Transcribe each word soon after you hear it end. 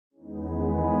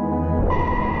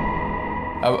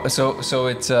So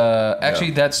it's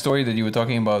actually that story that you were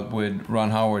talking about with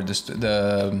Ron Howard.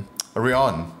 The Are we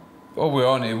on? Oh, we're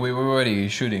on it. We were already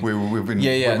shooting. We've been.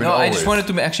 Yeah. We've been No, always. I just wanted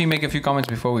to actually make a few comments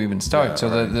before we even start. Yeah, So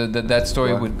right. that story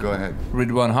Go ahead. with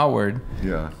Ron Howard.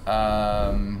 Yeah.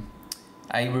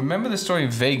 I remember the story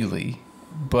vaguely,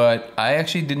 but I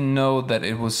actually didn't know that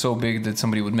it was so big that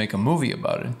somebody would make a movie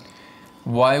about it.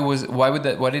 Why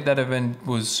did that event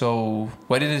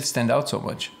why did it stand out so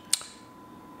much?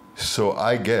 So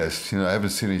I guess, I haven't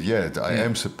seen it yet. I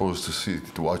am supposed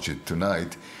to watch it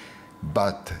tonight,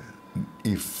 but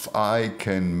if I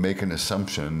can make an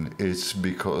assumption, it's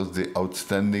because the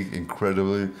outstanding,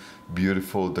 incredibly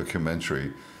beautiful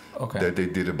documentary that they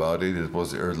did about it. It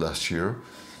was aired last year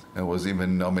and was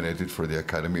even nominated for the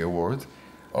Academy Award.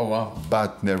 Oh, wow.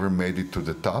 But never made it to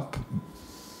the top.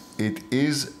 It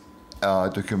is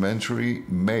a documentary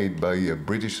made by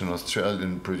British and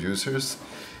Australian producers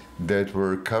that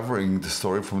were covering the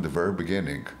story from the very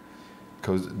beginning.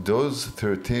 Because those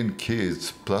 13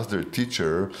 kids plus their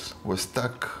teacher were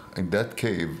stuck in that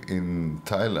cave in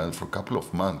Thailand for a couple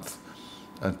of months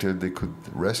until they could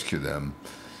rescue them.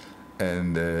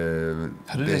 And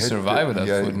how did they survive without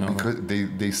food? No, because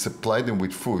they supplied them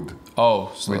with food.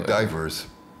 With divers.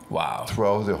 Wow.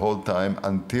 Throughout the whole time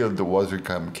until the water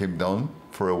came down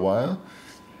for a while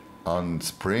on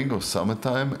spring or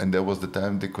summertime, and that was the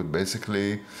time they could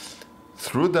basically,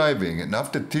 through diving and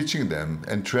after teaching them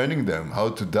and training them how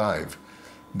to dive,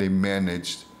 they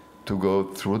managed to go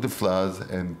through the floods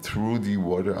and through the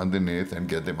water underneath and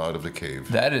get them out of the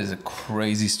cave. That is a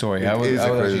crazy story. It is a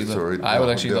crazy story. I would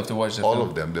actually love to watch that. All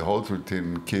of them, the whole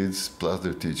 13 kids plus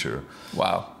their teacher.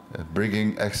 Wow.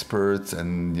 Bringing experts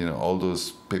and all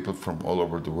those people from all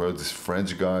over the world. This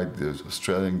French guy, this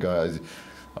Australian guy,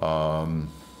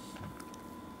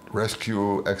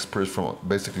 rescue experts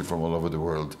from all over the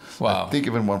world. Wow. I think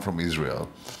even one from Israel.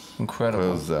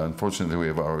 Incredible. Because unfortunately we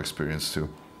have our experience too.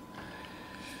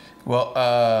 Well,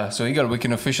 so Yigal, we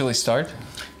can officially start.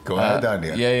 Go ahead,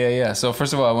 Daniel. Yeah. So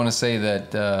first of all, I want to say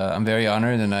that I'm very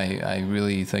honored, and I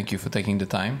really thank you for taking the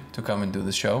time to come and do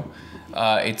the show.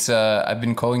 I've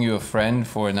been calling you a friend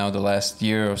for now the last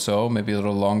year or so, maybe a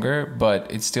little longer, but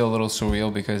it's still a little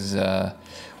surreal because,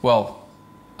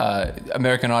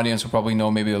 American audience will probably know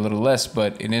maybe a little less,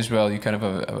 but in Israel, you kind of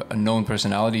have a known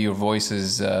personality. Your voice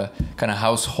is kind of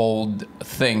household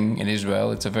thing in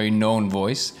Israel. It's a very known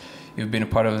voice. You've been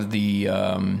a part of the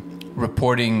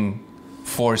reporting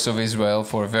force of Israel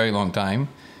for a very long time.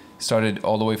 Started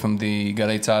all the way from the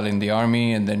Galei Tzahal in the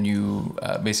army, and then you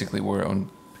basically were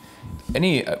on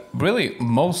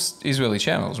most Israeli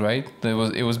channels, right?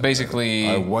 It was basically.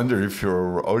 I wonder if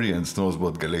your audience knows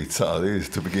what Galei Tzahal is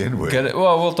to begin with.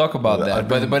 We'll talk about that,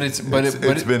 but it's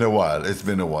been a while. It's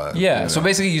been a while. Yeah. So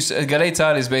basically, Galei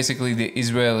Tzahal is basically the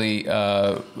Israeli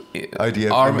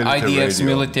IDF's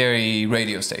military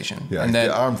radio station. Yeah, and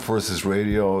the Armed Forces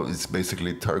Radio. It's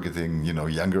basically targeting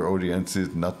younger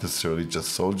audiences, not necessarily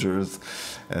just soldiers,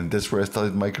 and that's where I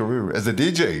started my career as a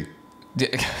DJ.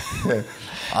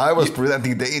 I was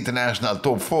presenting the international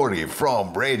top 40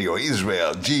 from Radio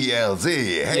Israel, GLZ.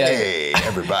 Hey,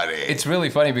 everybody. It's really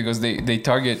funny because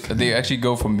they actually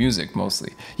go for music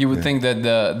mostly. You would think that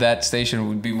that station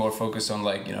would be more focused on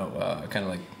kind of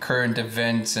like current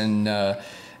events and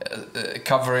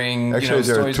covering. Actually,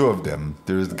 there stories. are two of them.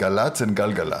 There's Galatz and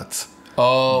Galgalatz.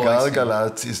 Oh,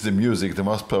 Galgalatz is the music, the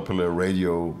most popular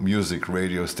radio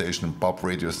station, pop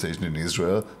radio station in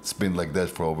Israel. It's been like that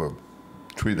for over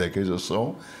 3 decades or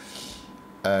so,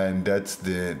 and that's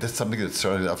something that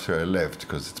started after I left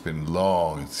because it's been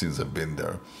long since I've been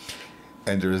there.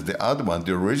 And there is the other one,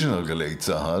 the original Galei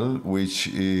Tzahal, which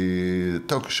is a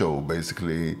talk show,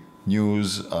 basically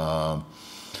news,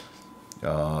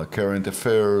 current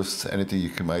affairs, anything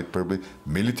you might probably,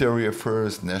 military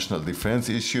affairs, national defense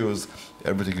issues,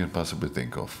 everything you can possibly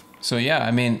think of. So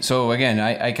again,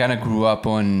 I kind of grew up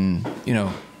on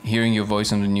hearing your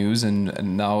voice on the news, and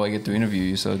now I get to interview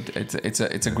you. So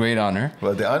it's a great honor.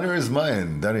 Well, the honor is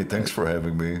mine, Danny. Thanks for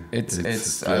having me. I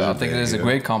think it is a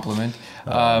great compliment.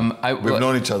 We've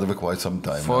known each other for quite some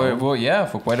time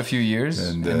for quite a few years,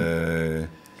 and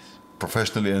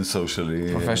professionally and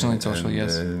socially.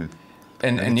 Yes.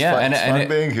 And it's fun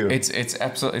being here.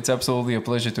 It's absolutely a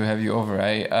pleasure to have you over.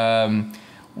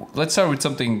 Let's start with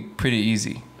something pretty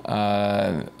easy.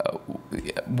 I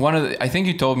think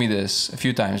you told me this a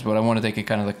few times, but I want to take it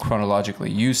kind of like chronologically.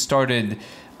 You started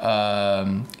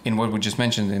in what we just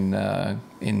mentioned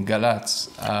in Galatz.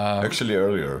 Actually,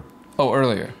 earlier. Oh,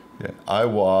 earlier. Yeah, I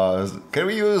was. Can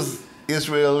we use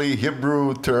Israeli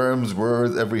Hebrew terms,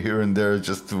 words every here and there,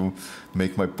 just to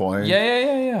make my point?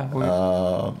 Yeah.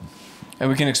 And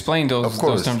we can explain those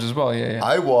terms as well. Yeah, yeah.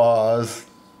 I was,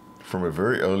 from a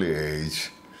very early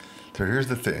age, so here's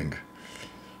the thing.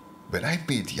 When I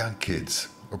meet young kids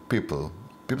or people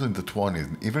in the 20s,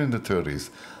 even in the 30s,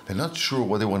 they're not sure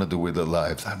what they want to do with their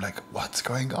lives. I'm like, what's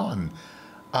going on?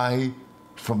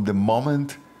 From the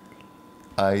moment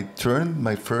I turned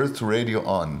my first radio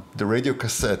on, the radio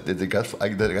cassette that I got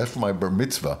for my bar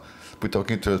mitzvah, we're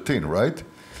talking 13, right?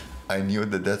 I knew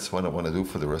that that's what I want to do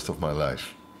for the rest of my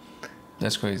life.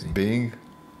 That's crazy. Being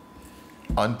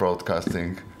on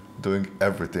broadcasting, doing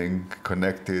everything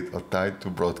connected or tied to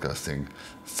broadcasting.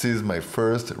 This is my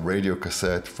first radio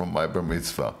cassette from my bar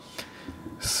mitzvah.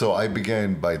 So I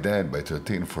began by then, by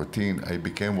 13, 14, I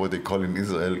became what they call in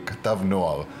Israel, Katav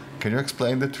Noar. Can you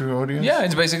explain that to your audience? Yeah,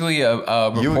 it's basically a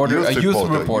reporter, a youth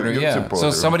reporter. Yeah. So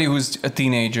somebody who's a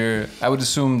teenager. I would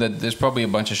assume that there's probably a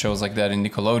bunch of shows like that in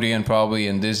Nickelodeon, probably,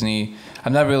 and Disney.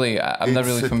 I'm not really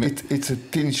familiar. It's a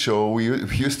teen show. We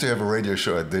used to have a radio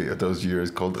show at those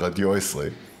years called Radio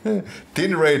Israel.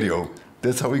 Teen radio.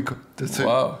 That's how we. That's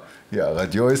wow. It. Yeah,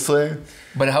 Radio Israel.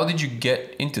 But how did you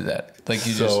get into that? Like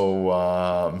you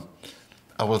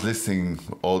I was listening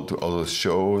to all those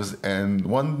shows, and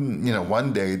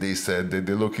one day they said that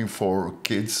they're looking for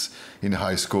kids in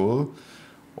high school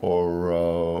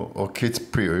or kids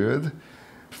period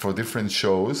for different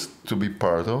shows to be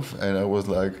part of, and I was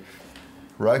like,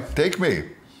 right, take me.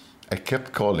 I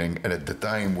kept calling, and at the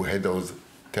time we had those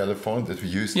telephones that we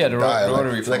used to dial,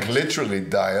 rotary like literally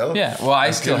dial. Yeah, well, I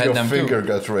still had them too. Your finger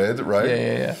got red, right?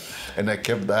 Yeah. And I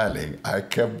kept dialing.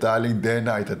 day and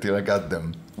night until I got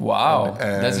them. Wow,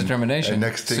 that's determination. And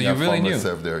next thing so you really found knew.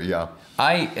 myself there, yeah.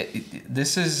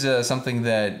 This is something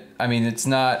that, I mean, it's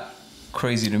not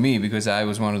crazy to me because I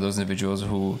was one of those individuals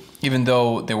who, even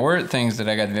though there were things that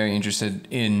I got very interested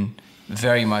in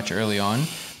very much early on,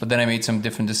 but then I made some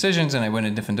different decisions and I went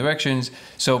in different directions.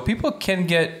 So people can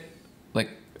get, like,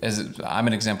 as I'm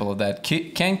an example of that,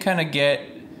 can kind of get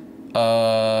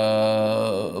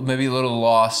maybe a little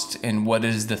lost in what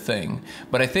is the thing.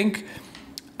 But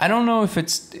I don't know if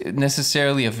it's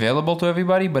necessarily available to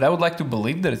everybody, but I would like to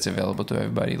believe that it's available to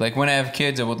everybody. Like when I have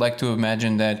kids, I would like to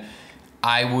imagine that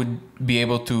I would be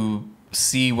able to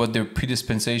see what their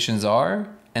predispositions are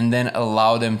and then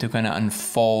allow them to kind of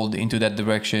unfold into that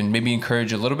direction, maybe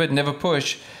encourage a little bit, never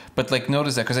push, but like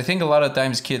notice that. Because I think a lot of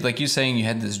times kids, like you saying, you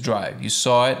had this drive, you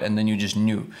saw it and then you just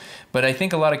knew. But I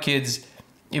think a lot of kids,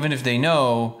 even if they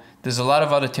know, there's a lot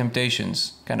of other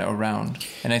temptations kind of around.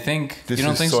 And I think, you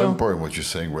don't think so? This is so important what you're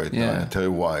saying right now. I'll tell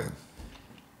you why.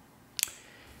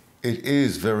 It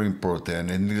is very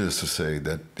important, and needless to say,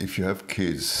 that if you have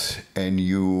kids and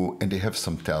they have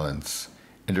some talents,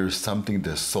 and there's something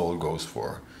their soul goes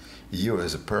for, you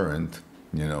as a parent,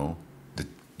 that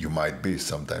you might be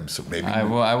sometimes. So maybe I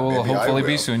will hopefully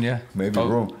be soon. Yeah. Maybe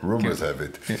rumors have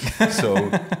it.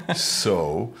 Yeah.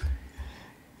 So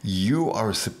you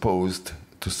are supposed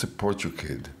to support your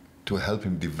kid, to help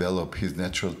him develop his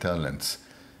natural talents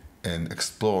and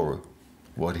explore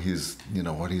what he's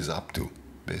up to,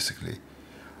 basically.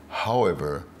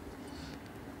 However,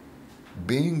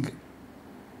 being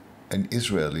an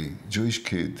Israeli Jewish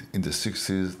kid in the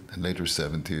 60s and later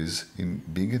 70s, in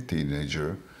being a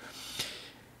teenager,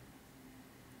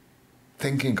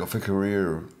 thinking of a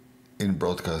career in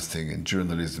broadcasting and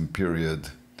journalism,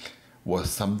 period,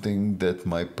 was something that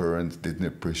my parents didn't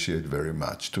appreciate very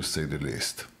much, to say the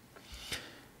least.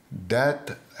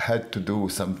 That had to do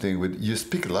something with, you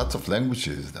speak lots of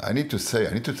languages. I need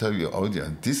to tell your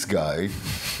audience, this guy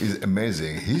is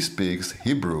amazing. He speaks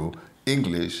Hebrew,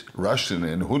 English, Russian,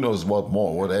 and who knows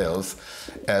what else,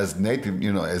 as native,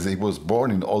 as he was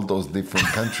born in all those different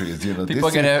countries. People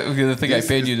are going to think I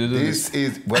paid you to do this.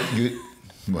 This is what you,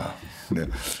 well, no.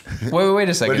 Wait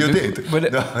a second. But you did.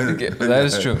 But that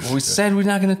is true. We said we're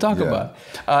not going to talk about.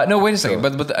 No, wait a second.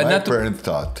 But my parents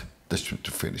thought,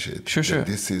 to finish it. Sure.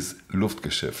 This is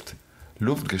Luftgeschäft.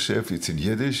 Luftgeschäft, it's in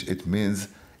Yiddish. It means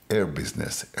air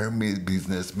business. Air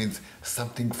business means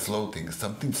something floating,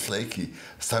 something flaky,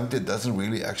 something that doesn't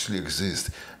really actually exist,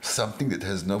 something that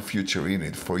has no future in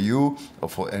it for you or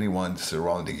for anyone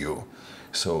surrounding you.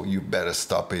 So you better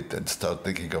stop it and start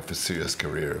thinking of a serious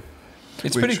career.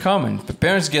 It's pretty common. But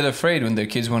parents get afraid when their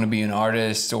kids want to be an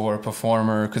artist or a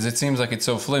performer because it seems like it's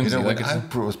so flimsy. When I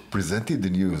presented the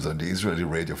news on the Israeli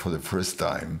radio for the first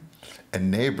time, a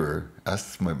neighbor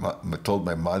told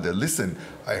my mother, "Listen,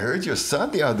 I heard your son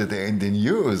the other day in the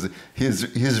news.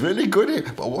 He's really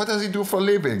good. But what does he do for a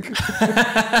living?"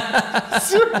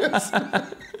 Serious.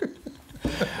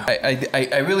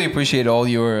 I really appreciate all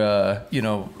your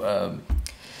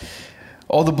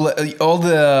all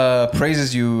the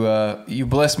praises you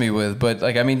bless me with, but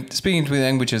like I mean, speaking 3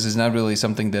 languages is not really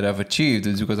something that I've achieved.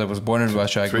 It's because I was born in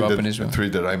Russia. I grew up in Israel. 3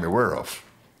 that I'm aware of.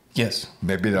 Yes.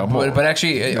 Maybe there are more. But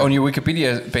actually, on your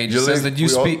Wikipedia page, it says that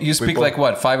you speak like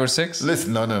what, 5 or 6?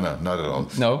 Listen, no, not at all.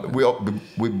 No?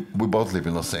 We both live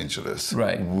in Los Angeles.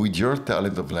 Right. With your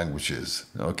talent of languages,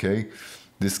 okay,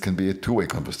 this can be a 2-way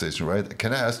conversation, right?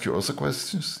 Can I ask you also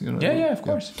questions? You know? Yeah, of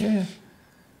course. Yeah.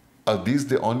 Are these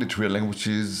the only 3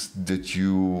 languages that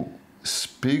you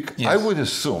speak? Yes. I would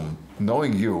assume,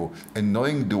 knowing you and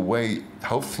knowing the way,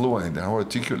 how fluent and how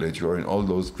articulate you are in all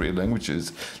those 3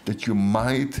 languages, that you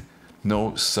might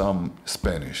know some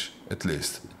Spanish, at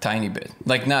least. Tiny bit.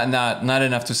 Like not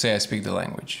enough to say I speak the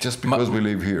language. Just because we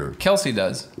live here. Kelsey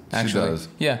does, actually. She does.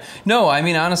 Yeah. No, I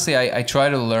mean, honestly, I try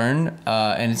to learn,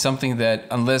 and it's something that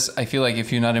unless I feel like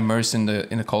if you're not immersed in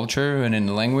the culture and in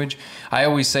the language, I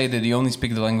always say that you only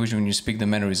speak the language when you speak the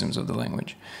mannerisms of the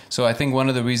language. So I think one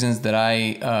of the reasons that I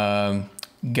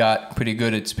got pretty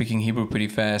good at speaking Hebrew pretty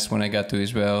fast when I got to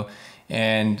Israel,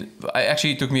 and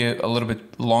it took me a little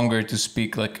bit longer to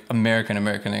speak like American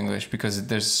English, because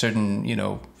there's certain,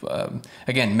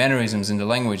 again, mannerisms in the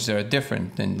language that are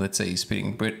different than, let's say,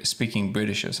 speaking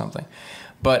British or something.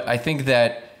 But I think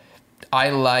that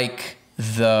I like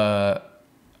the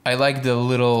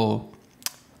little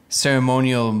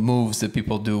ceremonial moves that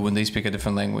people do when they speak a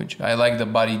different language. I like the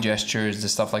body gestures, the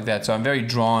stuff like that. So I'm very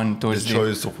drawn towards the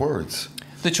choice of words.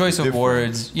 The choice of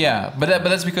words, yeah, but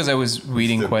that's because I was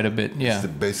reading quite a bit. Yeah, it's the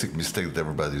basic mistake that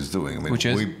everybody's doing. I mean, which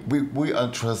is we are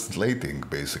translating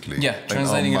basically. Yeah,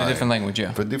 translating in a different language.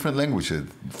 Yeah, for different languages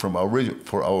from our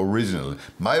original.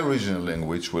 My original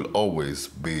language will always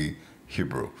be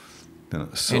Hebrew.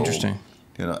 So, interesting.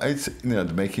 It's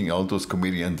making all those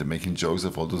comedians and making jokes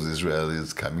of all those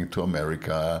Israelis coming to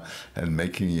America and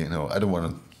making I don't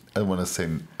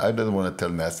want to tell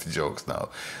nasty jokes now,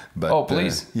 but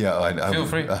please, feel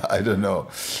free. I don't know.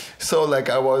 So like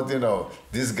I was,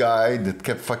 this guy that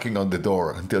kept fucking on the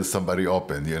door until somebody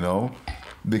opened,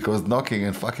 because knocking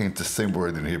and fucking is the same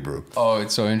word in Hebrew. Oh,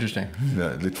 it's so interesting.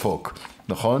 Yeah, litfok,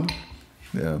 nachon.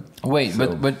 Yeah. Wait,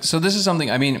 but so this is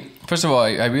something. I mean, first of all,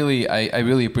 I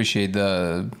really appreciate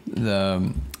the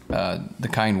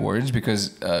kind words,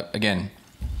 because again,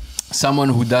 someone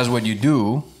who does what you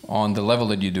do on the level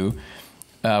that you do,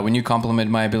 when you compliment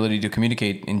my ability to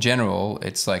communicate in general,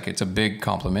 it's a big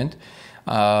compliment.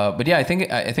 But yeah, I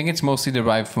think it's mostly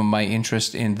derived from my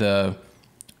interest in the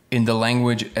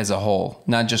language as a whole,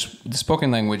 not just the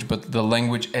spoken language, but the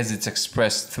language as it's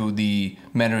expressed through the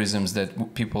mannerisms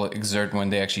that people exert when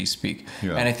they actually speak.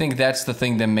 Yeah. And I think that's the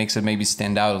thing that makes it maybe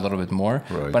stand out a little bit more.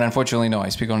 Right. But unfortunately, no, I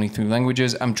speak only 3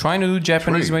 languages. I'm trying to do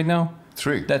Japanese right now.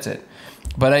 3. That's it.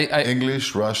 But I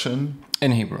English, Russian,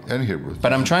 and Hebrew.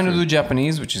 But I'm trying to do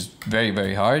Japanese, which is very,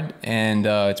 very hard, and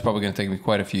it's probably going to take me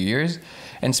quite a few years.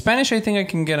 And Spanish, I think I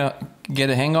can get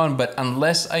a hang on, but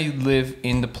unless I live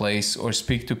in the place or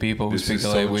speak to people who speak the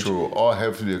language. This is so true. Or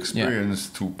have the experience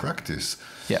to practice.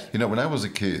 Yeah. When I was a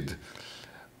kid,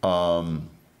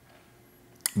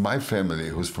 my family,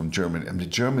 who's from Germany, and the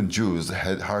German Jews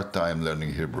had a hard time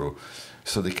learning Hebrew,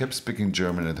 so they kept speaking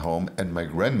German at home. And my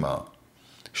grandma,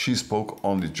 she spoke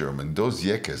only German. Those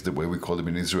yekes, the way we call them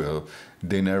in Israel,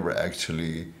 they never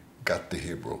actually got the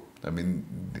Hebrew. I mean,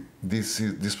 this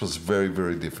was very,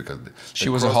 very difficult. She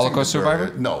was a Holocaust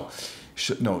survivor? No.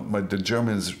 The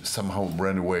Germans somehow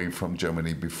ran away from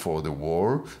Germany before the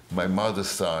war. My mother's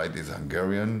side is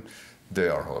Hungarian. They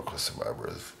are Holocaust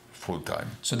survivors full time.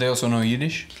 So they also know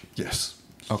Yiddish? Yes.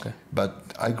 Okay. But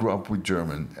I grew up with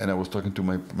German, and I was talking to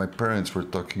my parents were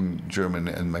talking German,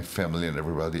 and my family and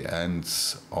everybody,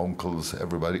 aunts, uncles,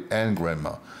 everybody, and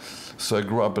grandma. So I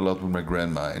grew up a lot with my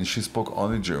grandma, and she spoke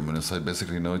only German, and so I had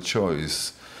basically no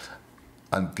choice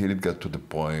until it got to the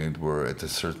point where at a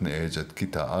certain age, at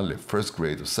Kita Aleph, 1st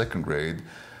grade or 2nd grade,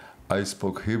 I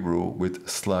spoke Hebrew with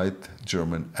slight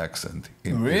German accent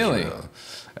in Israel.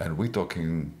 And we're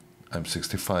talking, I'm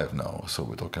 65 now, so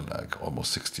we're talking like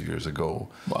almost 60 years ago.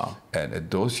 Wow. And at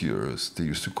those years, they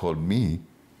used to call me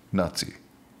Nazi.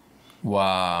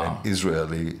 Wow. An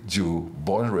Israeli Jew,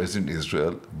 born and raised in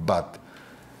Israel, but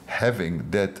having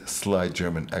that slight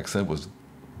German accent was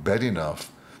bad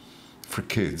enough for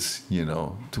kids,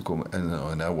 to come.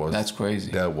 And I was. That's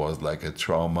crazy. That was like a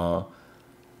trauma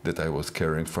that I was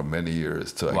carrying for many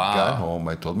years. So I got home,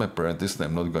 I told my parents, listen,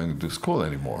 I'm not going to do school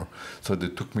anymore. So they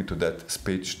took me to that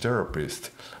speech therapist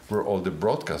where all the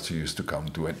broadcasters used to come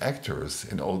to, and actors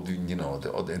and all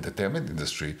the entertainment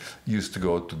industry used to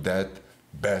go to that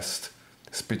best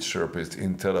speech therapist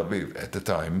in Tel Aviv at the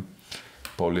time,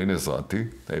 Pauline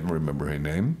Ezrati, I even remember her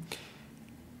name.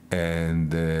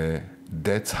 And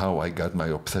That's how I got my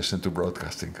obsession to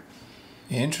broadcasting.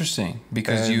 Interesting,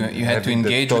 because And you had to having the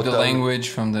engage with the total, language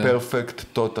from the...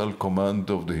 perfect total command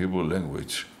of the Hebrew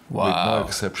language. Wow. With no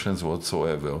exceptions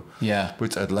whatsoever. Yeah.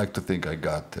 Which I'd like to think I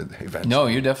got eventually. No,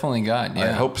 you definitely got, yeah.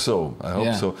 I hope so. I hope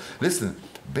Yeah. so. Listen,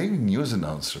 being a news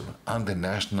announcer on the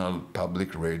National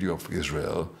Public Radio of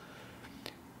Israel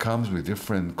comes with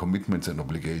different commitments and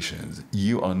obligations.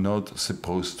 You are not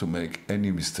supposed to make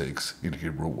any mistakes in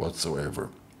Hebrew whatsoever.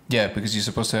 Yeah, because you're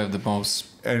supposed to have the most...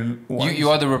 And You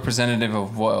are the representative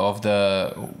of the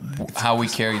how we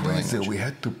carry the crazy. language. We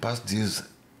had to pass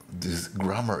these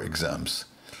grammar exams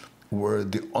where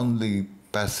the only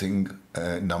passing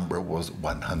number was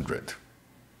 100.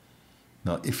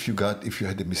 Now, if you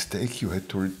had a mistake, you had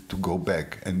to go back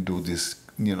and do this,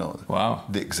 Wow.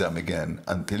 the exam again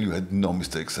until you had no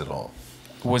mistakes at all.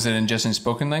 Was it just in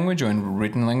spoken language or in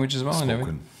written language as well?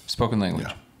 Spoken. Spoken language.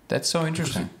 Yeah. That's so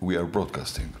interesting. We are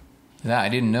broadcasting. Yeah, I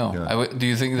didn't know. Yeah. Do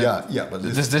you think that... Yeah, but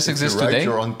does this exist if you write today?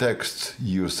 your own text,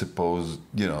 you suppose,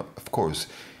 of course,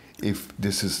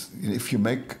 if you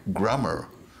make grammar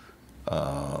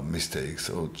mistakes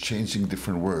or changing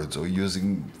different words or using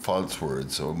false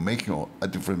words or making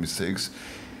different mistakes,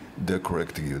 they're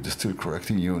correcting you. They're still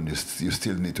correcting you, and you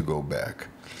still need to go back.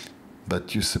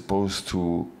 But you're supposed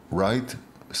to write,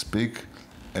 speak,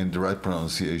 and the right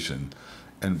pronunciation.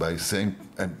 And by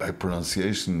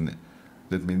pronunciation,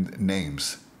 that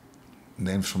means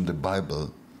names from the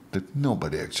Bible that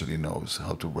nobody actually knows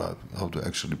how to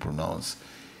actually pronounce.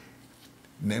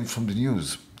 Names from the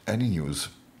news, any news.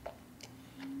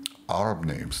 Arab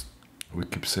names, we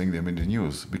keep saying them in the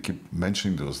news. We keep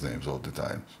mentioning those names all the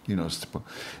time.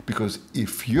 Because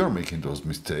if you're making those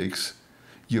mistakes,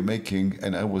 you're making.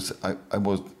 And I was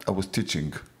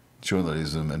teaching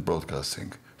journalism and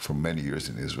broadcasting for many years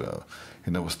in Israel,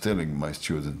 and I was telling my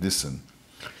students, listen.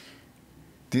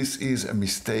 This is a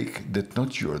mistake that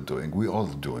not you're doing, we're all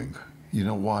doing. You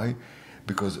know why?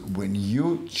 Because when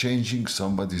you're changing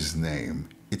somebody's name,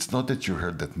 it's not that you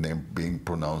heard that name being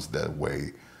pronounced that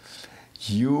way.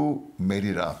 You made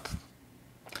it up.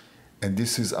 And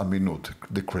this is aminut,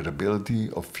 the credibility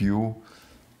of you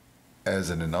as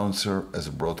an announcer, as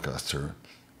a broadcaster.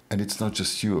 And it's not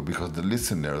just you, because the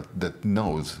listeners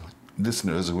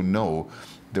who know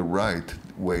the right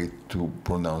way to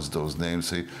pronounce those names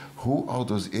say, who are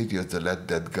those idiots that let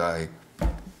that guy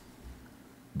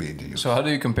be in the news? So how do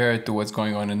you compare it to what's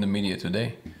going on in the media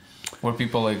today? Where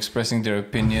people are expressing their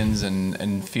opinions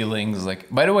and feelings. Like,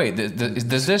 by the way,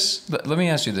 does this, let me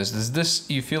ask you this,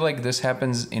 you feel like this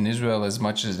happens in Israel as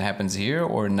much as it happens here,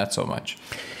 or not so much?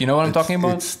 You know what I'm talking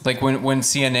about? Like when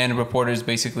CNN reporters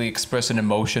basically express an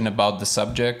emotion about the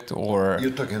subject, or...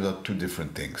 You're talking about two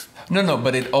different things. No,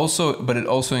 but it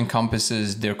also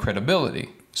encompasses their credibility.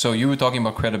 So you were talking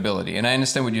about credibility, and I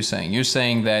understand what you're saying. You're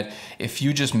saying that if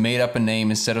you just made up a name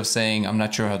instead of saying, I'm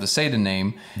not sure how to say the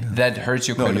name, that hurts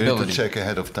your credibility. No, you need to check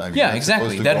ahead of time. Yeah,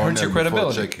 exactly. That hurts your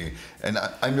credibility. Checking. And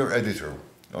I'm your editor,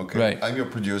 okay? Right. I'm your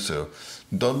producer.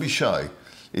 Don't be shy.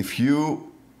 If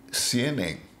you see a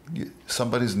name,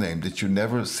 somebody's name that you've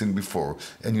never seen before,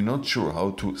 and you're not sure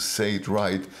how to say it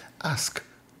right, ask.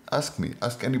 Ask me.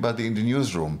 Ask anybody in the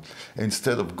newsroom.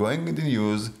 Instead of going in the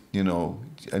news,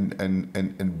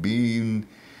 and being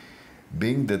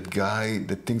that guy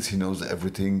that thinks he knows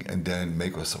everything and then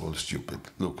make us all stupid.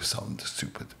 Sound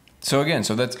stupid. So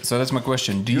that's my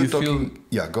question. Do you feel?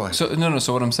 Yeah, go ahead. So no.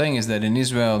 So what I'm saying is that in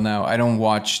Israel now, I don't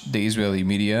watch the Israeli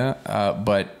media,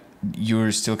 but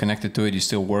you're still connected to it. You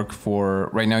still work for.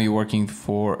 Right now, you're working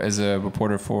as a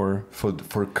reporter for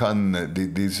Kan,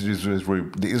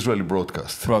 the Israeli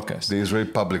broadcast. The Israeli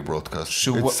public broadcast.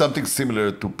 So it's something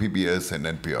similar to PBS and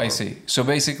NPR. I see. So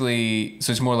basically,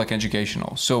 it's more like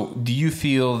educational. So do you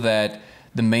feel that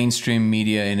the mainstream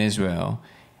media in Israel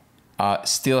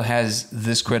still has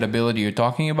this credibility you're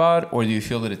talking about, or do you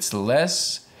feel that it's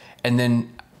less? And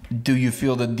then, do you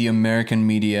feel that the American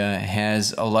media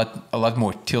has a lot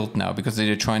more tilt now because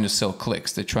they're trying to sell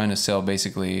clicks? They're trying to sell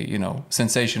basically,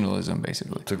 sensationalism,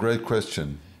 basically. It's a great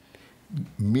question.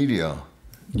 Media,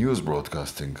 news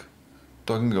broadcasting,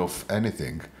 talking of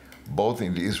anything, both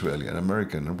in the Israeli and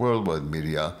American and worldwide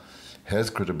media, has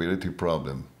credibility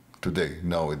problem today,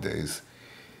 nowadays.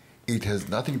 It has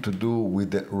nothing to do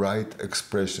with the right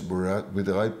expression, with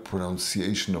the right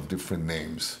pronunciation of different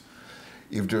names.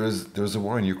 If there's a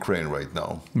war in Ukraine right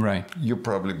now, right, you'll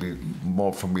probably be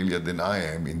more familiar than I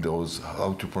am in how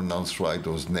to pronounce right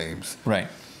those names. Right.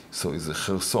 So is it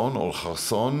Kherson or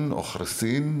Kherson or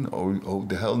Kherson or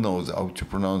the hell knows how to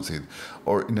pronounce it?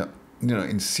 Or in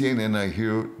CNN I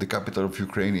hear the capital of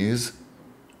Ukraine is.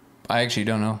 I actually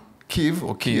don't know. Kiev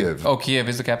or Kiev? Oh, Kiev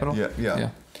is the capital? Yeah.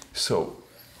 So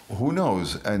who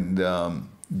knows? And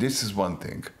this is one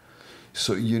thing.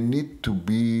 So you need to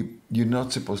be, you're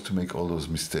not supposed to make all those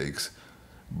mistakes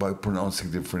by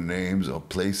pronouncing different names or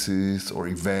places or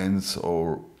events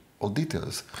or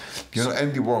details. You know,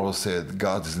 Andy Warhol said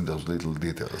God is in those little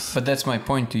details. But that's my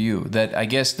point to you, that I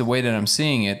guess the way that I'm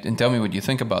seeing it, and tell me what you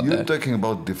think about You're that. talking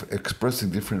about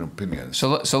expressing different opinions.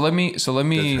 So let me That's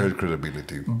hurt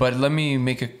credibility. But let me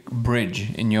make a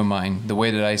bridge in your mind, the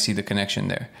way that I see the connection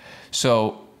there.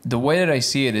 So the way that I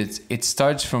see it, it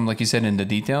starts from, like you said, in the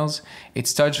details. It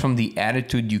starts from the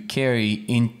attitude you carry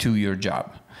into your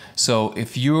job. So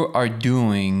if you are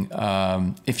doing,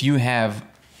 if you have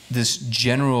this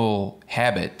general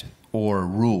habit or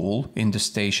rule in the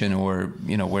station or,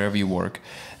 you know, wherever you work,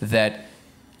 that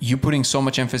you're putting so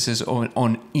much emphasis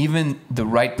on even the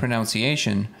right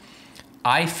pronunciation,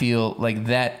 I feel like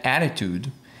that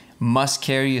attitude must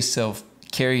carry itself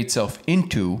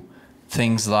into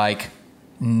things like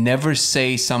never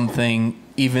say something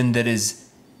even that is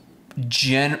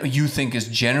you think is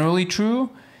generally true.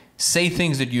 Say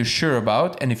things that you're sure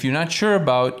about, and if you're not sure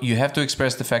about, you have to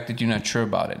express the fact that you're not sure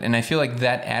about it. And I feel like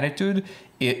that attitude,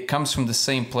 it comes from the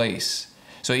same place.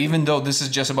 So even though this is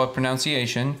just about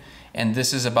pronunciation, and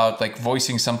this is about like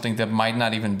voicing something that might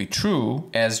not even be true,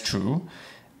 and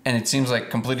it seems like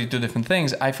completely two different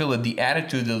things, I feel that the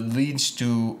attitude that leads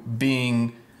to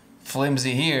being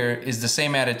flimsy here is the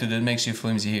same attitude that makes you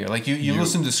flimsy here. Like you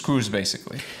loosen the screws,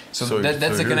 basically. So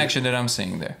that's the connection that I'm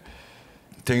seeing there.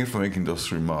 Thank you for making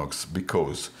those remarks,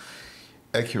 because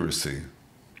accuracy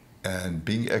and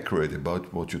being accurate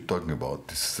about what you're talking about,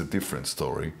 this is a different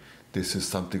story. This is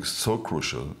something so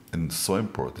crucial and so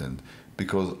important,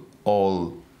 because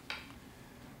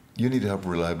you need to have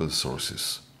reliable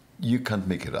sources. You can't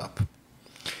make it up.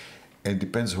 And it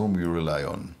depends whom you rely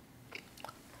on.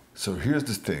 So here's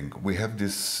the thing. We have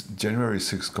this January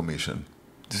 6th commission.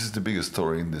 This is the biggest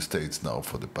story in the States now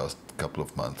for the past couple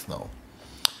of months now.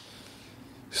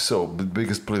 So the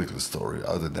biggest political story,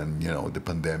 other than, you know, the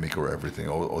pandemic or everything,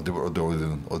 or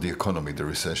the economy, the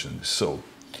recession. So,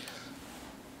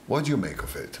 what do you make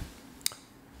of it?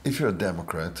 If you're a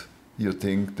Democrat, you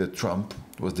think that Trump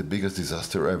was the biggest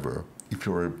disaster ever. If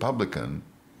you're a Republican,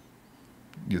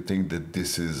 you think that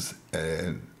this is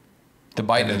the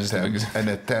Biden is the biggest. An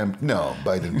attempt. No,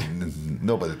 Biden.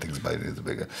 Nobody thinks Biden is the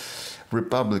biggest.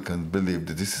 Republicans believe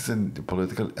that this is a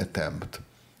political attempt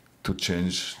to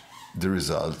change the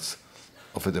results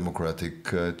of a democratic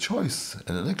choice,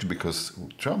 an election, because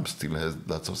Trump still has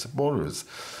lots of supporters.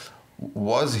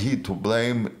 Was he to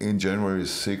blame in January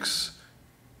 6th,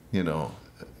 you know,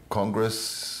 Congress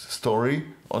story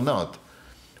or not?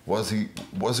 Was he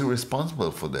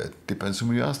responsible for that? Depends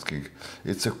whom you're asking.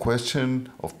 It's a question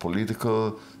of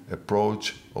political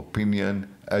approach,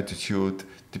 opinion, attitude.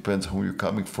 Depends who you're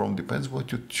coming from. Depends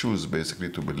what you choose basically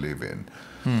to believe in.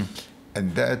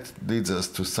 And that leads us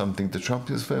to something that Trump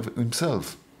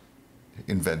himself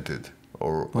invented,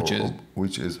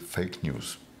 which is fake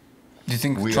news. Do you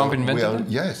think Trump invented it?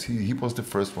 Yes, he was the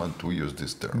first one to use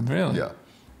this term. Really?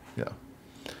 Yeah.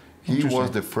 He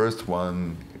was the first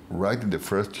one, right in the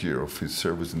first year of his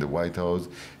service in the White House.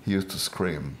 He used to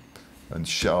scream and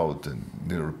shout, and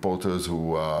the reporters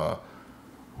who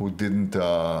didn't.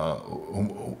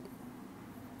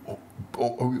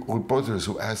 Reporters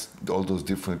who asked all those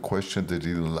different questions they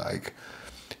didn't like.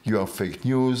 You have fake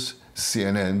news,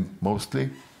 CNN mostly.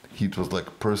 It was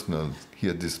like personal. He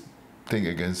had this thing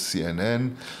against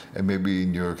CNN and maybe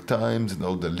New York Times and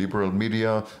all the liberal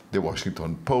media, the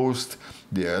Washington Post,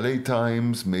 the LA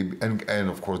Times, maybe, and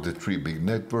of course the three big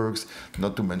networks,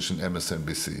 not to mention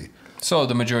MSNBC. So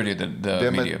the majority of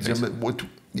the media.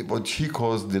 What he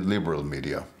calls the liberal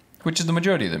media. Which is the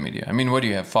majority of the media. I mean, what do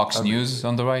you have? Fox News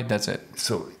on the right? That's it.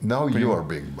 So now you are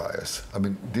being biased. I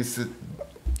mean, this is...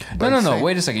 No.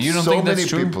 Wait a second. You don't think that's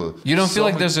true? You don't feel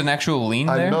like there's an actual lean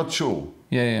there? I'm not sure.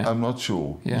 Yeah. I'm not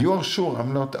sure. Yeah. You are sure.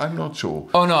 I'm not sure.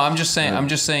 Oh no, I'm just saying. I'm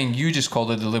just saying. You just called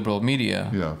it the liberal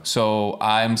media. Yeah. So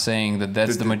I'm saying that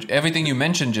that's everything you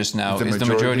mentioned just now is the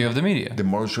majority of the media. The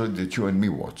majority that you and me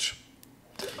watch.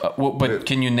 But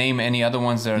can you name any other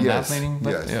ones that are not leaning?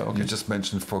 Yes. Yeah, okay. You just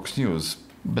mentioned Fox News.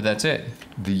 But that's it.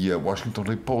 The Washington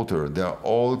Reporter. There are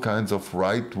all kinds of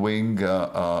right-wing,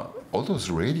 all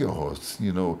those radio hosts.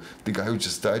 You know, the guy who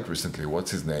just died recently. What's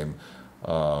his name?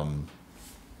 Forgot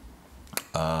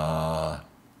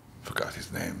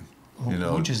his name. You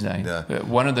know, who just died?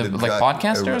 One of the like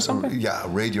podcaster or something. Yeah,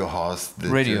 radio host.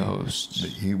 Host.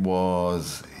 He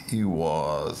was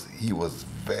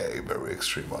very, very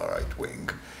extreme right-wing.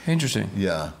 Interesting.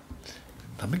 Yeah.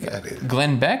 Let me get it.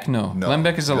 Glenn Beck? No. Glenn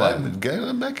Beck is alive.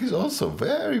 Glenn Beck is also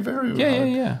very, very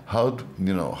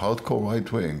hardcore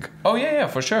right wing. Oh yeah,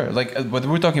 for sure. Like, but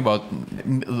we're talking about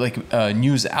like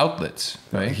news outlets,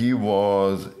 right?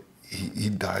 He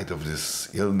died of this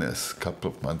illness a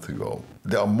couple of months ago.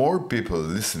 There are more people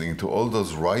listening to all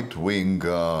those right wing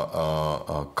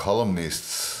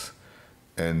columnists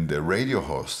and radio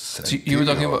hosts. So you were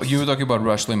talking about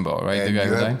Rush Limbaugh, right? And the guy you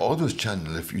who have died? all those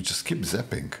channels. If you just keep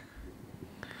zapping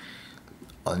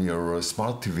on your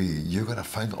smart TV, you're gonna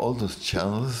find all those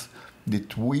channels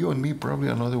that we and me probably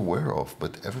are not aware of,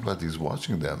 but everybody's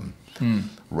watching them.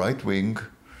 Right wing,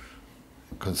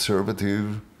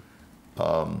 conservative,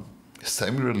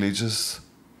 semi-religious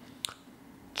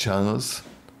channels.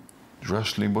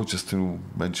 Rush Limbaugh, just to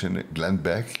mention it. Glenn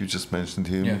Beck, you just mentioned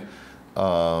him.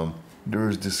 Yeah. There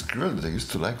is this girl that I used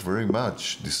to like very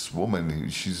much. This woman,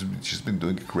 she's been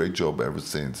doing a great job ever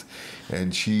since,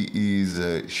 and she is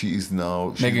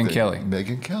now Megyn Kelly.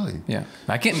 Megyn Kelly. Yeah,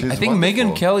 I think wonderful.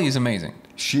 Megyn Kelly is amazing.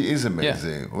 She is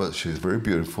amazing. Yeah. Well, she's very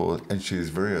beautiful and she is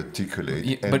very articulate.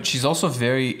 Yeah, but she's also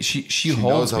very she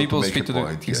holds people's feet to the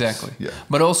point. Exactly. Yes. Yeah.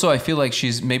 But also, I feel like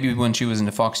she's maybe when she was in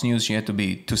the Fox News, she had to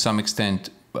be to some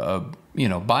extent,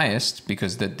 biased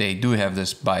because that they do have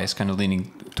this bias kind of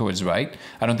leaning towards right.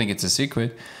 I don't think it's a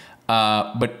secret.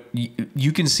 But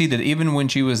you can see that even when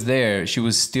she was there, she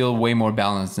was still way more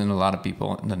balanced than a lot of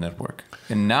people in the network.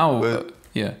 And now,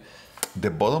 the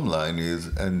bottom line is,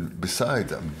 and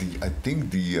besides, I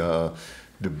think the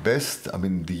best,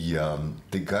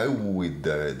 the guy with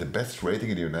the best rating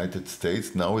in the United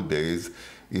States nowadays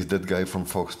is that guy from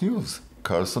Fox News,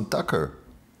 Carson Tucker.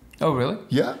 Oh, really?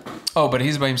 Yeah. Oh, but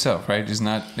he's by himself, right? He's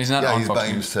not Yeah, on he's Fox by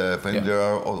News. himself, and there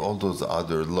are all those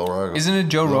other Laura. Isn't it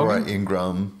Joe Rogan?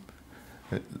 Ingram.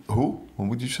 Who? What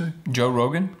would you say? Joe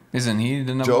Rogan? Isn't he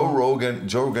the number Joe one? Rogan.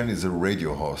 Joe Rogan is a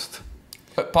radio host.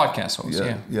 Podcast host,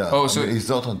 yeah. Oh, so he's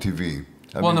not on TV.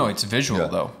 No, it's visual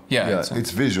though. Yeah,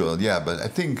 it's visual. Yeah, but I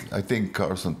think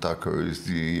Carson Tucker is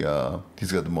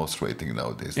he's got the most rating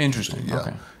nowadays. Interesting. Yeah,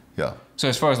 okay. Yeah. So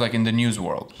as far as like in the news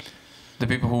world, the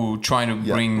people who try to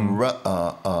bring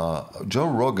Joe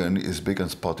Rogan is big on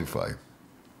Spotify.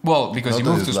 Well, because he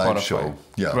moved to live Spotify. show.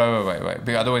 Yeah. Right.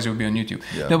 Because otherwise, it would be on YouTube.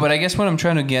 Yeah. No, but I guess what I'm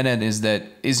trying to get at is that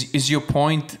is your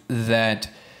point that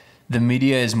the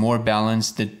media is more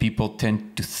balanced than people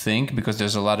tend to think because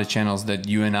there's a lot of channels that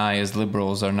you and I as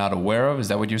liberals are not aware of? Is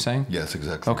that what you're saying? Yes,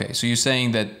 exactly. Okay, so you're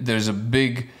saying that there's a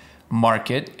big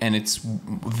market and it's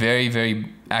very, very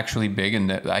actually big, and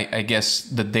that I guess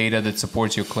the data that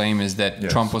supports your claim is that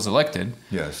Trump was elected.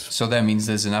 Yes. So that means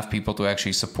there's enough people to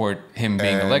actually support him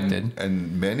being elected.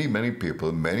 And many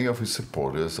people, many of his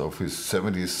supporters, of his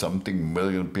 70-something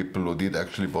million people who did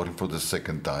actually vote him for the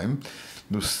second time,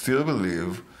 who still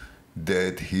believe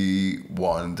that he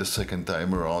won the second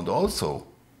time around also.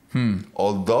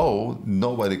 Although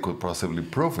nobody could possibly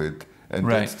prove it. And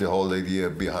that's the whole idea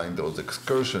behind those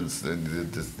excursions,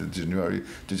 the January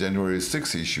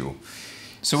 6th issue.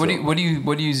 So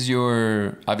what is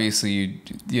your, obviously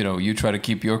you try to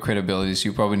keep your credibility, so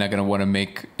you're probably not going to want to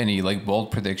make any like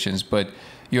bold predictions, but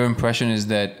your impression is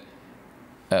that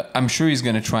I'm sure he's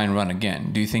going to try and run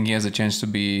again. Do you think he has a chance to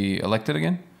be elected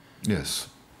again? Yes.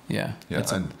 Yeah.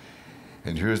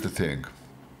 And here's the thing.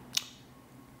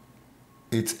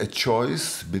 It's a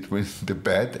choice between the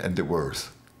bad and the worse,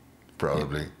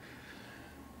 probably.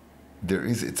 Yeah.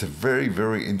 It's a very,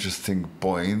 very interesting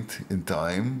point in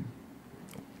time.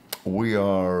 We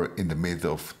are in the mid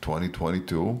of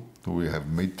 2022. We have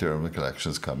midterm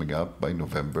elections coming up by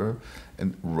November.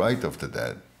 And right after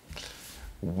that,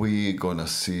 we're going to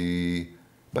see,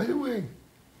 by the way,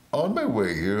 on my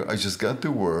way here, I just got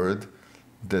the word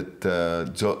that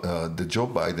Joe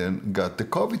Biden got the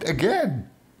COVID again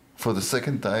for the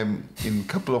second time in a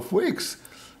couple of weeks.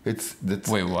 Wait,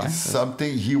 what? It's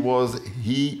something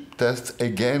he tests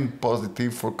again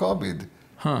positive for COVID.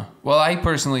 Huh. Well, I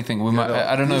personally think we might.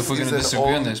 I don't know if we're going to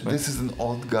disagree on this, but this is an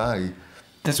old guy.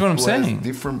 That's what I'm saying.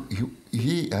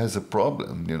 He has a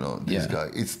problem, this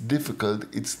guy. It's difficult.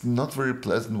 It's not very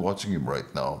pleasant watching him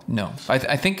right now. No,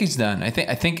 I think he's done. I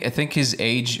think his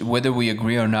age, whether we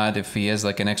agree or not, if he has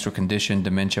like an extra condition,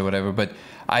 dementia, whatever. But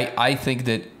I think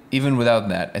that even without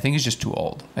that, I think he's just too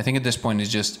old. I think at this point, it's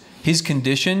just his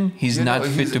condition. He's not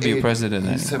fit to be a president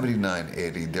anymore. He's 79,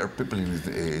 80. There are people in his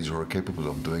age who are capable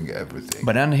of doing everything.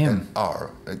 But not him.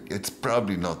 It's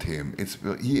probably not him. It's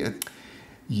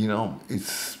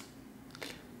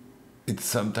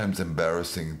sometimes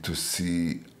embarrassing to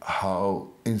see how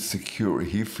insecure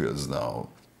he feels now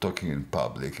talking in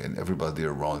public and everybody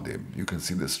around him. You can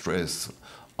see the stress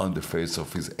on the face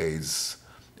of his aides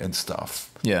and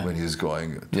stuff when he's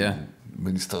going to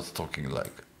when he starts talking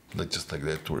like just like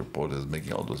that to reporters,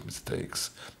 making all those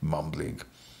mistakes, mumbling,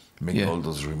 making all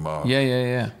those remarks.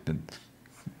 Then,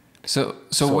 so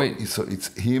wait. So it's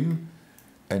him,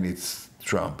 and it's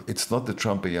Trump. It's not the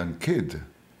Trump a young kid.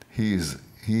 He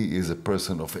is a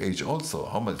person of age also.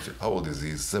 How old is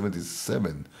he?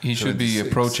 77. He should be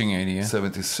approaching 80. Yeah?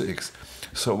 76.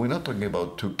 So we're not talking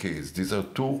about two kids. These are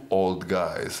two old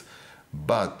guys,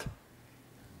 but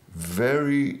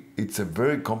it's a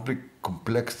very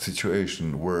complex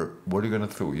situation where what are you going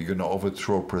to do? You're going to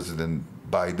overthrow President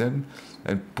Biden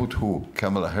and put who?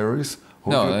 Kamala Harris?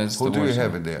 Who do you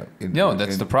have in there?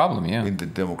 That's the problem, yeah. In the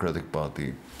Democratic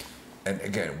Party. And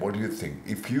again, what do you think?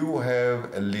 If you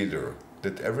have a leader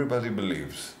that everybody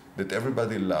believes, that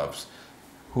everybody loves,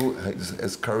 who is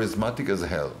as charismatic as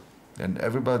hell, and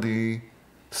everybody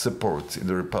supports in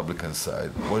the Republican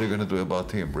side, what are you going to do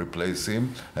about him? Replace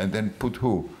him and then put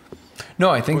who?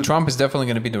 No, I think Trump is definitely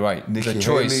going to be the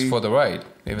choice for the right.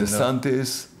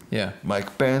 DeSantis,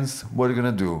 Mike Pence, what are you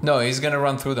going to do? No, he's going to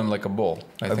run through them like a bull.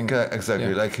 I think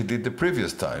exactly, like he did the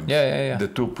previous times.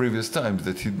 The two previous times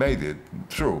that he made it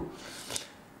through.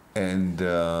 And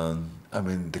I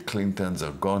mean, the Clintons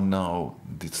are gone now.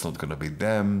 It's not going to be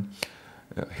them,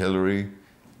 Hillary.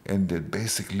 And that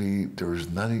basically there is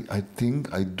nothing.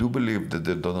 I do believe that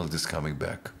the Donald is coming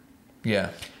back. Yeah.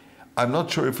 I'm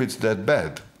not sure if it's that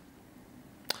bad.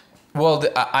 Well,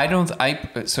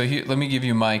 let me give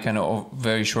you my kind of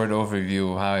very short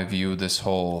overview of how I view this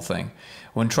whole thing.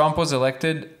 When Trump was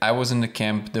elected, I was in the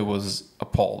camp that was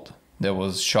appalled, that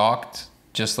was shocked,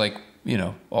 just like,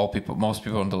 most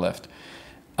people on the left.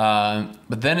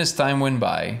 But then as time went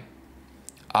by,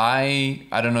 I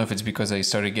don't know if it's because I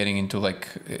started getting into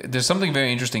there's something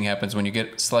very interesting happens when you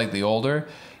get slightly older.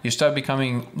 You start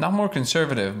becoming not more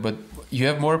conservative, but you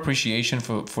have more appreciation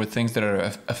for things that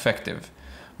are effective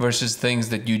versus things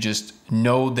that you just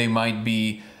know they might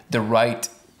be the right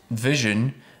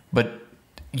vision, but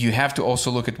you have to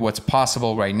also look at what's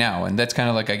possible right now. And that's kind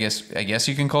of like, I guess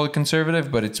you can call it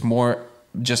conservative, but it's more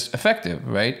just effective,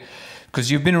 right? Because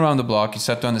you've been around the block, you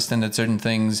start to understand that certain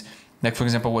things, like for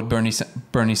example, what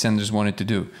Bernie Sanders wanted to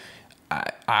do.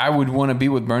 I would want to be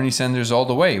with Bernie Sanders all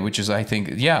the way, which is, I think,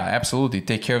 absolutely.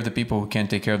 Take care of the people who can't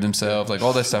take care of themselves, like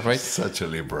all that stuff, right? Such a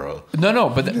liberal. No,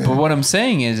 but what I'm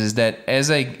saying is that as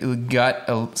I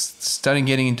started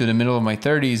getting into the middle of my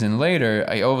 30s and later,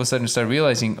 I all of a sudden started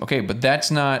realizing, okay, but that's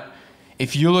not,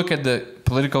 if you look at the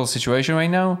political situation right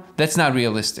now, that's not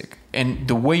realistic. And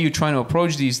the way you're trying to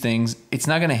approach these things, it's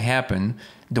not going to happen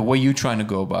the way you're trying to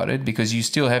go about it, because you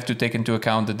still have to take into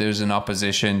account that there's an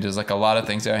opposition. There's like a lot of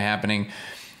things that are happening.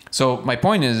 So my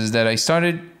point is that I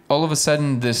started all of a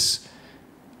sudden this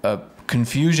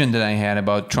confusion that I had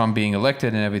about Trump being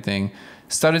elected and everything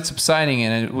started subsiding,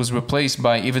 and it was replaced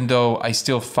by, even though I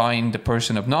still find the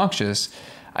person obnoxious,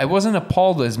 I wasn't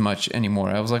appalled as much anymore.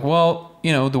 I was like, well,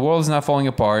 the world is not falling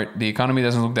apart. The economy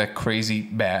doesn't look that crazy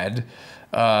bad.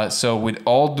 So with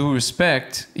all due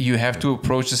respect, you have to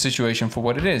approach the situation for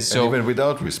what it is. So and even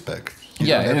without respect.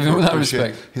 Even without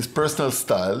respect. His personal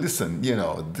style. Listen,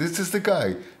 this is the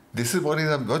guy. This is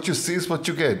what you see is what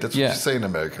you get. That's what you say in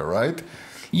America, right?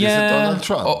 Yeah. This is Donald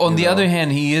Trump. On the other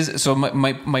hand, he is. So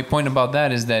my point about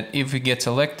that is that if he gets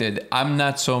elected, I'm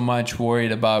not so much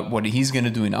worried about what he's going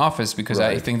to do in office, because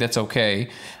I think that's okay.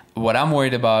 What I'm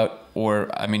worried about, or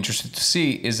I'm interested to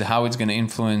see, is how it's going to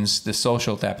influence the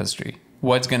social tapestry.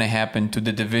 What's going to happen to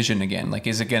the division again? Like,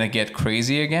 is it going to get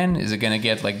crazy again? Is it going to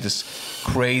get like this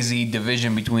crazy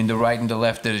division between the right and the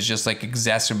left that is just like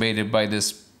exacerbated by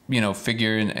this,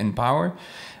 figure in power?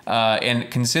 And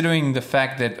considering the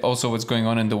fact that also what's going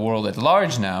on in the world at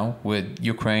large now with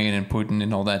Ukraine and Putin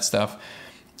and all that stuff,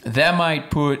 that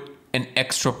might put an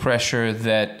extra pressure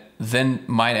that then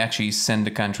might actually send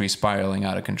the country spiraling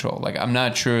out of control. Like, I'm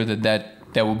not sure that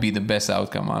would be the best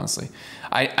outcome, honestly.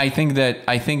 I think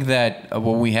that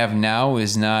what we have now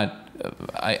is not.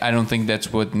 I don't think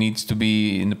that's what needs to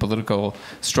be in the political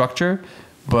structure,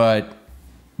 but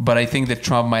I think that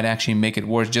Trump might actually make it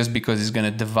worse just because he's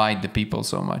going to divide the people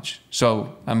so much.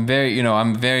 So I'm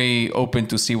very open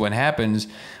to see what happens,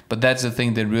 but that's the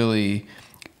thing that really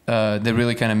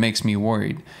kind of makes me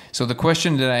worried. So the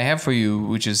question that I have for you,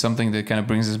 which is something that kind of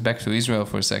brings us back to Israel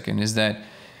for a second, is that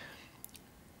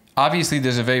obviously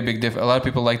there's a very big difference. A lot of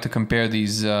people like to compare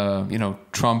these,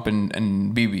 Trump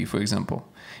and Bibi, for example.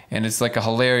 And it's like a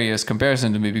hilarious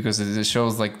comparison to me because it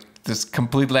shows like this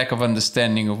complete lack of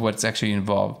understanding of what's actually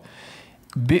involved.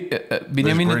 Which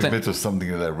brings me to something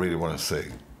that I really want to say.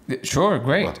 Sure,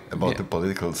 great. About the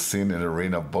political scene and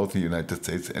arena of both the United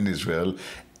States and Israel,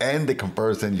 and the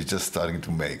comparison you're just starting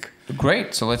to make.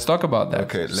 Great. So let's talk about that.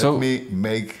 Okay, let me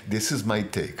make, this is my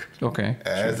take. Okay.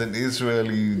 As an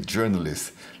Israeli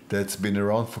journalist that's been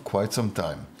around for quite some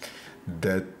time,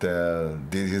 that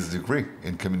did his degree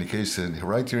in communication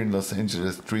right here in Los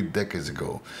Angeles 3 decades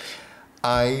ago.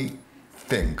 I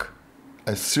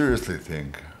seriously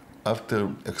think, after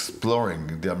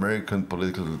exploring the American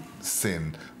political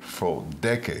scene for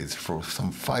decades, for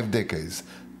some 5 decades,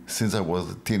 since I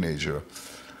was a teenager,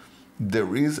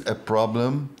 there is a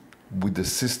problem with the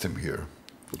system here.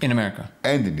 In America.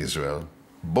 And in Israel.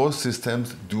 Both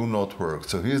systems do not work.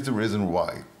 So here's the reason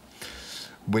why.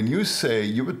 When you say,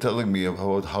 you were telling me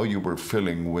about how you were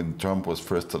feeling when Trump was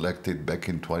first elected back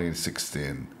in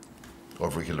 2016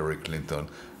 over Hillary Clinton.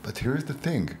 But here's the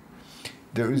thing.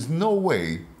 There is no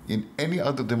way in any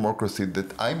other democracy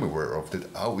that I'm aware of,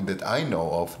 that I know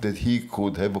of, that he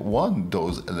could have won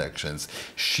those elections.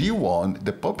 She won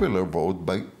the popular vote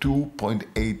by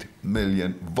 2.8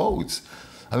 million votes.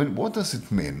 I mean, what does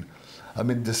it mean? I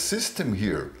mean, the system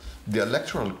here, the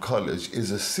Electoral College,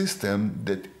 is a system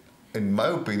that, in my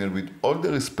opinion, with all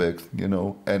the respect,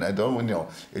 and I don't,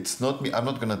 it's not me, I'm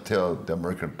not going to tell the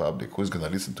American public who's going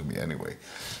to listen to me anyway,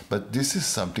 but this is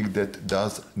something that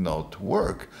does not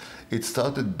work. It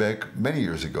started back many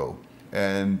years ago,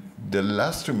 and the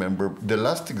last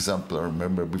example I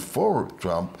remember before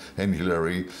Trump and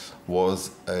Hillary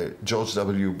was George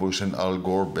W. Bush and Al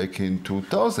Gore back in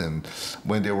 2000,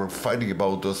 when they were fighting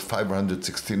about those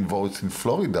 516 votes in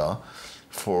Florida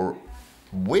for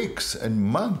weeks and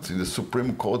months in the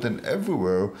Supreme Court and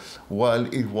everywhere, while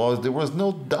there was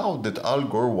no doubt that Al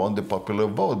Gore won the popular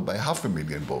vote by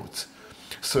 500,000 votes.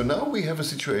 So now we have a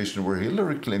situation where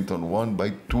Hillary Clinton won by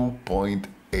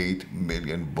 2.8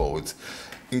 million votes.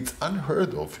 It's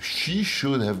unheard of. She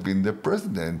should have been the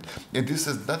president. And this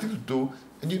has nothing to do,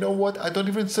 and you know what? I don't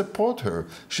even support her.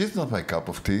 She's not my cup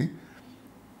of tea.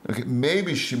 Okay,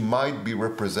 maybe she might be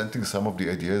representing some of the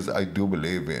ideas I do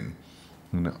believe in.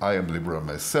 I am liberal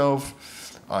myself.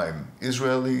 I'm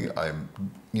Israeli. I'm,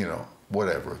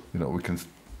 whatever. We can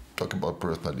talk about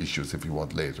personal issues if you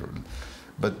want later.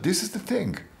 But this is the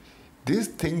thing. This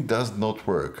thing does not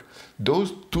work.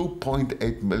 Those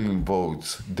 2.8 million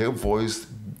votes, their voice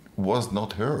was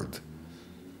not heard.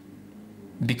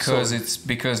 Because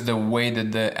the way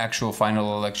that the actual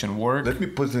final election worked. Let me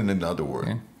put it in another word.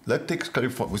 Okay. Let's take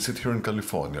California. We sit here in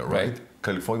California, right?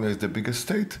 California is the biggest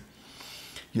state.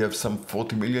 You have some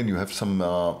 40 million. You have some,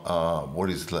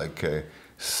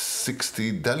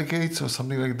 60 delegates or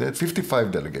something like that.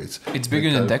 55 delegates. It's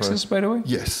bigger than Texas, by the way?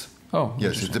 Yes. Oh,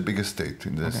 yes, it's the biggest state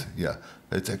in this. Okay. Yeah,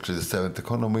 it's actually the 7th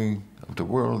economy of the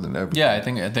world and everything. Yeah, I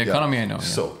think the economy I know. Yeah.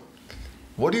 So,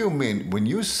 what do you mean when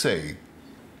you say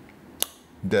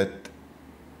that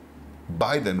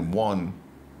Biden won?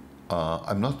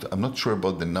 I'm not sure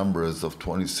about the numbers of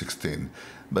 2016,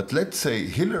 but let's say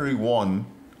Hillary won.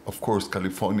 Of course,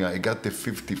 California. I got the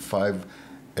 55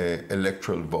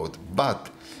 electoral vote, but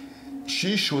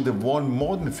she should have won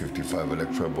more than 55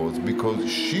 electoral votes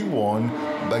because she won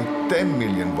by 10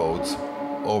 million votes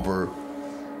over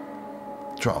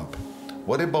Trump.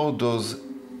 What about those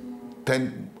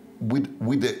 10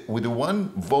 with the one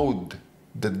vote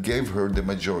that gave her the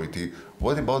majority?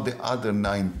 What about the other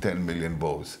 10 million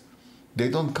votes? They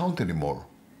don't count anymore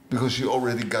because she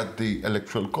already got the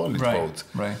electoral college votes.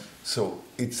 Right. So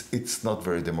it's not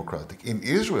very democratic. In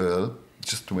Israel,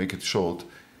 just to make it short,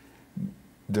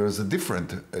 there's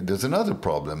another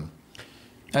problem.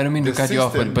 I don't mean to cut you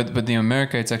off, but in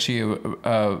America, it's actually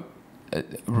a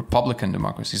Republican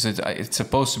democracy. So it's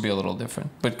supposed to be a little different.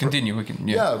 But continue. We can.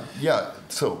 Yeah.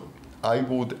 So I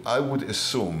would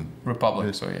assume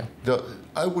Republic. So yeah.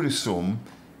 I would assume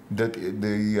that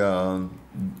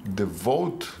the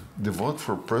vote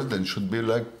for president should be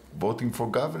like voting for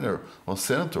governor or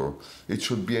senator. It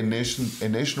should be a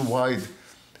nationwide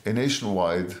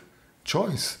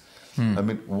choice. I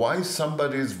mean, why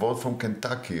somebody's vote from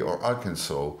Kentucky or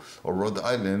Arkansas or Rhode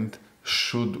Island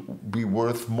should be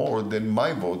worth more than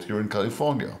my vote here in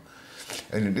California?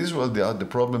 And in Israel, the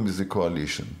problem is the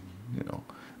coalition.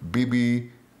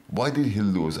 Bibi, why did he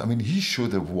lose? I mean, he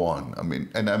should have won. I mean,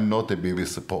 and I'm not a Bibi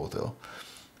supporter.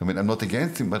 I mean, I'm not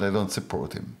against him, but I don't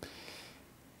support him.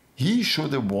 He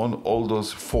should have won all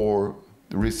those 4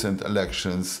 recent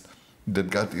elections that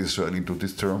got Israel into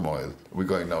this turmoil. We're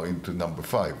going now into number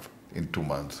 5 in 2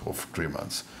 months or 3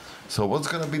 months. So what's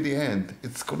going to be the end?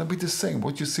 It's going to be the same.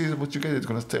 What you see is what you get. It's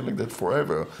going to stay like that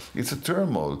forever. It's a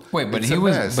turmoil. Wait, but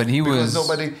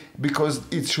because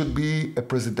it should be a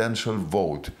presidential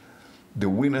vote. The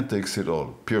winner takes it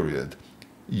all, period.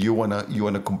 you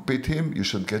wanna compete him, you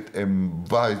should get a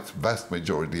vast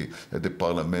majority at the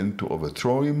parliament to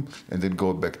overthrow him and then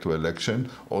go back to election,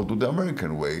 or do the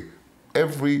American way.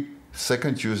 Every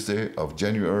second Tuesday of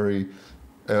January,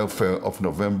 of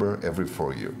November, every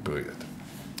 4-year period.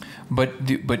 But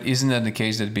isn't that the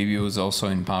case that Bibi was also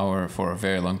in power for a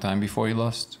very long time before he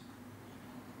lost?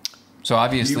 So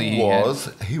obviously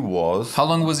he was. How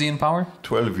long was he in power?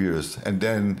 12 years, and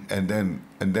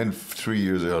then 3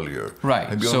 years earlier. Right.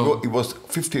 And So he was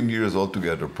 15 years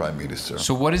altogether prime minister.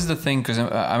 So what is the thing? Because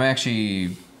I'm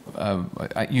actually,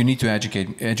 you need to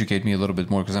educate me a little bit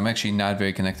more, because I'm actually not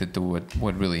very connected to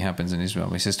what really happens in Israel.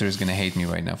 My sister is going to hate me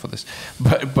right now for this.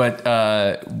 But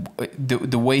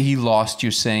the way he lost,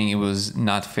 you're saying it was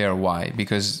not fair. Why?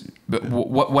 Because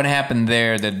what happened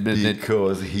there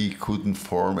because he couldn't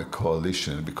form a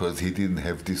coalition, because he didn't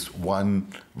have this one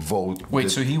vote. Wait,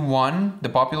 so he won the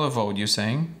popular vote, you're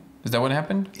saying? Is that what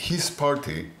happened? His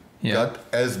party got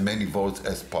as many votes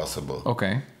as possible.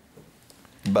 Okay.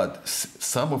 But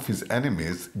some of his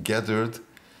enemies gathered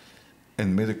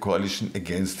and made a coalition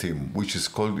against him, which is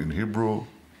called in Hebrew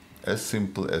as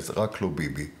simple as Rak lo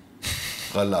Bibi.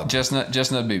 Just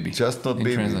not Bibi. Just not in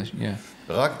Bibi. Translation, yeah.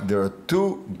 There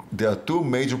are two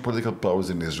major political powers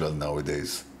in Israel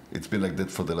nowadays. It's been like that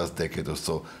for the last decade or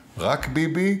so. Rak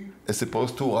Bibi as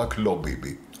opposed to Rak lo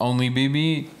Bibi. Only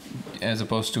Bibi as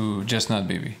opposed to just not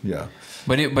Bibi. Yeah.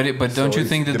 But don't you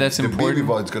think that's important? The Bibi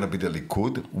vote is going to be the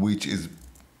Likud, which is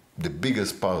the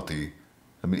biggest party.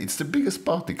 I mean, it's the biggest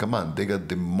party. Come on, they got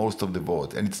the most of the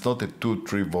vote. And it's not a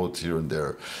 2-3 votes here and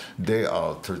there. They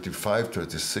are 35,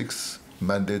 36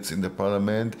 mandates in the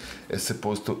parliament, as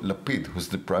opposed to Lapid, who's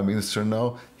the prime minister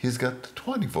now. He's got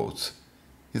 20 votes.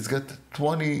 He's got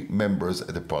 20 members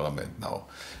at the parliament now.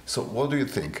 So what do you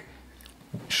think?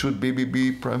 Should Bibi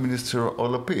be prime minister or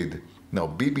Lapid? Now,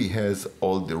 Bibi has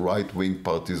all the right-wing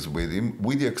parties with him,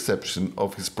 with the exception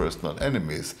of his personal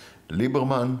enemies,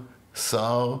 Lieberman,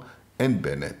 Saar, and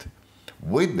Bennett.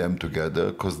 With them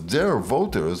together, because their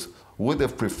voters would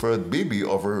have preferred Bibi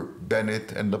over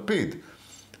Bennett and Lapid.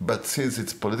 But since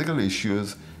it's political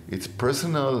issues, it's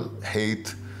personal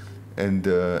hate and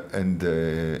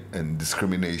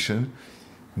discrimination,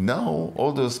 now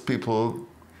all those people,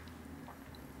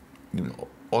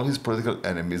 all his political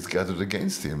enemies gathered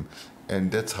against him,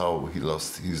 and that's how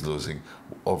he's losing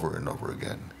over and over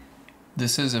again.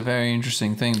 This is a very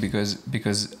interesting thing,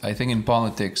 because I think in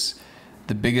politics,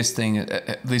 the biggest thing,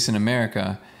 at least in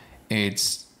America,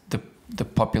 it's the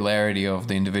popularity of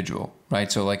the individual, right?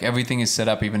 So like everything is set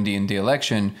up, even in the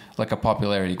election, like a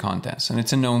popularity contest, and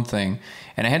it's a known thing.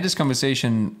 And I had this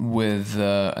conversation with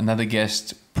another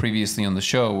guest previously on the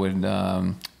show, with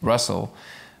Russell.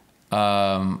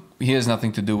 He has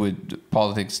nothing to do with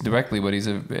politics directly, but he's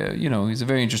a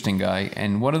very interesting guy.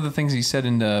 And one of the things he said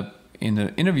in the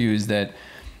interview is that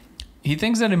he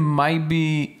thinks that it might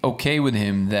be okay with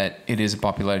him that it is a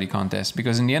popularity contest,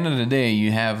 because in the end of the day,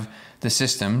 you have the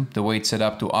system, the way it's set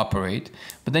up to operate,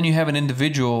 but then you have an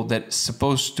individual that's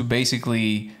supposed to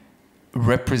basically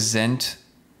represent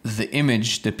the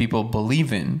image that people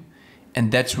believe in,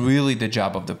 and that's really the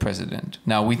job of the president.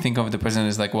 Now, we think of the president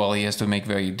as like, well, he has to make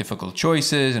very difficult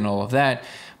choices and all of that,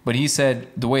 but he said,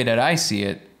 the way that I see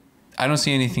it, I don't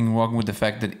see anything wrong with the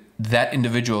fact that that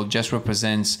individual just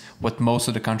represents what most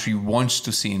of the country wants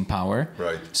to see in power.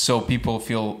 Right. So people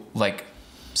feel like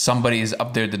somebody is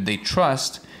up there that they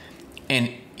trust.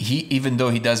 And he, even though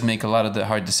he does make a lot of the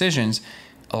hard decisions,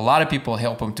 a lot of people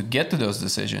help him to get to those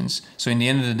decisions. So in the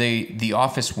end of the day, the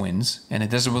office wins, and it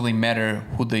doesn't really matter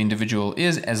who the individual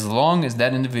is, as long as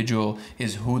that individual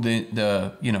is who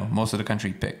the most of the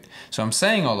country picked. So I'm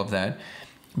saying all of that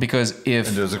because and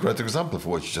there's a great example for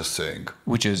what you're just saying,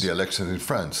 which is the election in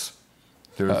France.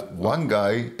 There's one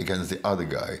guy against the other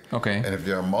guy. Okay. And if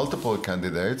there are multiple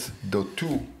candidates, the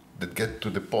two that get to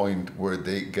the point where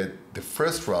they get the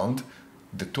first round,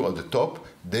 the two at the top,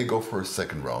 they go for a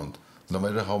second round, no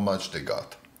matter how much they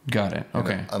got. Got it.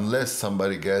 Okay. Unless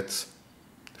somebody gets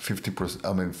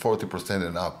 40%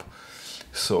 and up.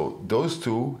 So those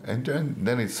two, and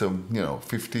then it's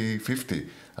 50-50.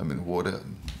 I mean,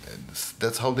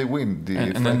 that's how they win.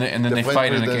 And then they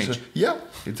fight in a cage. Yeah,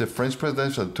 it's a French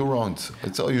presidential, 2 rounds.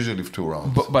 It's usually 2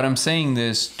 rounds. But I'm saying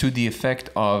this to the effect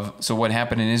of, so what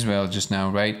happened in Israel just now,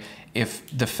 right? If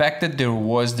the fact that there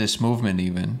was this movement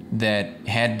even that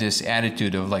had this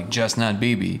attitude of like just not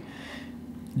Bibi,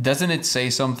 doesn't it say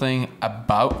something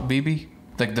about Bibi?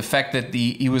 Like the fact that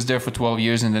he was there for 12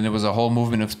 years and then there was a whole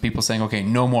movement of people saying, okay,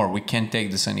 no more, we can't take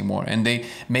this anymore. And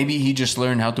maybe he just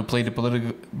learned how to play the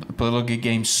political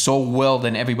game so well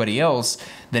than everybody else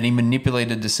that he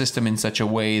manipulated the system in such a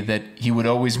way that he would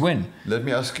always win. Let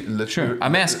me ask you. Sure.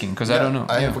 I'm asking because I don't know.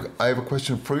 I have a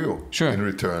question for you. Sure. In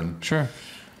return. Sure.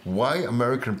 Why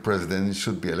American presidents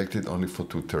should be elected only for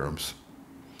 2 terms?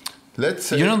 Let's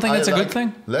say you don't think that's a good thing?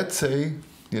 Let's say,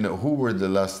 who were the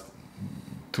last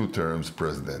 2 terms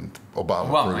president?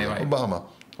 Obama.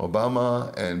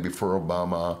 Obama, and before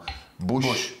Obama,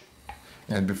 Bush.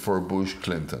 And before Bush,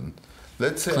 Clinton.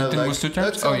 Let's say Clinton was 2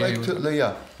 terms?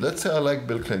 Let's say I like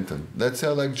Bill Clinton. Let's say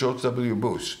I like George W.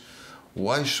 Bush.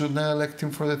 Why shouldn't I elect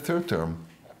him for the 3rd term?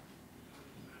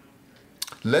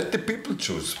 Let the people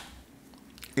choose.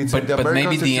 But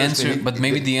maybe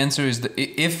the answer is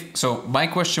so. My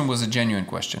question was a genuine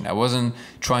question. I wasn't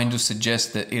trying to suggest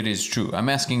that it is true. I'm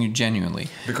asking you genuinely.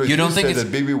 Because you don't think that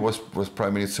Bibi was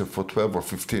prime minister for 12 or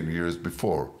 15 years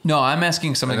before. No, I'm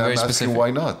asking something very specific.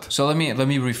 Why not? So let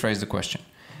me rephrase the question.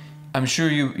 I'm sure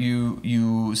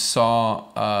you saw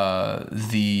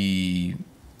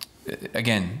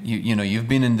you've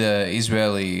been in the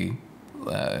Israeli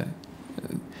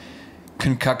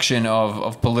concoction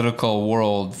of political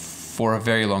world for a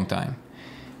very long time.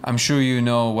 I'm sure you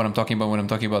know what I'm talking about when I'm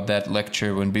talking about that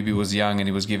lecture when Bibi was young and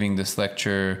he was giving this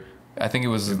lecture. I think it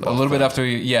was a little bit after.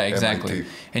 Yeah, exactly.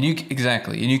 And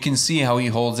you can see how he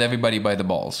holds everybody by the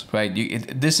balls, right?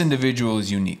 This individual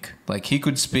is unique. Like he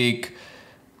could speak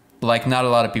like not a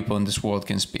lot of people in this world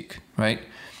can speak, right?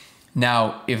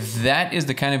 Now, if that is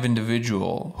the kind of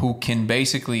individual who can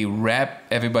basically wrap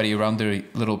everybody around their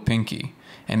little pinky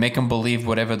and make them believe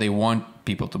whatever they want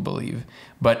people to believe,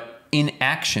 but in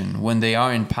action, when they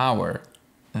are in power,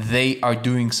 they are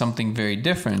doing something very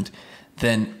different,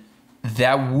 then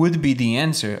that would be the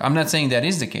answer. I'm not saying that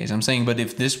is the case. I'm saying, but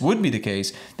if this would be the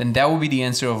case, then that would be the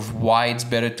answer of why it's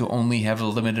better to only have a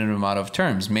limited amount of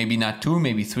terms. Maybe not 2,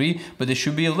 maybe 3, but there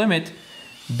should be a limit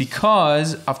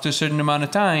because after a certain amount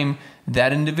of time,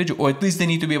 that individual, or at least they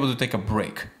need to be able to take a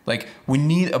break. Like we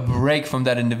need a break from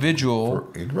that individual.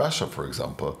 In Russia, for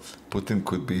example, Putin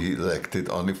could be elected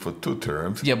only for 2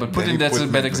 terms. Yeah, but Putin, that's a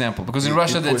bad example because in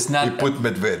Russia, that's not. He put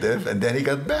Medvedev and then he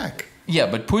got back. Yeah,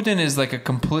 but Putin is like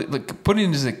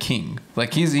Putin is a king.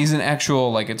 Like he's an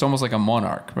actual, like it's almost like a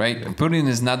monarch, right? And Putin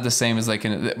is not the same as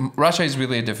Russia is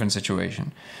really a different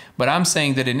situation. But I'm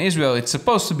saying that in Israel, it's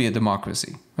supposed to be a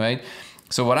democracy, right?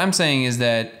 So what I'm saying is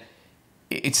that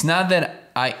it's not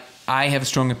that I have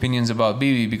strong opinions about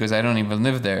Bibi because I don't even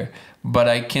live there, but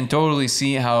I can totally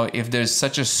see how if there's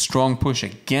such a strong push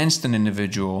against an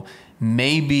individual,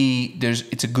 maybe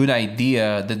it's a good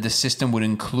idea that the system would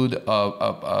include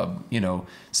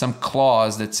some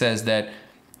clause that says that,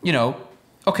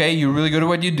 okay, you're really good at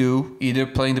what you do, either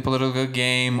playing the political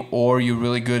game or you're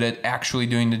really good at actually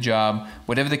doing the job,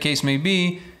 whatever the case may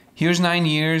be. Here's 9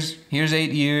 years, here's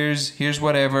 8 years, here's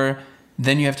whatever.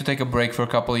 Then you have to take a break for a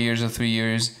couple of years or 3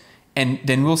 years. And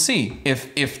then we'll see.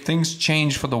 If things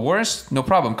change for the worst, no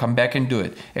problem. Come back and do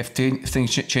it. If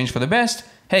things change for the best,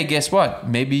 hey, guess what?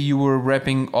 Maybe you were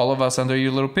wrapping all of us under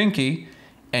your little pinky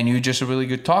and you're just a really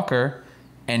good talker.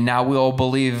 And now we all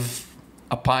believe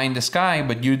a pie in the sky,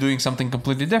 but you're doing something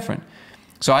completely different.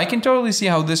 So I can totally see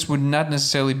how this would not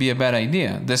necessarily be a bad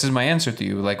idea. This is my answer to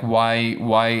you. Like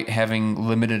why having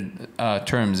limited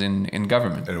terms in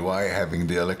government? And why having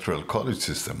the electoral college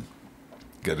system?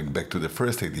 Getting back to the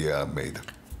first idea I made.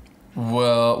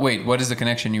 Well, wait, what is the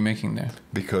connection you're making there?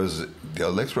 Because the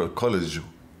electoral college...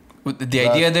 The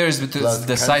idea there is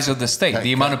the size of the state,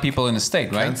 the amount of people in the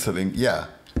state, right? Canceling, yeah.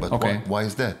 But okay. why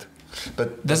is that?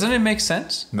 But doesn't it make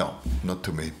sense? No, not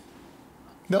to me.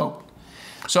 No. Oh.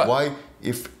 So why...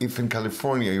 If in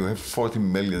California you have 40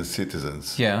 million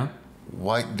citizens, yeah,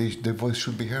 why their voice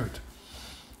should be heard?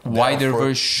 Why their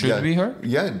voice should be heard?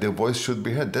 Yeah, their voice should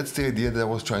be heard. That's the idea that I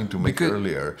was trying to make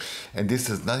earlier. And this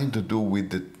has nothing to do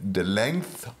with the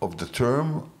length of the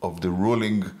term of the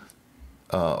ruling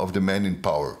of the man in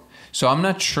power. So I'm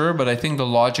not sure, but I think the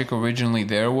logic originally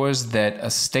there was that a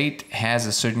state has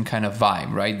a certain kind of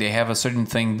vibe, right? They have a certain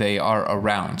thing they are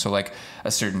around. So like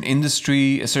a certain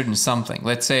industry, a certain something.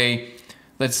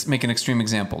 Let's make an extreme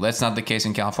example. That's not the case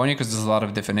in California because there's a lot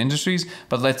of different industries.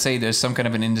 But let's say there's some kind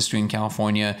of an industry in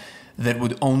California that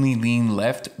would only lean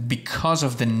left because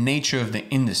of the nature of the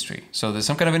industry. So there's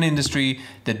some kind of an industry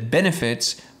that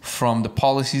benefits from the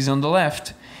policies on the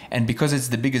left. And because it's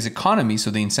the biggest economy, so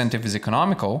the incentive is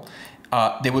economical,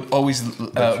 they would always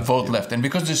vote left. And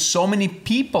because there's so many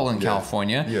people in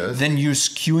California, then you're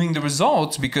skewing the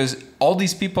results because all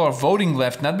these people are voting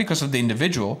left, not because of the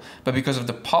individual, but because of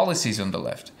the policies on the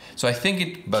left. So I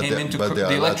think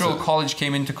the Electoral College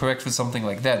came into correct for something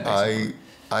like that. Basically.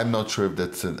 I'm not sure if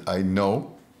that's I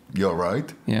know you're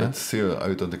right, but still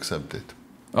I don't accept it.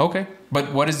 Okay,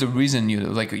 but what is the reason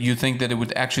you think that it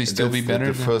would actually still be better?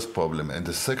 That's the first problem, and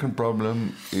the second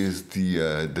problem is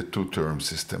the two-term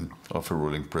system of a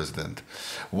ruling president.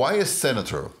 Why a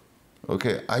senator?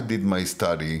 Okay, I did my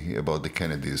study about the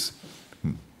Kennedys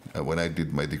when I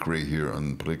did my degree here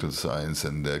on political science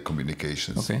and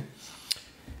communications. Okay.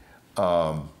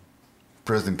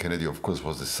 President Kennedy, of course,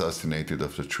 was assassinated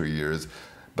after 3 years,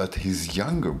 but his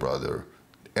younger brother,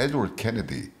 Edward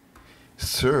Kennedy,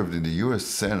 served in the U.S.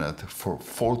 Senate for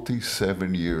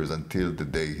 47 years until the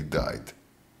day he died.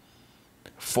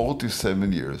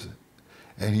 47 years.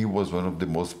 And he was one of the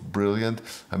most brilliant.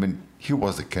 I mean, he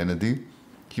was a Kennedy.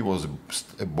 He was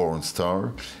a born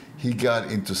star. He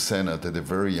got into Senate at a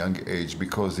very young age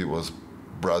because he was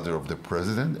brother of the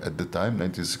president at the time,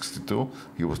 1962.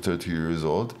 He was 30 years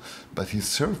old. But he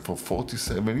served for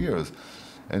 47 years.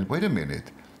 And wait a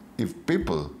minute. If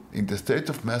people in the state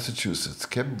of Massachusetts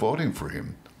kept voting for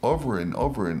him over and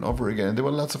over and over again, and there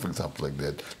were lots of examples like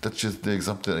that. That's just the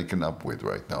example that I came up with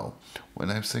right now.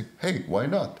 When I'm saying, hey, why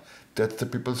not? That's the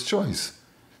people's choice.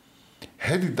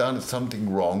 Had he done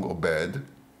something wrong or bad,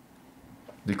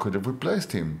 they could have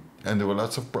replaced him. And there were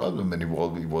lots of problems, and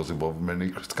he was involved in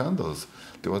many scandals.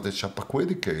 There was the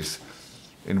Chappaquiddick case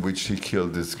in which he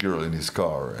killed this girl in his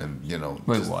car, and,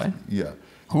 Wait, why? Yeah.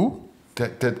 Who?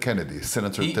 Ted Kennedy,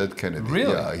 Senator Ted Kennedy.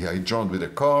 Really? Yeah, he drove with a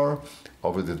car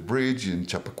over the bridge in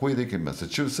Chappaquiddick in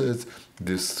Massachusetts.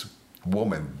 This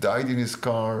woman died in his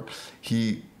car.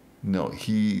 It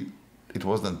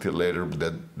wasn't until later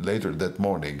that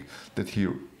morning that he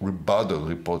rebutted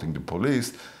reporting the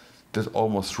police that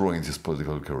almost ruined his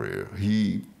political career.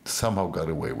 He somehow got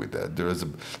away with that.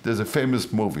 There's a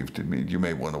famous movie you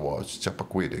may want to watch,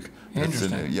 Chappaquiddick.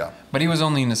 Interesting. But he was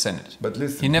only in the Senate. But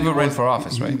listen, he never ran for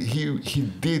office, right? He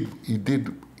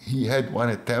had one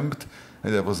attempt,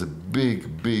 and that was a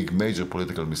big major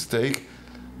political mistake.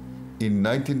 In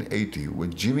 1980,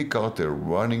 when Jimmy Carter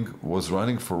was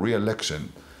running for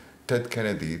re-election, Ted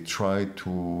Kennedy tried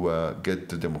to get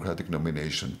the Democratic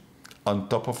nomination on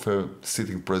top of a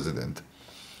sitting president.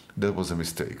 That was a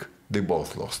mistake. They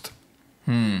both lost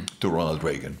to Ronald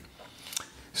Reagan.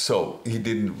 So he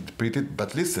didn't repeat it.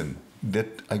 But listen,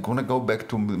 I'm going to go back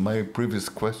to my previous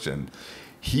question.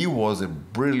 He was a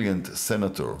brilliant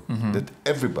senator that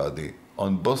everybody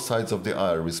on both sides of the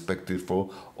aisle respected for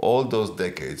all those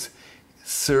decades,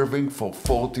 serving for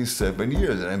 47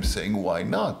 years. And I'm saying, why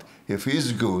not? If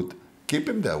he's good, keep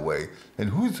him that way.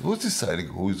 And who's deciding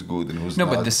who's good and who's not?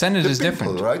 No, but the Senate is people,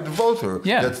 different. Right? The voter.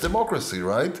 Yeah. That's democracy,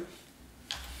 right?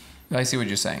 I see what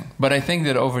you're saying. But I think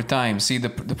that over time,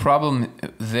 the problem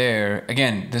there,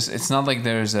 again, it's not like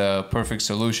there's a perfect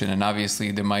solution. And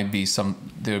obviously there might be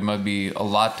a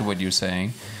lot to what you're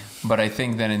saying. But I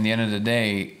think that in the end of the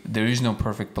day, there is no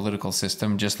perfect political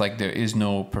system, just like there is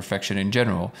no perfection in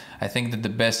general. I think that the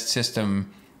best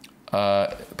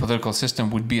political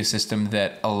system would be a system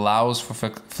that allows for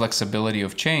flexibility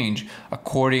of change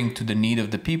according to the need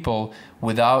of the people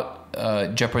without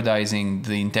jeopardizing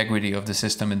the integrity of the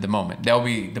system in the moment. That would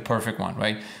be the perfect one,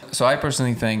 right? So I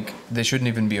personally think there shouldn't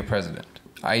even be a president.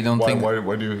 I don't think.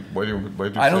 Why do you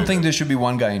I don't think there should be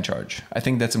one guy in charge. I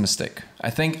think that's a mistake. I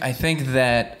think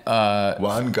that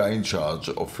one guy in charge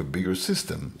of a bigger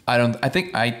system.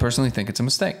 I personally think it's a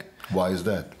mistake. Why is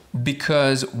that?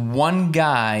 Because one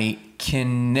guy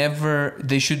can never.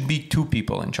 There should be two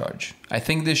people in charge. I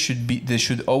think there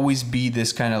should always be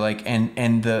this kind of like,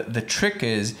 and the trick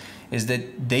is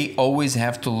that they always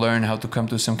have to learn how to come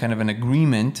to some kind of an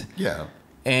agreement. Yeah.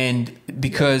 And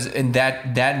because and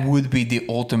that would be the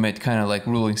ultimate kind of like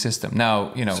ruling system.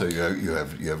 Now, So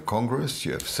you have Congress,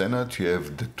 you have Senate, you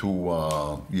have the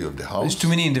you have the House. There's too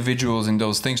many individuals in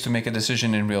those things to make a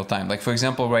decision in real time. Like for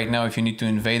example, right now, if you need to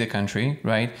invade a country,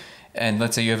 right, and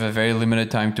let's say you have a very limited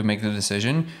time to make the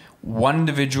decision, one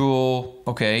individual,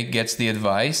 gets the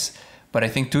advice, but I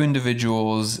think two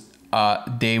individuals,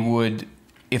 they would.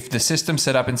 If the system's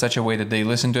set up in such a way that they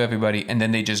listen to everybody and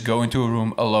then they just go into a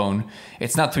room alone,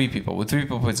 it's not three people. With three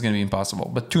people, it's going to be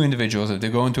impossible. But two individuals, if they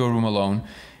go into a room alone,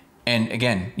 and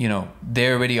again,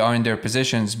 they already are in their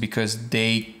positions because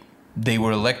they they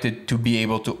were elected to be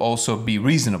able to also be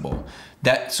reasonable.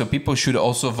 So people should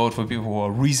also vote for people who are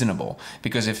reasonable,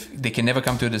 because if they can never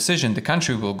come to a decision, the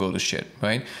country will go to shit,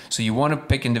 right? So you want to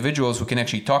pick individuals who can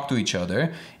actually talk to each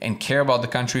other and care about the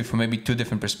country from maybe two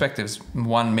different perspectives.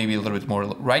 One maybe a little bit more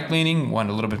right-leaning, one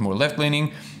a little bit more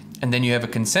left-leaning, and then you have a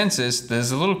consensus that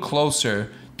is a little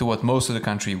closer to what most of the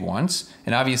country wants,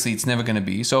 and obviously it's never going to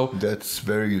be. So that's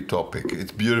very utopic.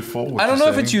 It's beautiful. I don't know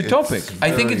if it's utopic.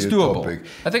 I think it's doable.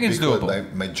 I think it's doable.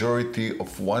 Like majority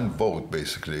of one vote,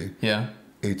 basically. Yeah.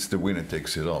 It's the winner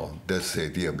takes it all. That's the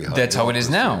idea behind. That's how it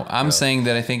is now. I'm saying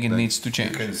that I think it needs to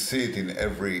change. You can see it in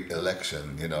every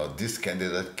election. You know, this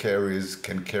candidate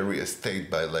can carry a state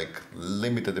by like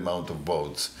limited amount of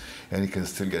votes, and he can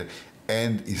still get,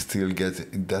 and he still gets.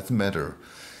 It doesn't matter.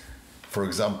 For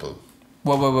example.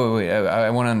 Wait.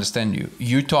 I want to understand you.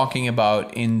 You're talking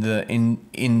about in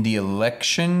the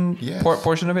election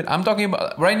portion of it. I'm talking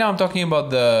about right now. I'm talking about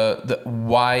the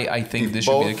why I think this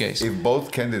should be the case. If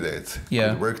both candidates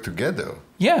could work together,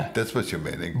 that's what you're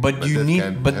meaning.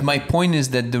 But my point is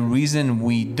that the reason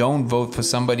we don't vote for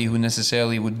somebody who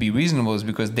necessarily would be reasonable is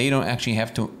because they don't actually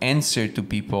have to answer to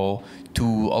people to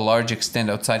a large extent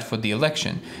outside for the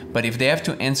election. But if they have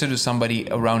to answer to somebody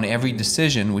around every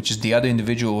decision, which is the other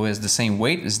individual who has the same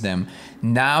weight as them,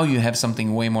 now you have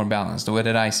something way more balanced, the way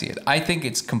that I see it. I think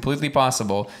it's completely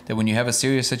possible that when you have a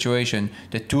serious situation,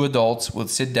 that two adults will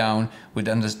sit down with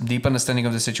deep understanding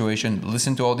of the situation,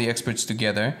 listen to all the experts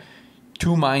together.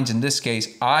 Two minds in this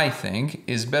case, I think,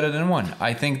 is better than one.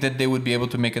 I think that they would be able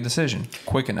to make a decision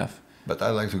quick enough. But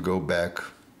I like to go back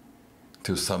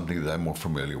to something that I'm more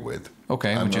familiar with.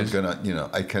 Okay,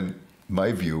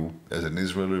 my view as an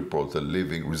Israeli reporter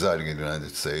residing in the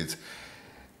United States,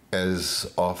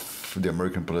 as of the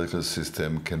American political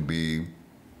system can be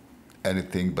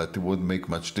anything, but it wouldn't make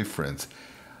much difference.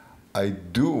 I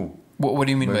do. What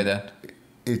do you mean by that?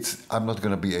 I'm not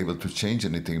going to be able to change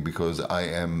anything because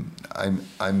I'm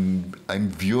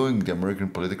viewing the American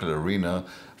political arena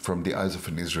from the eyes of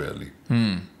an Israeli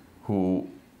who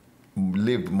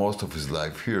lived most of his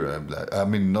life here. I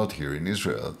mean, not here in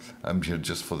Israel. I'm here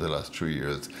just for the last 3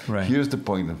 years. Right. Here's the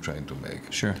point I'm trying to make.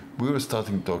 Sure. We were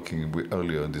talking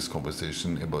earlier in this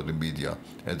conversation about the media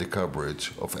and the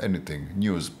coverage of anything,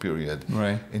 news, period.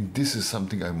 Right. And this is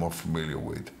something I'm more familiar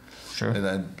with. Sure.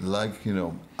 And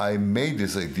I made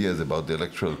these ideas about the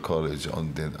electoral college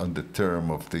on the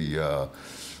term of the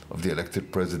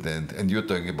elected president, and you're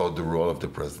talking about the role of the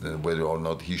president, whether or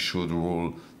not he should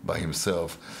rule by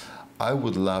himself. I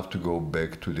would love to go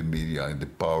back to the media and the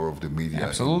power of the media.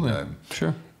 Absolutely.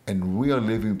 Sure. And we are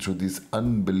living through this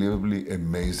unbelievably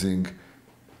amazing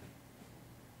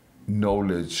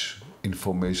knowledge,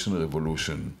 information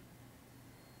revolution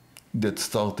that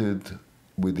started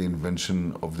with the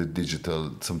invention of the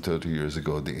digital some 30 years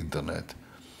ago, the internet,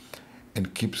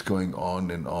 and keeps going on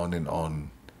and on and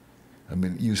on. I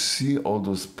mean, you see all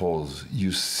those polls,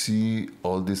 you see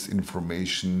all this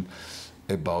information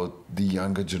about the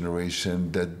younger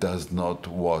generation that does not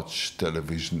watch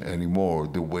television anymore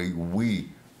the way we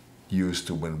used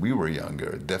to when we were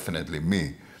younger, definitely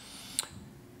me.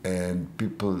 And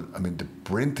people, I mean, the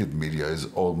printed media is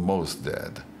almost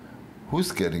dead.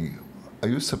 Are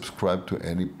you subscribed to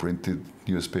any printed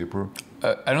newspaper?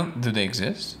 Do they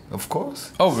exist? Of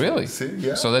course. Oh, really? See,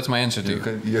 yeah. So that's my answer to you.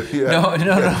 No. You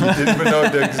didn't even know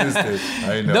they existed.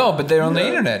 I know. No, but they're on the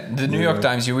internet. The New York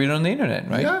Times, you read on the internet,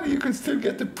 right? Yeah, you can still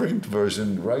get the print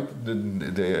version right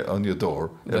on your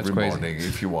door every morning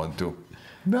if you want to.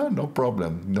 No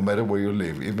problem. No matter where you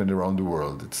live, even around the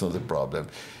world, it's not a problem.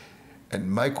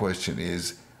 And my question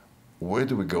is, where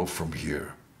do we go from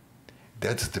here?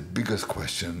 That's the biggest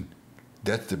question.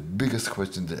 That's the biggest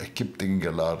question that I keep thinking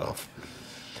a lot of.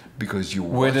 Because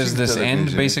where does this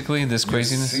end, basically, this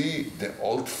craziness? You see the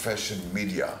old-fashioned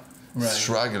media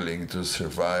struggling to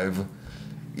survive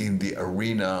in the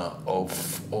arena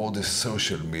of all the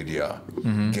social media,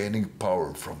 gaining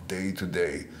power from day to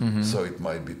day. So it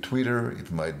might be Twitter,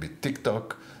 it might be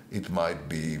TikTok, it might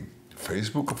be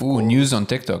Facebook, of course. News on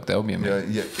TikTok, that would be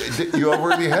amazing. Yeah. You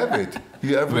already have it.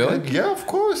 Really? Yeah, of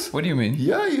course. What do you mean?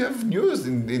 Yeah, you have news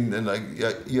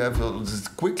you have this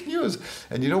quick news,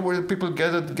 and you know where people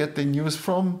get the news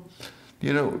from?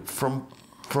 You know, from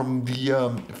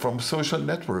social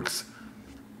networks,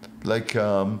 like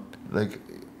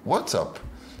WhatsApp.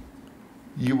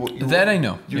 That I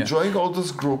know. You join all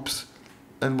those groups,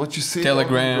 and what you see.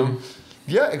 Telegram.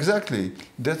 Yeah, exactly.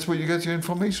 That's where you get your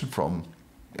information from.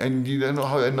 And you don't know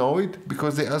how I know it?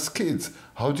 Because they ask kids.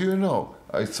 How do you know?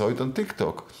 I saw it on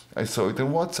TikTok. I saw it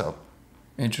on WhatsApp.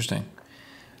 Interesting.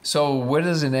 So where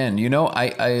does it end? You know,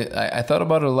 I thought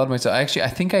about it a lot myself. Actually, I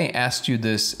think I asked you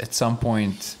this at some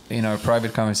point in our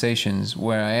private conversations,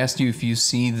 where I asked you if you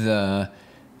see the.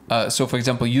 So, for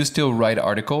example, you still write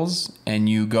articles and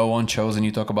you go on shows and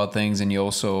you talk about things and you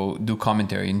also do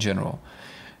commentary in general.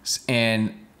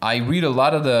 And I read a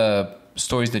lot of the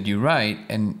stories that you write,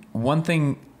 and one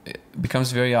thing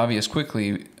becomes very obvious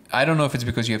quickly. I don't know if it's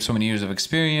because you have so many years of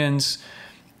experience.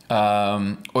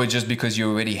 Or just because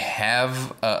you already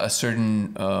have a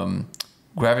certain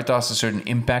gravitas, a certain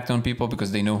impact on people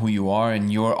because they know who you are,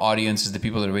 and your audience is the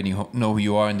people that already know who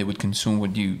you are and they would consume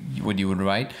what you would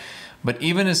write. But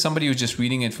even as somebody who's just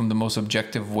reading it from the most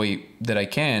objective way that I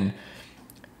can,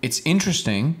 it's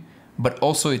interesting, but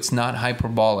also it's not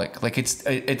hyperbolic. Like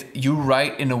you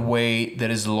write in a way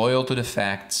that is loyal to the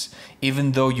facts,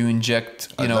 even though you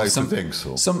inject, you know, like some. To think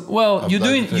so.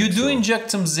 You do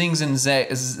inject some zings and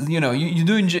you know, you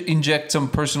do inject some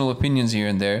personal opinions here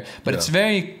and there, but it's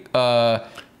very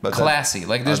classy.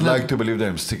 Like there's I'd like to believe that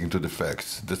I'm sticking to the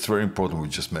facts. That's very important. We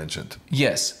just mentioned.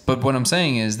 Yes, but what I'm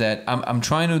saying is that I'm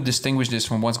trying to distinguish this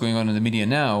from what's going on in the media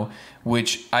now,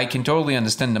 which I can totally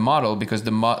understand the model because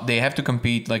they have to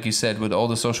compete, like you said, with all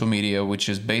the social media, which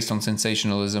is based on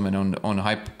sensationalism and on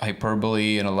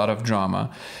hyperbole and a lot of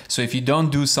drama. So if you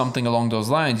don't do something along those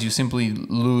lines, you simply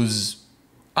lose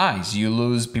eyes. You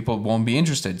lose, people won't be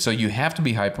interested. So you have to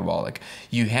be hyperbolic.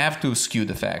 You have to skew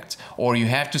the facts, or you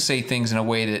have to say things in a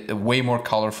way that way more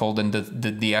colorful than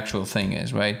the actual thing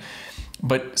is, right?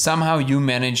 But somehow you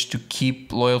manage to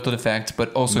keep loyal to the facts,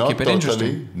 but also keep it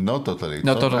interesting. Not totally.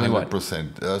 Not totally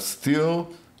 100%. What?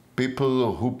 Still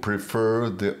people who prefer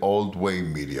the old way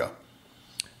media.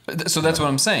 So that's what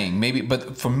I'm saying. Maybe,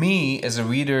 but for me, as a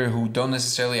reader who don't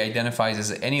necessarily identify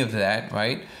as any of that,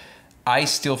 right? I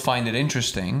still find it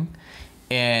interesting,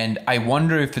 and I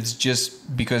wonder if it's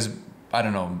just because, I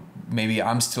don't know, maybe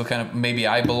I'm still maybe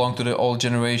I belong to the old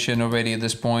generation already at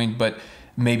this point, but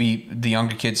maybe the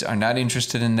younger kids are not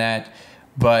interested in that.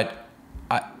 But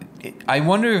I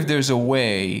wonder if there's a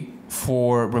way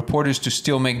for reporters to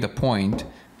still make the point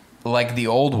like the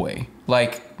old way,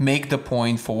 like make the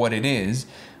point for what it is,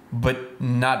 but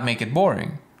not make it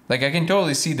boring. Like, I can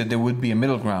totally see that there would be a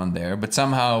middle ground there, but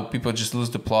somehow people just lose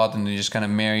the plot and they just kind of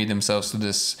marry themselves to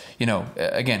this, you know,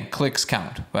 again, clicks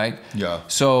count, right? Yeah.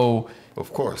 So...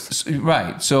 Of course.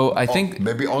 Right. So I think...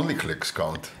 Maybe only clicks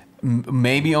count.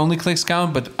 Maybe only clicks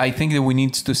count, but I think that we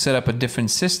need to set up a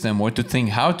different system, or to think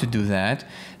how to do that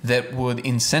would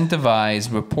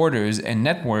incentivize reporters and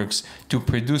networks to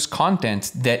produce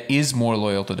content that is more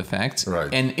loyal to the facts,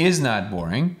 right, and is not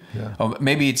boring. Yeah. Or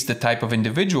maybe it's the type of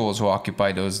individuals who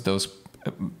occupy those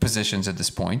positions at this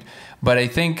point. But I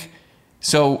think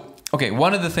so. Okay,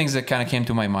 one of the things that kind of came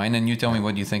to my mind, and you tell me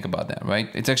what you think about that, right?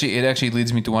 It actually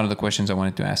leads me to one of the questions I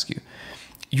wanted to ask you.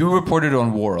 You reported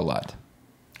on war a lot.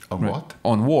 On right? what?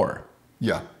 On war.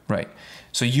 Yeah. Right.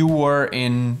 So you were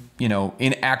in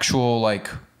actual, like,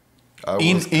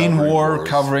 in war, wars.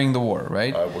 Covering the war,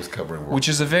 right? I was covering war. Which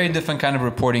is a very different kind of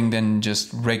reporting than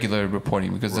just regular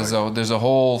reporting, because there's a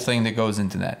whole thing that goes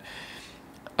into that.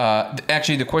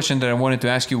 Actually, the question that I wanted to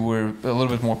ask you were a little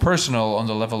bit more personal on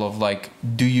the level of, like,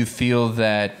 do you feel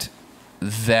that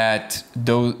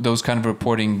those kind of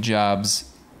reporting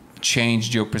jobs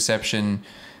changed your perception,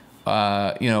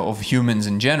 of humans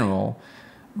in general?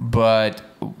 But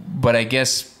I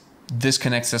guess this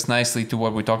connects us nicely to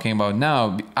what we're talking about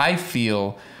now. I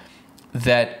feel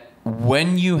that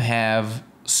when you have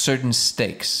certain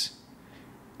stakes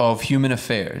of human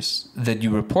affairs that you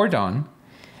report on,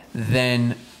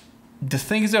 then the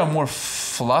things that are more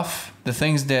fluff, the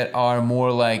things that are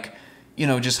more like,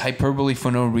 just hyperbole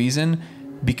for no reason,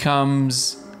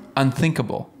 becomes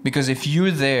unthinkable. Because if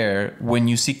you're there when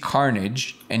you see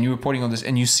carnage and you're reporting on this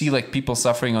and you see, like, people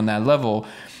suffering on that level,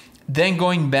 then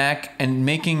going back and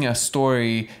making a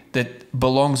story that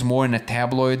belongs more in a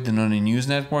tabloid than on a news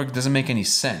network doesn't make any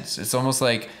sense. It's almost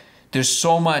like there's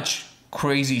so much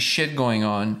crazy shit going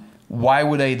on. Why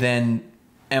would I then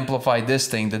amplify this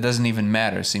thing that doesn't even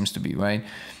matter, seems to be, right?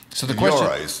 So the question...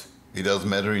 Your eyes. It does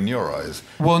matter in your eyes.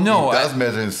 Well, no. It does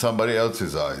matter in somebody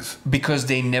else's eyes. Because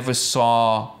they never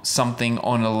saw something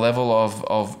on a level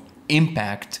of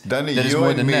impact then that is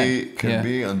more than that. You and me can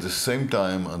be on the same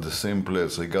time, on the same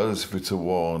place, regardless if it's a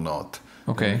war or not.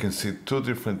 Okay. We can see two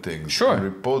different things. Sure. And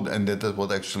report, and that's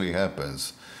what actually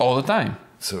happens. All the time.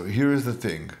 So here is the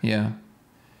thing. Yeah.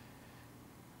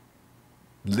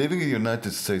 Living in the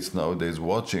United States nowadays,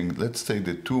 watching, let's say,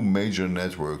 the two major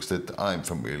networks that I'm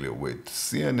familiar with,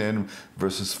 CNN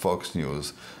versus Fox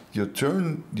News. You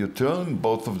turn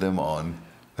both of them on,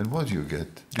 And what do you get?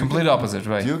 Complete opposite,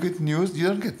 right? Do you get news? You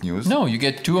don't get news. No, you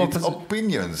get two It's opposite.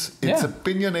 opinions. It's Yeah.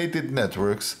 opinionated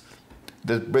networks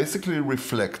that basically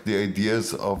reflect the ideas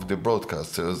of the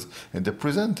broadcasters and the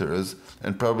presenters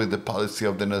and probably the policy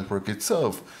of the network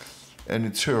itself and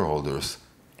its shareholders.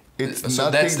 It's So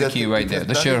that's the key right there,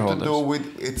 the shareholders.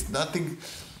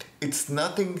 It's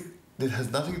nothing that has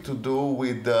nothing to do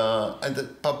with and the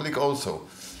public also.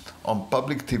 On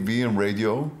public TV and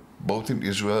radio, both in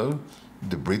Israel,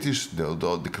 the British,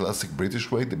 the classic British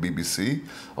way, the BBC,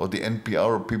 or the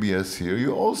NPR or PBS here,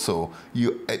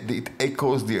 it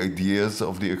echoes the ideas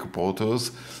of the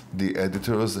reporters, the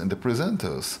editors, and the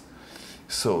presenters.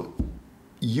 So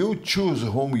you choose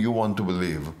whom you want to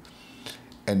believe.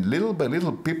 And little by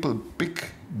little, people pick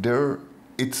their...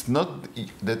 It's not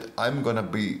that I'm going to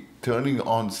be turning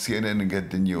on CNN and get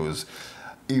the news.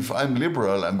 If I'm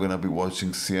liberal, I'm going to be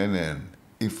watching CNN.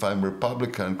 If I'm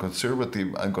Republican, conservative,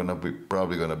 I'm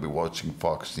probably going to be watching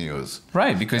Fox News.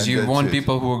 Right, because you want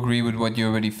people who agree with what you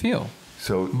already feel.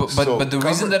 But the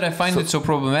reason that I find it so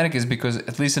problematic is because,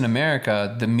 at least in America,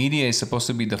 the media is supposed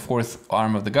to be the fourth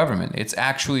arm of the government. It's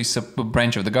actually a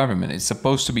branch of the government. It's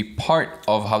supposed to be part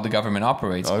of how the government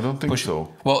operates. I don't think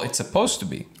so. Well, it's supposed to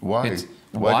be. Why?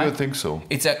 Why do you think so?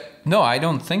 No, I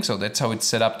don't think so. That's how it's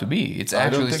set up to be. I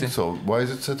don't think so. Why is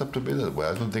it set up to be that way?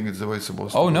 I don't think it's the way it's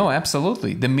supposed to be. Oh, no,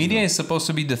 absolutely. The media is supposed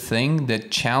to be the thing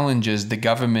that challenges the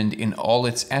government in all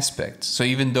its aspects. So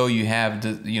even though you have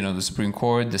the Supreme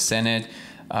Court, the Senate,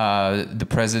 the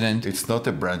president. It's not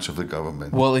a branch of the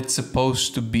government. Well, it's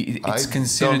supposed to be. It's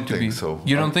considered to be. So.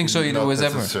 You don't think so? It was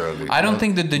ever. I don't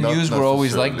think that the news were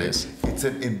always like this. It's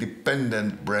an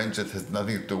independent branch that has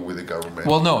nothing to do with the government.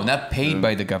 Well, no, not paid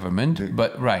by the government,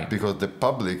 but right. Because the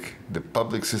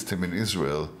public system in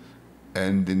Israel,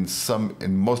 and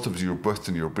in most of the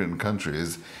Western European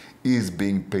countries, is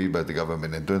being paid by the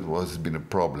government, and that has been a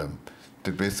problem.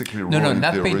 That basically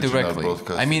not paid directly.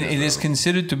 I mean, it is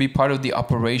considered to be part of the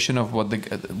operation of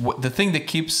the thing that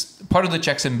keeps part of the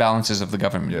checks and balances of the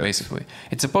government. Yes. Basically,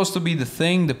 it's supposed to be the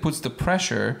thing that puts the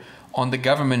pressure on the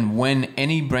government when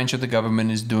any branch of the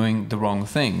government is doing the wrong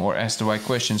thing or asks the right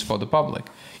questions for the public.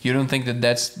 You don't think that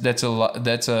that's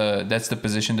the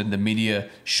position that the media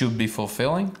should be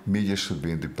fulfilling? Media should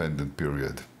be independent.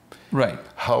 Period. Right.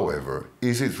 However,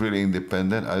 is it really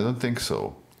independent? I don't think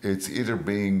so. It's either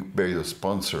being paid or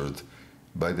sponsored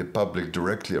by the public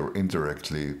directly or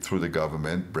indirectly through the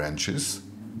government branches,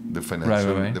 the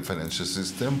financial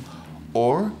system,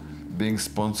 or being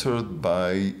sponsored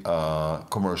by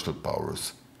commercial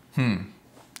powers.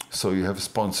 So you have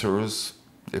sponsors.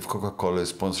 If Coca-Cola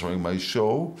is sponsoring my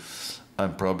show,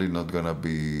 I'm probably not going to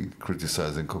be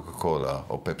criticizing Coca-Cola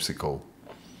or PepsiCo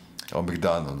or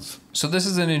McDonald's. So this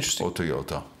is an interesting... Or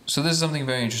Toyota. So this is something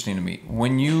very interesting to me.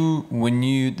 When you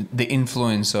the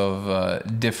influence of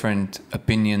different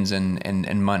opinions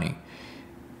and money.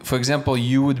 For example,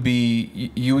 you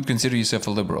would consider yourself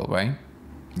a liberal, right?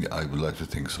 Yeah, I would like to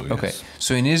think so. Yes. Okay.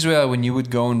 So in Israel, when you would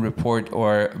go and report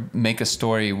or make a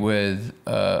story with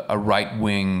a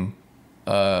right-wing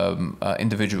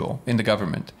individual in the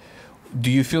government, do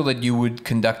you feel that you would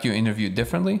conduct your interview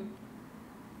differently?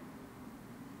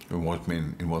 In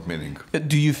what meaning?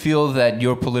 Do you feel that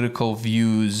your political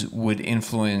views would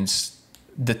influence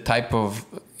the type of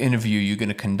interview you're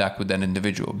going to conduct with that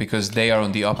individual because they are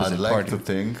on the opposite party?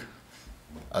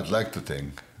 I'd like to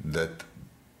think that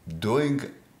doing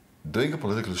a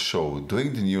political show,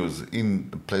 doing the news in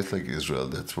a place like Israel,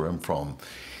 that's where I'm from,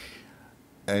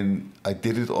 and I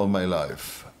did it all my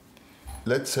life.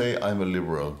 Let's say I'm a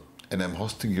liberal and I'm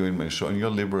hosting you in my show, and you're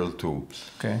liberal too.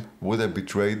 Okay. Would I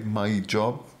betray my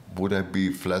job? Would I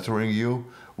be flattering you?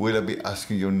 Will I be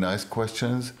asking you nice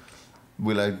questions?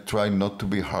 Will I try not to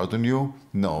be hard on you?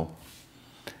 No.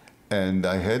 And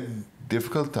I had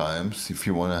difficult times, if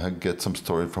you want to get some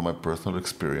story from my personal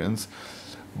experience,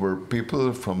 where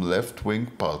people from left-wing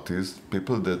parties,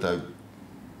 people that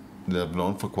I've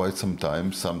known for quite some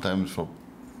time, sometimes from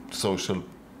social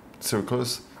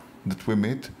circles that we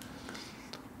meet,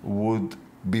 would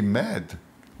be mad.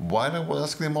 Why I was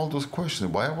asking them all those questions?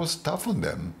 Why I was tough on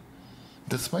them?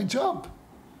 That's my job.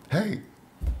 Hey.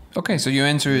 Okay, so your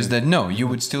answer is that no, you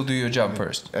would still do your job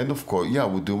first. And of course, I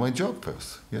would do my job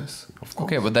first. Yes, of course.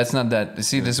 Okay, but that's not that.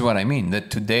 See, this is what I mean.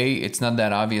 That today it's not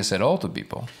that obvious at all to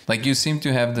people. Like you seem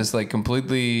to have this like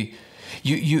completely.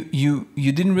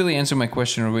 You didn't really answer my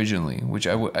question originally, which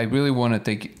I really want to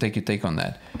take your take on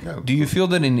that. Yeah, do you feel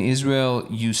that in Israel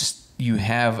you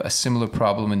have a similar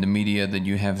problem in the media that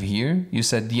you have here? You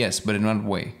said yes, but in what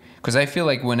way? Because I feel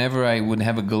like whenever I would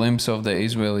have a glimpse of the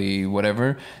Israeli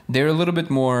whatever, they're a little bit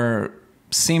more,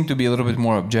 seem to be a little bit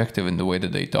more objective in the way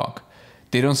that they talk.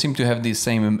 they don't seem to have the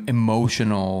same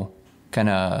emotional kind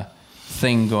of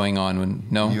thing going on.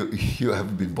 You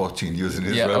have been watching news in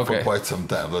Israel for quite some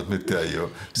time. Let me tell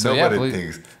you, So, nobody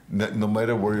thinks. No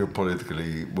matter where you're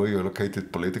located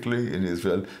politically in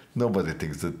Israel, nobody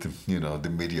thinks that the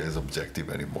media is objective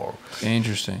anymore.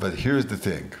 Interesting. But here's the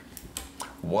thing: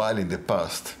 while in the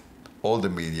past all the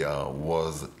media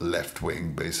was left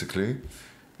wing, basically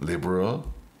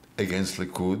liberal, against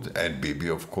Likud and Bibi,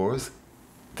 of course,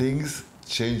 things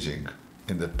changing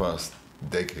in the past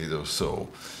decade or so.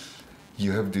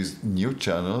 You have these new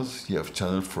channels. You have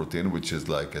Channel 14, which is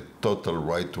like a total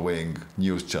right-wing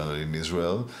news channel in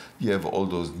Israel. You have all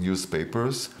those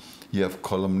newspapers. You have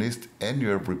columnists, and you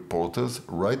have reporters,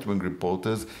 right-wing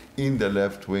reporters, in the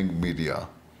left-wing media.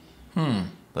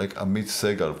 Like Amit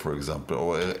Segal, for example,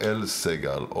 or El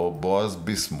Segal, or Boaz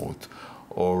Bismuth,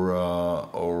 or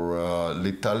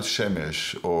Lital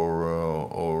Shemesh,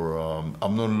 or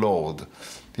Amnon Lord.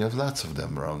 You have lots of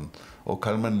them around. Or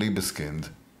Kalman Liebeskind.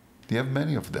 You have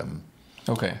many of them.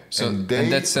 Okay, so and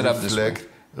that's set up this way.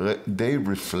 They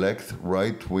reflect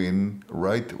right-wing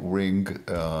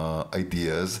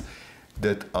ideas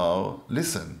that are,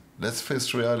 listen, let's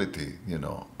face reality.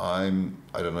 I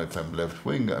don't know if I'm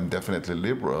left-wing. I'm definitely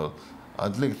liberal.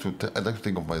 I'd like to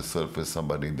think of myself as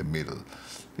somebody in the middle,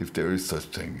 if there is such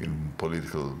thing in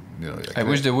political. I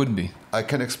wish there would be. I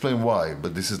can explain why,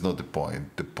 but this is not the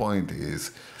point. The point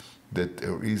is that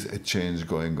there is a change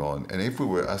going on. And if we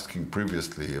were asking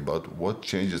previously about what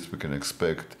changes we can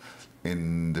expect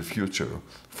in the future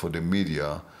for the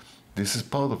media, this is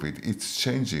part of it. It's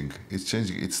changing.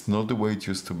 It's not the way it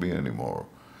used to be anymore.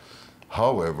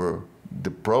 However,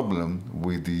 the problem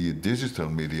with the digital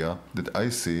media that I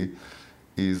see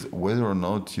is whether or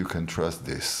not you can trust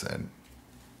this. And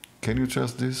can you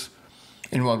trust this?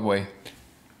 In what way?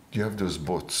 You have those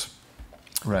bots.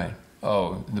 Right.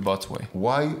 Oh, the bots way.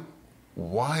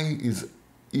 Why is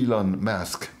Elon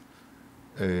Musk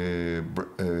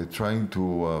trying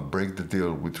to break the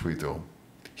deal with Twitter?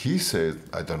 He said,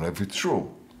 I don't know if it's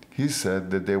true, he said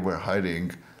that they were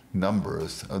hiding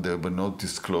numbers, or they were not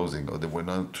disclosing, or they were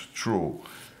not true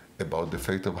about the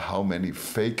fact of how many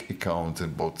fake accounts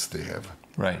and bots they have.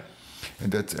 Right. And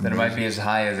that's amazing. That might be as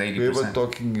high as 80%. We were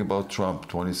talking about Trump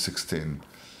 2016.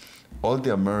 All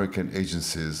the American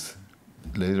agencies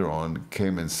later on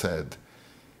came and said,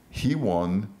 he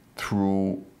won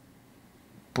through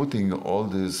putting all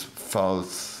these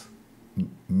false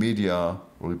media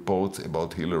reports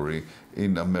about Hillary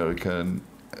in American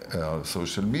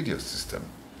social media system.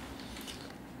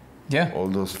 Yeah. All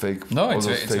those fake. No, it's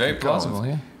very plausible.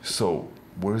 Yeah. So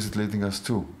where is it leading us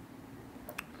to?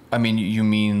 I mean, you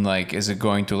mean like, is it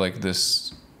going to like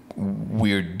this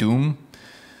weird doom?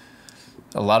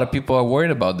 A lot of people are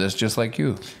worried about this, just like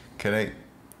you. Can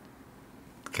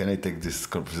I take this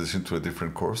conversation to a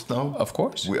different course now? Of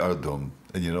course. We are doomed.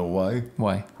 And you know why?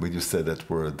 Why? When you said that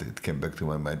word, it came back to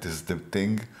my mind. This is the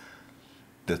thing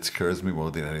that scares me more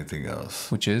than anything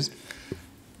else. Which is?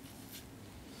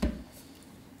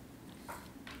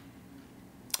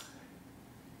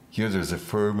 There's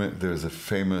a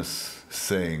famous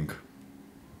saying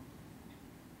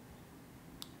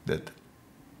that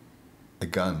a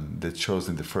gun that shows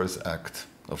in the first act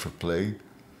of a play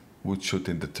would shoot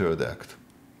in the third act.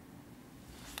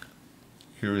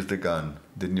 Here is the gun,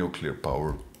 the nuclear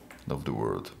power of the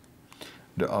world.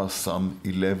 There are some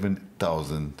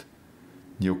 11,000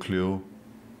 nuclear,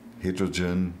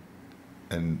 hydrogen,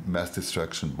 and mass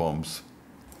destruction bombs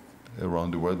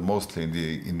around the world, mostly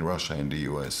in Russia and the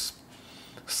US.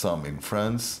 Some in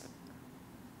France,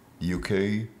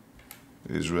 UK,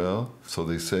 Israel, so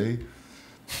they say.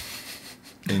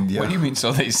 India. What do you mean,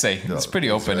 so they say? No, it's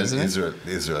pretty open, isn't it?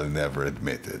 Israel never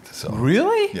admitted. So.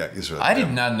 Really? Yeah, Israel. I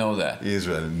did not know that.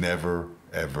 Israel never,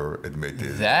 ever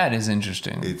admitted. That is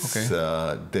interesting. It's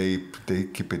okay. They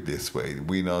keep it this way.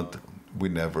 We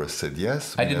never said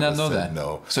yes. I did not know that.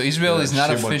 No. So Israel is not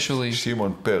officially.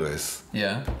 Shimon Peres.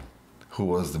 Yeah. Who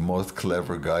was the most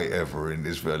clever guy ever in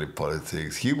Israeli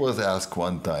politics. He was asked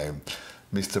one time,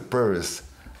 Mr. Peres,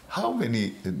 how many,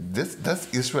 does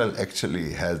Israel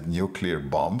actually have nuclear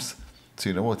bombs? So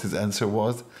you know what his answer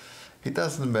was? It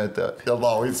doesn't matter.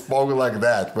 He spoke like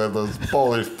that with a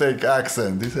Polish fake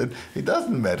accent. He said, it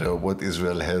doesn't matter what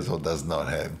Israel has or does not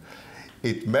have.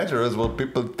 It matters what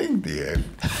people think they have.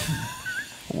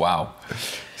 Wow.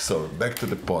 So back to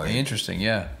the point. Interesting,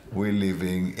 yeah. We're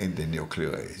living in the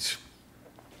nuclear age.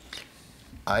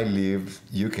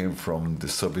 You came from the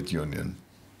Soviet Union.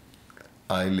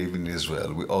 I live in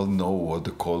Israel. We all know what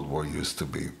the Cold War used to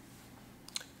be.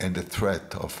 And the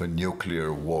threat of a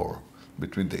nuclear war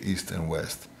between the East and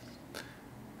West.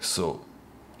 So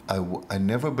I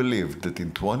never believed that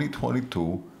in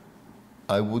 2022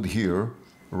 I would hear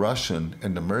Russian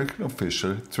and American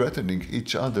officials threatening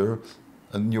each other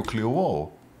a nuclear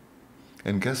war.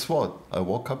 And guess what? I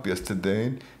woke up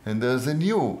yesterday and there's a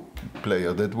new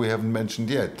player that we haven't mentioned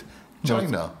yet,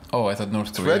 China. I thought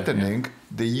North Korea. Threatening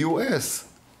the US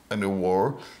in a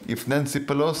war if Nancy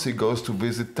Pelosi goes to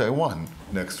visit Taiwan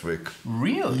next week.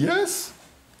 Really? Yes.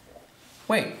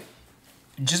 Wait,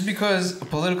 just because a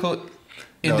political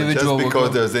individual... just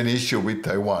because there's an issue with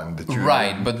Taiwan. That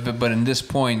right, but in this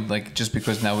point, like, just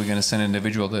because now we're going to send an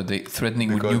individual that they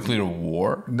threatening with nuclear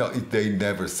war? No, they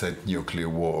never said nuclear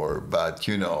war, but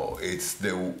it's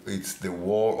the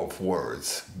war of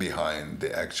words behind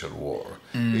the actual war.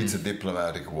 It's a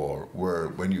diplomatic war where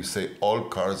when you say all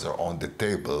cards are on the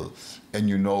table and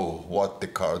you know what the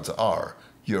cards are,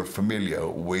 you're familiar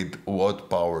with what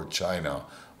power China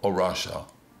or Russia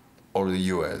or the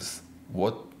US,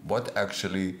 what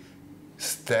actually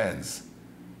stands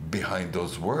behind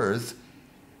those words,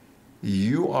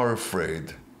 you are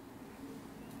afraid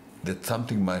that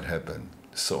something might happen.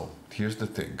 So here's the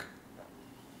thing.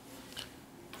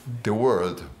 The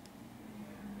world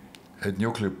had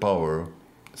nuclear power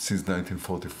since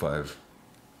 1945.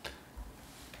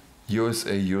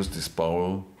 USA used this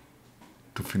power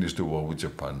to finish the war with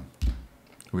Japan.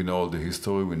 We know all the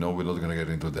history. We know we're not going to get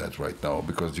into that right now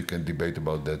because you can debate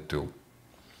about that too.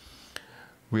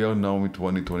 We are now in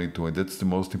 2022, and that's the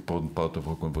most important part of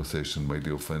our conversation, my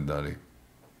dear friend Danny.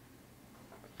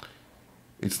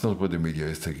 It's not where the media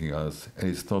is taking us, and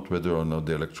it's not whether or not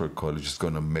the Electoral College is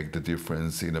going to make the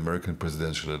difference in American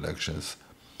presidential elections.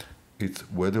 It's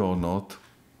whether or not,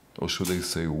 or should I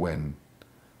say when,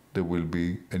 there will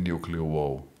be a nuclear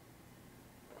war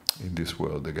in this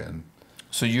world again.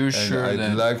 So you're sure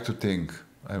that... I'd like to think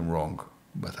I'm wrong,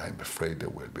 but I'm afraid there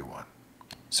will be one.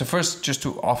 So first, just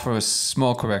to offer a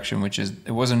small correction, which is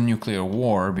it wasn't a nuclear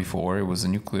war before, it was a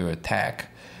nuclear attack,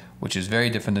 which is very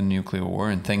different than a nuclear war,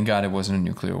 and thank God it wasn't a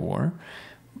nuclear war.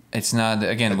 It's not,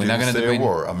 again, we're not going to debate... a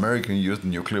war. America used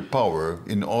nuclear power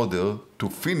in order to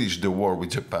finish the war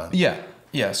with Japan. Yeah,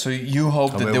 so you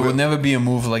hope that there will never be a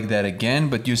move like that again,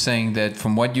 but you're saying that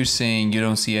from what you're saying, you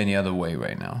don't see any other way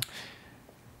right now.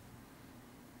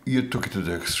 You took it to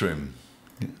the extreme.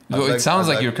 So it sounds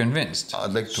like you're convinced.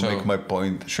 I'd like to make my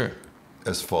point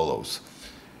as follows.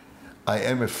 I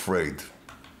am afraid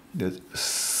that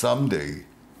someday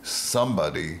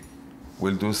somebody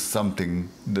will do something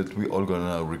that we all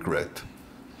gonna regret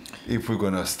if we're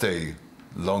gonna stay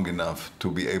long enough to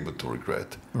be able to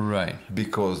regret. Right.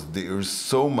 Because there is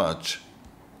so much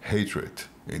hatred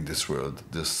in this world.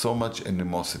 There's so much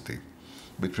animosity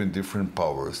between different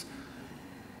powers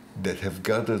that have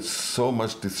gathered so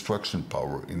much destruction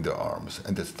power in their arms.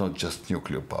 And that's not just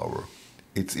nuclear power.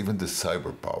 It's even the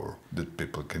cyber power that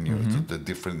people can use, that the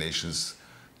different nations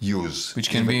use. Which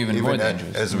can be even more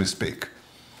dangerous. As we speak.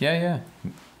 Yeah.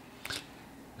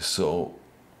 So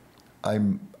I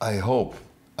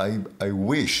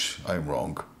wish I'm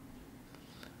wrong,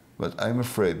 but I'm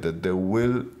afraid that there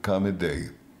will come a day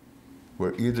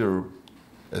where either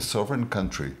a sovereign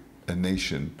country, a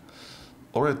nation,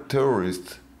 or a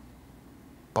terrorist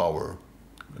power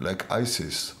like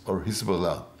ISIS or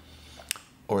Hezbollah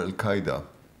or Al-Qaeda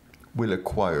will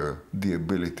acquire the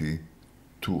ability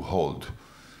to hold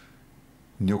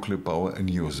nuclear power and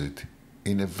use it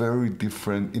in a very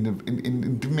different,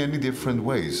 in many different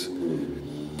ways.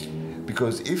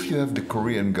 Because if you have the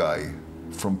Korean guy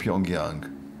from Pyongyang,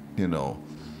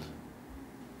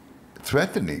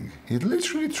 threatening, he's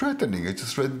literally threatening, I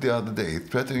just read it the other day,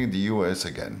 threatening the US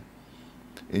again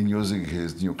in using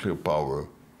his nuclear power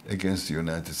against the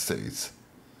United States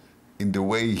in the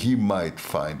way he might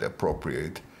find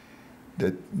appropriate,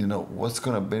 that, what's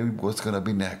gonna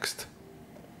be next?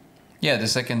 Yeah, the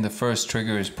second the first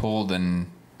trigger is pulled and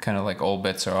kind of like all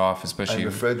bets are off, especially... I'm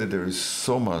afraid that there is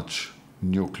so much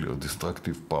nuclear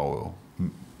destructive power,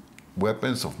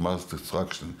 weapons of mass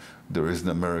destruction. The reason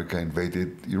America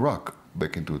invaded Iraq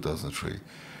back in 2003.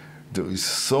 There is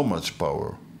so much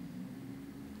power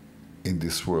in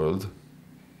this world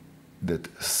that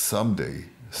someday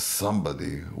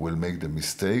somebody will make the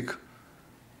mistake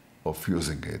of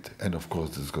using it. And of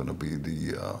course, there's going to be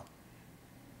the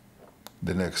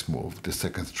next move, the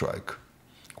second strike.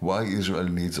 Why Israel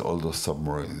needs all those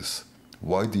submarines?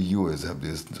 Why the US have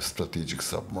these strategic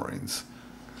submarines?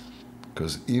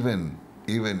 Because even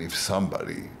if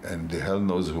somebody, and the hell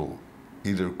knows who,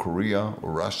 either Korea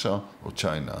or Russia or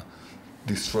China,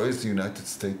 destroys the United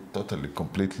States totally,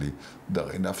 completely, there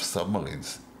are enough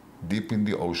submarines deep in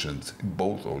the oceans, in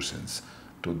both oceans,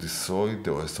 to destroy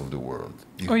the rest of the world.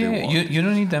 Oh yeah, you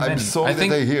don't need that many. I'm sorry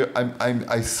that I hear.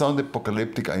 I sound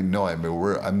apocalyptic. I know. I'm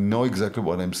aware. I know exactly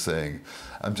what I'm saying.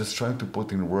 I'm just trying to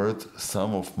put in words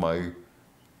some of my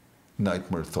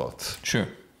nightmare thoughts. Sure.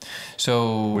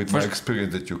 So with my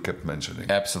experience that you kept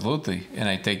mentioning. Absolutely, and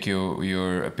I take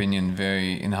your opinion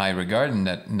very in high regard in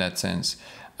that sense.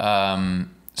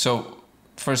 So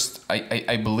first,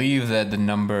 I believe that the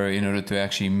number in order to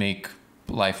actually make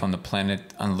life on the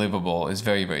planet unlivable is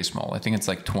very, very small. I think it's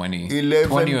like 20 or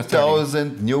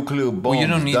 11,000 nuclear bombs. Well, you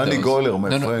don't need Danny those. Goler,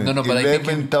 my friend. No, but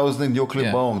 11,000 nuclear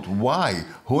bombs. Why?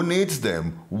 Who needs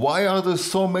them? Why are there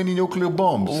so many nuclear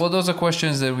bombs? Well, those are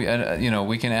questions that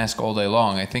we can ask all day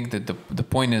long. I think that the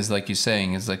point is, like you're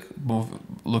saying, is like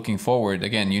looking forward.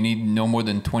 Again, you need no more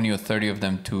than 20 or 30 of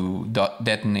them to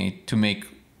detonate to make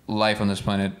life on this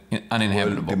planet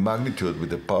uninhabitable. Well, the magnitude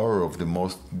with the power of the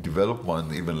most developed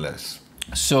one, even less.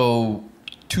 So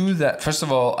to that, first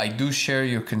of all, I do share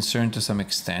your concern to some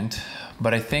extent,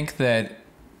 but I think that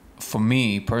for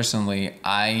me personally,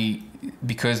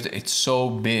 because it's so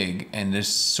big and there's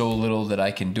so little that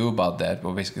I can do about that,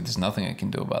 well, basically there's nothing I can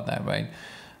do about that, right?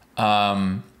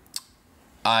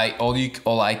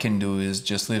 All I can do is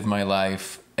just live my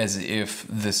life as if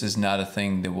this is not a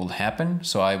thing that will happen.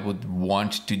 So I would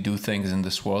want to do things in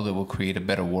this world that will create a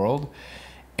better world.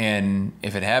 And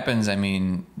if it happens, I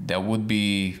mean, that would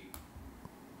be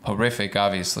horrific,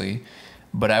 obviously.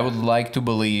 But I would like to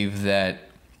believe that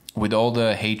with all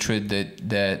the hatred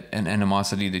that and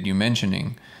animosity that you're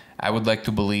mentioning, I would like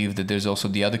to believe that there's also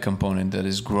the other component that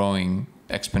is growing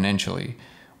exponentially,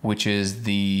 which is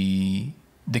the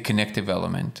connective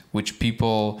element, which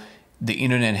the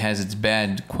internet has its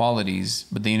bad qualities,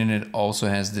 but the internet also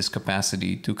has this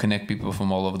capacity to connect people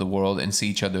from all over the world and see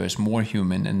each other as more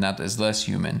human and not as less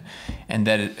human. And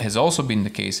that it has also been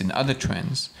the case in other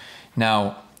trends.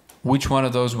 Now, which one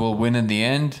of those will win in the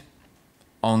end?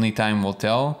 Only time will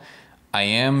tell. I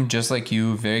am, just like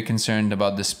you, very concerned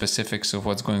about the specifics of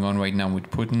what's going on right now with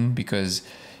Putin, because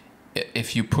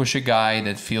if you push a guy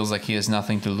that feels like he has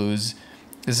nothing to lose,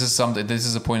 this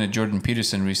is a point that Jordan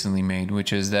Peterson recently made,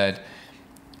 which is that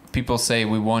people say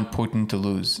we want Putin to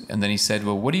lose. And then he said,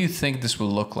 well, what do you think this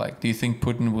will look like? Do you think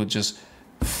Putin will just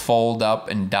fold up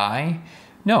and die?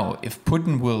 No, if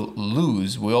Putin will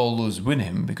lose, we all lose with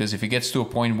him, because if he gets to a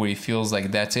point where he feels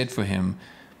like that's it for him,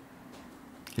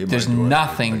 there's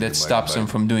nothing that stops him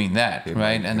from doing that,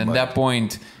 right? And at that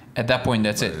point,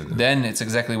 that's it. Then it's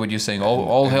exactly what you're saying.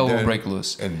 All hell will break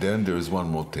loose. And then there is one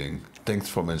more thing. Thanks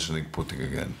for mentioning Putin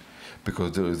again,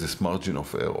 because there is this margin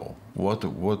of error. What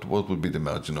would be the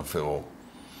margin of error?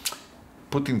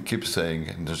 Putin keeps saying,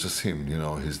 and not just him,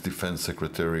 his defense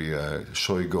secretary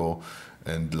Shoigu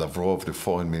and Lavrov, the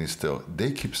foreign minister,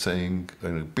 they keep saying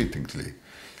repeatedly,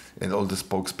 and all the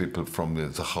spokespeople from the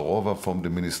Zakharova from the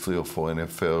Ministry of Foreign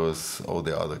Affairs or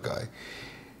the other guy,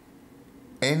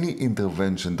 any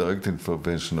direct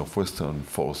intervention of Western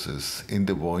forces in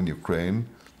the war in Ukraine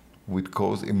would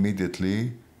cause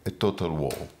immediately a total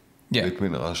war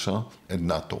between Russia and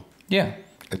NATO. Yeah.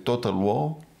 A total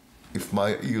war, if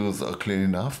my ears are clean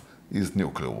enough, is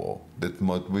nuclear war.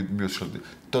 With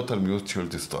total mutual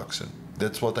destruction.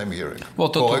 That's what I'm hearing. Well,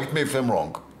 correct me if I'm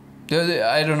wrong.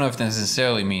 I don't know if that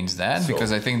necessarily means that,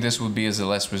 because I think this would be as a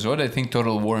last resort. I think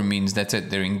total war means that's it.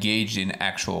 They're engaged in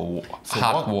actual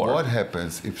hot war. What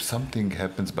happens if something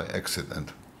happens by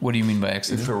accident? What do you mean by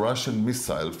accident? If a Russian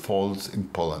missile falls in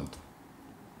Poland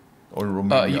or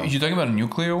Romania. You're talking about a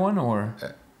nuclear one, or?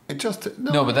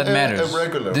 No, but that matters. A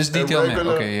regular, this detail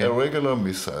a regular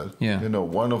missile. Yeah.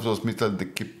 One of those missiles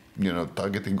that keep,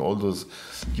 targeting all those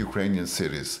Ukrainian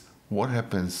cities. What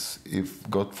happens if,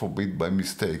 God forbid, by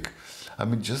mistake? I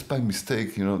mean, just by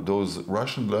mistake, those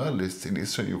Russian loyalists in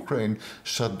eastern Ukraine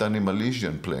shot down a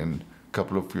Malaysian plane a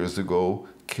couple of years ago,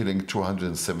 killing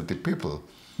 270 people.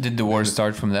 Did the war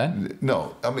start from that?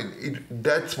 No, I mean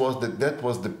that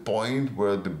was the point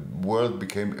where the world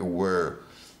became aware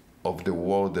of the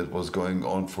war that was going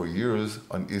on for years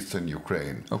on eastern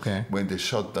Ukraine. Okay. When they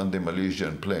shot down the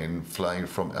Malaysian plane flying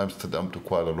from Amsterdam to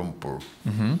Kuala Lumpur.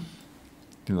 Mm-hmm.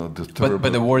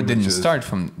 But the war didn't start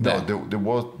from that. No,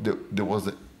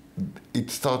 it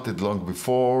started long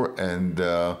before, and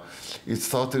it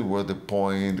started where the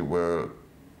point where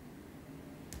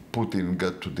Putin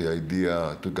got to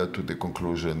the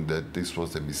conclusion that this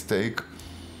was a mistake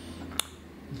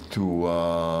to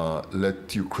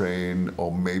let Ukraine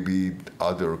or maybe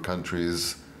other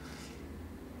countries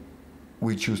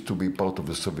which used to be part of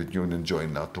the Soviet Union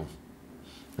join NATO.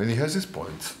 And he has his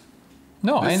points.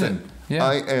 No, listen, yeah.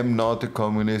 I am not a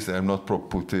communist. I'm not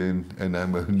pro-Putin, and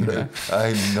I'm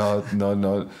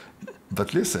not.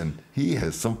 But listen, he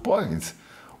has some points.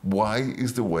 Why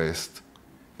is the West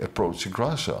approaching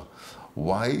Russia?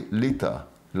 Why Lithuania,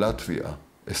 Latvia,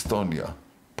 Estonia,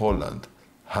 Poland,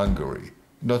 Hungary,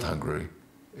 not Hungary,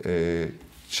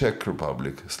 Czech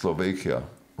Republic, Slovakia,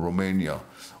 Romania,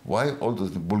 why all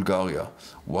those, Bulgaria,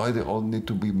 why they all need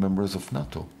to be members of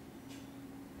NATO?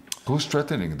 Who's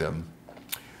threatening them?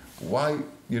 Why,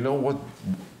 you know what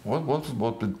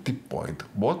was the deep point?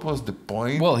 What was the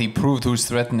point? Well, he proved who's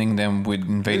threatening them with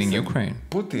invading Ukraine.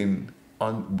 Putin,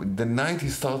 on the night he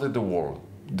started the war,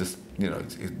 this, you know,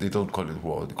 they don't call it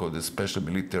war, they call it a special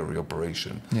military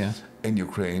operation in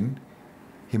Ukraine,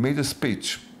 he made a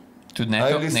speech. To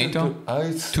NATO?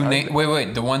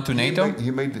 Wait, the one to NATO?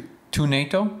 He made to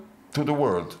NATO? To the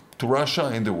world. To Russia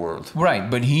and the world. Right,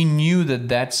 but he knew that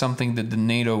that's something that the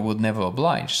NATO would never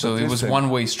oblige. So it was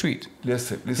one-way street.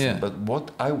 Listen. Yeah. But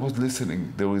what I was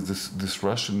listening, there was this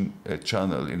Russian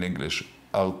channel in English,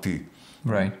 RT.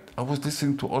 Right. I was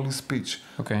listening to all his speech.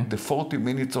 Okay. The 40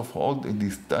 minutes of all the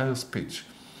entire speech.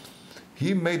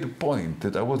 He made a point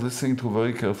that I was listening to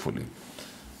very carefully.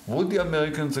 Would the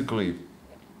Americans agree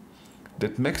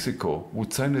that Mexico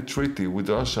would sign a treaty with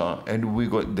Russia and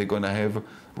they're going to have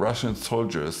Russian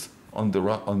soldiers on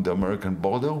the American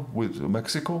border with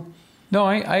Mexico? No,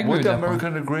 I agree with that. Would the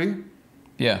Americans agree?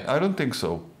 Yeah. I don't think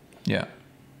so. Yeah.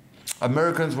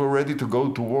 Americans were ready to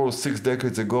go to war 6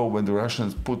 decades ago when the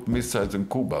Russians put missiles in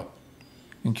Cuba.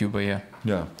 In Cuba, yeah.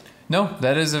 Yeah. No,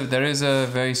 there is a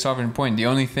very sovereign point. The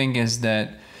only thing is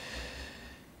that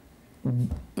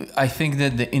I think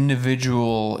that the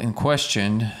individual in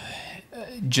question,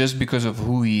 just because of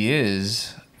who he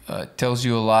is, tells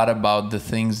you a lot about the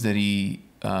things that he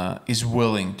is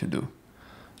willing to do.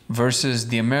 Versus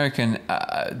the American,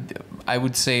 I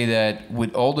would say that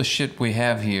with all the shit we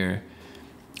have here,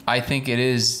 I think it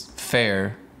is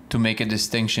fair to make a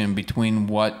distinction between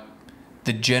what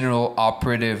the general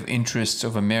operative interests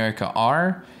of America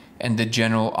are and the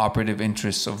general operative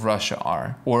interests of Russia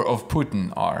are, or of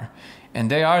Putin are. And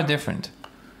they are different.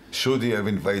 Should he have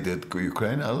invaded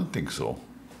Ukraine? I don't think so.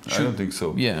 I don't think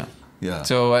so. Yeah. Yeah.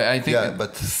 So I think... Yeah,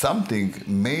 but something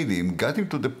got him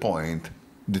to the point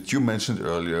that you mentioned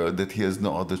earlier that he has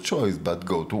no other choice but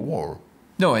go to war.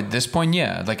 No, at this point,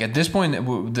 yeah. Like at this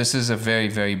point, this is a very,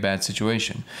 very bad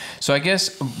situation. So I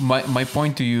guess my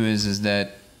point to you is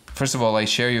that, first of all, I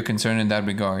share your concern in that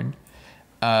regard.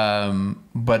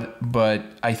 But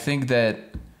I think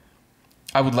that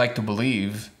I would like to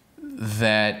believe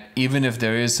that even if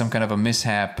there is some kind of a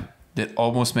mishap that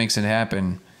almost makes it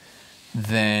happen,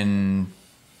 then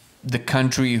the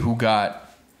country who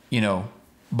got,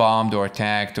 bombed or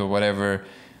attacked or whatever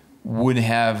would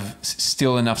have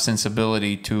still enough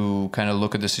sensibility to kind of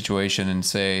look at the situation and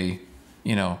say,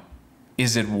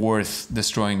 is it worth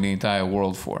destroying the entire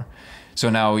world for? So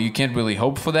now you can't really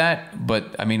hope for that,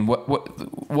 but I mean,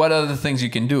 what other things you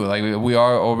can do? Like we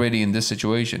are already in this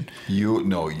situation. You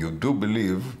do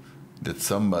believe that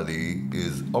somebody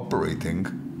is operating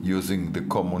using the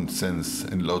common sense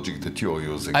and logic that you're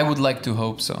using. I would like to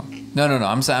hope so. No.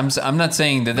 I'm not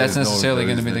saying that that's necessarily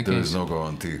going to be the case. There is no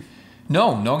guarantee.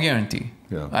 No guarantee.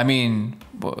 Yeah. I mean,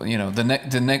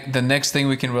 the next thing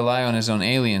we can rely on is on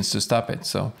aliens to stop it.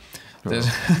 So. Let's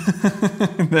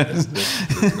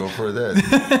go for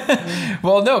that.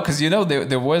 Well, no, because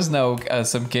there was now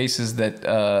some cases that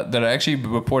are actually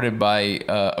reported by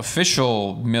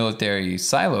official military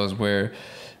silos where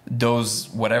those,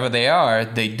 whatever they are,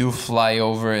 they do fly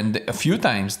over, and a few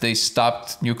times they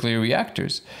stopped nuclear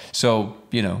reactors. So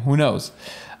who knows?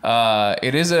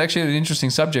 It is actually an interesting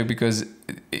subject because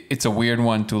it's a weird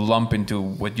one to lump into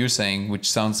what you're saying, which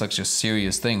sounds like a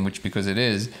serious thing, because it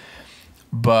is.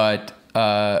 But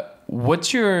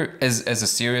what's your, as a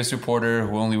serious reporter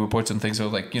who only reports on things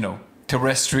of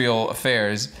terrestrial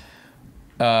affairs,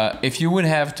 if you would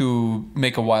have to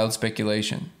make a wild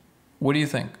speculation, what do you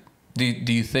think? Do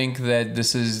you think that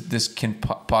this can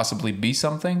possibly be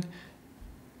something?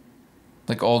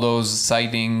 Like all those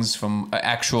sightings from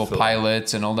actual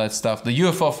pilots and all that stuff, the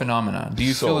UFO phenomena. Do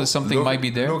you feel that something might be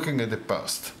there? Looking at the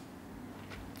past,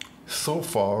 so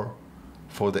far,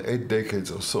 for the 8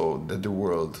 decades or so that the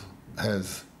world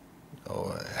has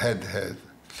or had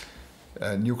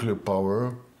nuclear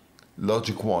power,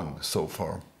 logic won so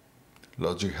far.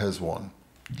 Logic has won.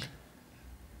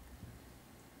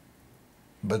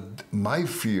 But my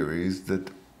fear is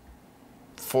that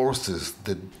forces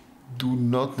that do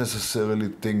not necessarily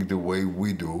think the way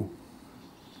we do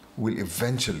will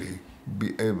eventually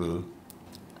be able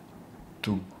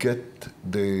to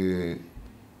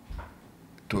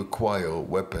acquire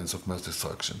weapons of mass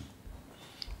destruction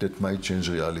that might change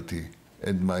reality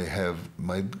and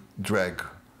might drag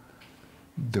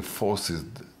the forces,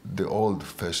 the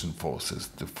old-fashioned forces,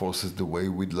 the forces the way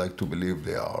we'd like to believe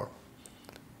they are,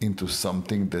 into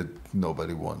something that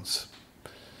nobody wants.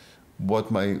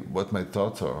 What my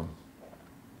thoughts are.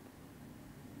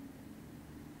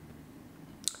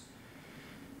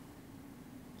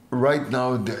 Right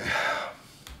now,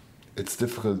 it's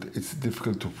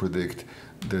difficult to predict.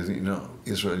 There's,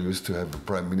 Israel used to have a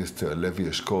prime minister, Levi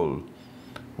Eshkol,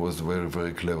 who was a very,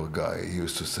 very clever guy. He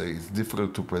used to say it's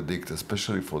difficult to predict,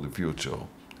 especially for the future,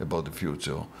 about the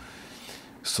future.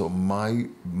 So my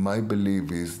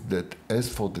belief is that as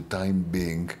for the time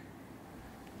being,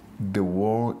 the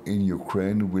war in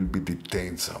Ukraine will be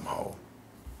detained somehow.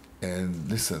 And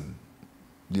listen,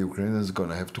 the Ukrainians are going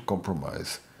to have to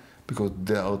compromise, because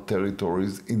there are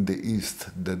territories in the east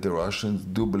that the Russians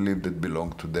do believe that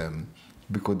belong to them,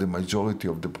 because the majority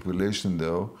of the population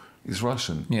there is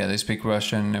Russian. Yeah, they speak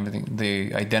Russian and everything.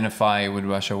 They identify with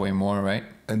Russia way more, right?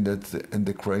 And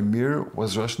the Crimea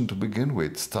was Russian to begin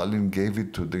with. Stalin gave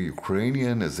it to the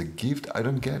Ukrainian as a gift. I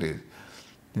don't get it,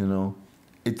 and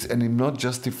I'm not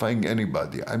justifying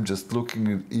anybody. I'm just looking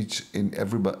at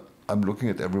I'm looking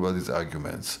at everybody's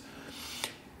arguments.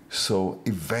 So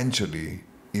eventually,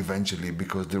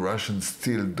 because the Russians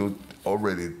still do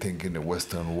already think in a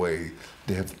Western way,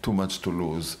 they have too much to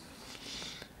lose.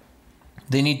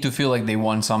 They need to feel like they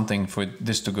won something for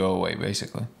this to go away,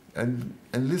 basically. And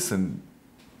listen,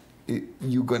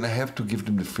 you're gonna have to give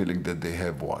them the feeling that they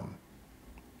have won.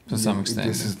 To some extent.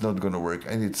 This is not gonna work,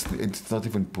 and it's not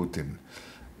even Putin.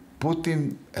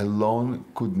 Putin alone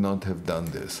could not have done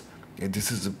this. And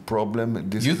this is a problem.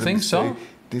 You think so?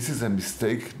 This is a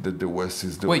mistake that the West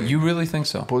is doing. Wait, you really think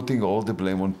so? Putting all the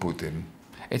blame on Putin.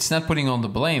 It's not putting all the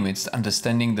blame. It's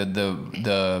understanding that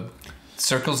the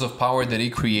circles of power that he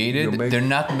created, they're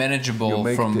not manageable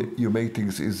you make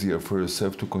things easier for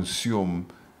yourself to consume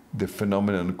the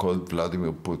phenomenon called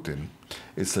Vladimir Putin.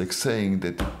 It's like saying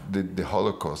that the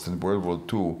Holocaust and World War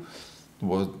II,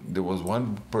 there was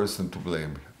one person to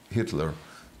blame, Hitler.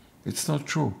 It's not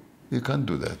true. You can't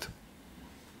do that.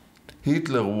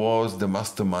 Hitler was the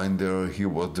masterminder, he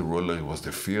was the ruler, he was the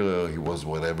Führer, he was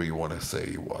whatever you want to say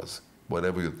he was,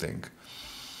 whatever you think.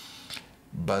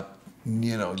 But,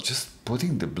 just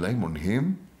putting the blame on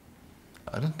him,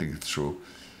 I don't think it's true.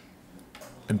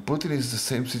 And Putin is the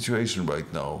same situation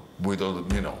right now. We don't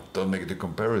make the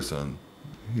comparison.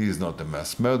 He's not a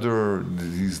mass murderer,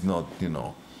 he's not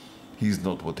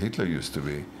what Hitler used to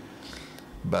be.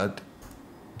 But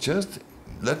just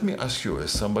let me ask you, as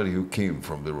somebody who came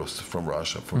from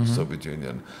Russia, from the Soviet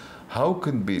Union, how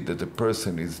can it be that a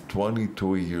person is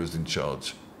 22 years in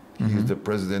charge? He's the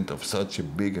president of such a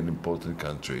big and important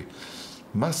country.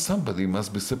 Somebody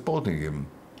must be supporting him.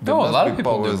 There must a lot be of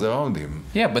people powers do. around him.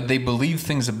 Yeah, but they believe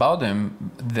things about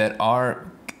him that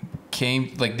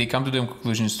they come to their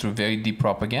conclusions through very deep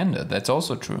propaganda. That's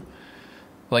also true.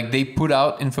 Like, they put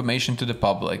out information to the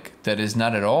public that is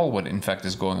not at all what in fact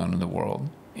is going on in the world,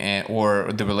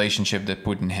 or the relationship that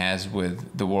Putin has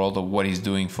with the world, or what he's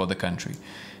doing for the country.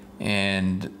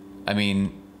 And I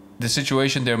mean, the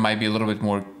situation there might be a little bit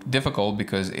more difficult,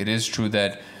 because it is true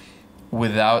that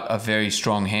without a very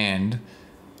strong hand,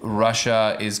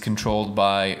 Russia is controlled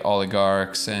by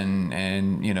oligarchs and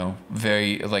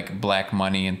very like black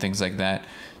money and things like that.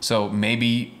 So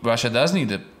maybe Russia does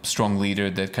need a strong leader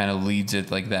that kind of leads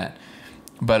it like that.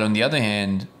 But on the other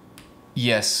hand,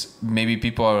 yes, maybe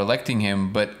people are electing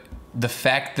him, but the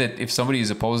fact that if somebody is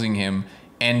opposing him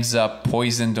ends up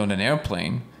poisoned on an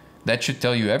airplane, that should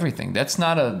tell you everything. That's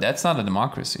not a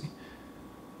democracy.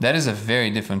 That is a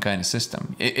very different kind of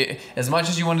system. As much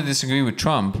as you want to disagree with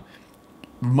Trump,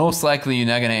 most likely you're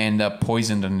not going to end up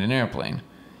poisoned on an airplane.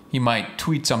 He might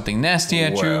tweet something nasty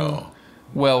at you.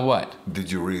 Well, what?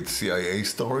 Did you read CIA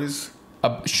stories?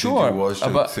 Sure. Did you watch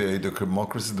the CIA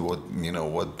democracy?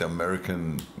 What the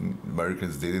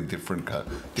Americans did in different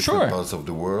parts of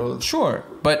the world? Sure,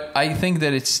 but I think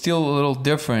that it's still a little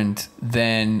different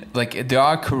than, like, there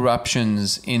are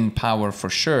corruptions in power for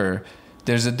sure.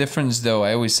 There's a difference, though.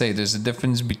 I always say there's a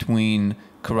difference between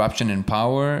corruption in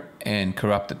power and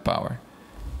corrupted power.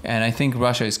 And I think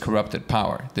Russia is corrupted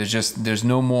power. There's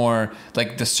no more,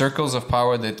 like, the circles of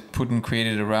power that Putin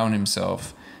created around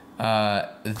himself.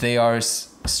 They are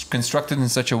constructed in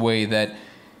such a way that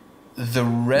the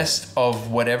rest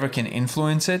of whatever can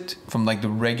influence it from, like, the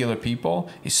regular people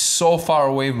is so far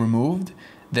away removed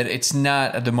that it's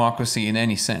not a democracy in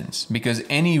any sense, because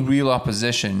any real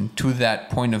opposition to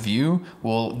that point of view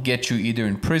will get you either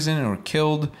in prison or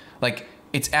killed. Like,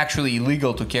 it's actually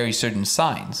illegal to carry certain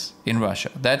signs in Russia.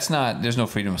 There's no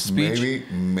freedom of speech.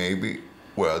 Maybe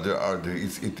Well,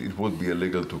 it would be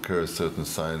illegal to carry certain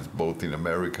signs both in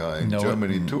America and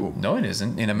Germany too. No, it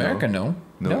isn't. In America, no.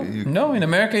 No, In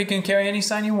America, you can carry any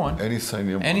sign you want. Any sign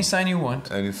you want. Any sign you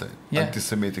want. Any sign. Yeah.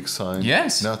 Anti-Semitic sign.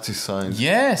 Yes. Nazi signs.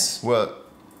 Yes. Well,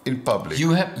 in public.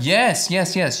 You have yes.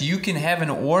 You can have an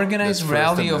organized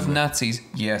rally of Nazis.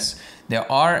 Yes, there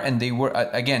are, and they were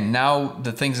again. Now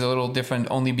the thing's a little different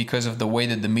only because of the way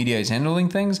that the media is handling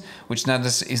things, which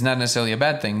is not necessarily a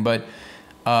bad thing. But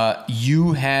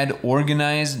you had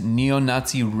organized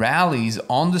neo-Nazi rallies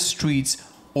on the streets,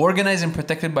 organized and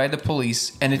protected by the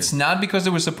police, and it's not because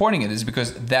they were supporting it. It's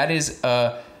because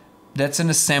that's an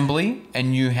assembly,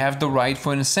 and you have the right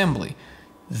for an assembly.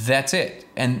 That's it.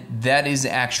 And that is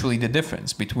actually the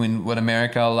difference between what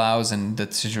America allows and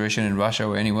the situation in Russia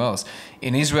or anywhere else.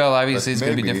 In Israel, obviously, it's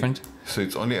going to be different. So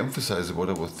it's only emphasized what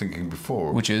I was thinking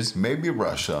before. Which is? Maybe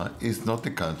Russia is not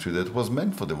the country that was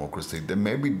meant for democracy. Then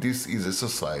maybe this is a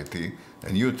society,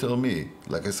 and you tell me,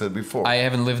 like I said before. I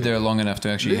haven't lived there long enough to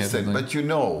actually listen, but you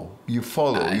know, you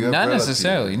follow, you have not relatives,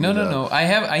 necessarily. No. I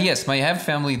have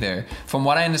family there. From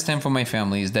what I understand from my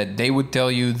family is that they would tell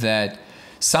you that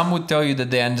some would tell you that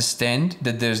they understand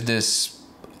that there's this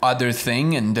other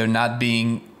thing and they're not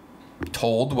being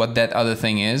told what that other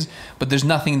thing is, but there's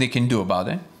nothing they can do about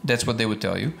it. That's what they would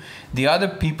tell you. The other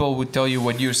people would tell you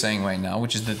what you're saying right now,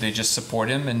 which is that they just support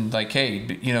him and like,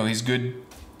 hey, you know, he's good.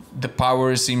 The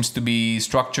power seems to be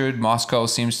structured. Moscow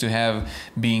seems to have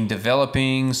been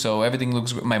developing, so everything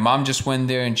looks good. My mom just went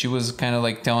there and she was kind of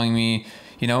like telling me,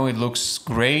 you know, it looks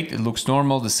great. It looks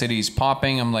normal. The city is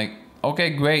popping. I'm like, okay,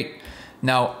 great.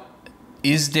 Now,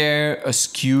 is there a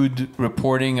skewed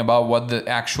reporting about what the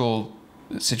actual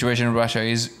situation in Russia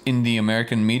is in the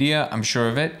American media? I'm sure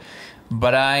of it.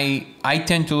 But I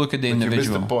tend to look at the individual.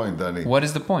 You missed the point, Danny. What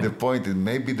is the point? The point is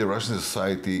maybe the Russian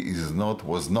society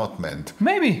was not meant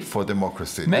for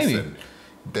democracy. Maybe. Listen,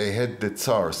 they had the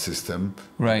Tsar system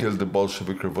until the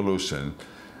Bolshevik Revolution.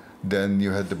 Then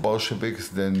you had the Bolsheviks,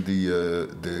 then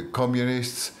the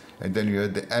communists, and then you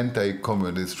had the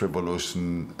anti-communist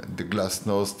revolution, the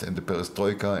glasnost and the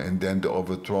perestroika, and then the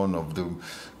overthrow of the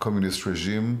communist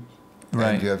regime.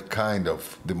 Right. And you have kind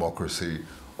of democracy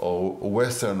or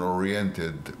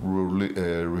Western-oriented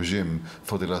regime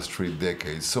for the last 3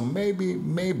 decades. So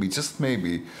maybe, just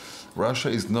maybe, Russia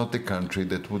is not the country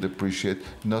that would appreciate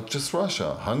not just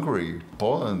Russia, Hungary,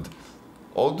 Poland,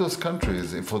 all those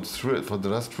countries for the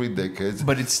last 3 decades.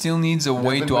 But it still needs a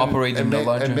way to operate in the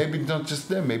larger... And maybe not just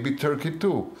them, maybe Turkey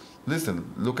too.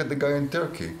 Listen, look at the guy in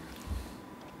Turkey.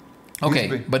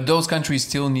 Okay, but those countries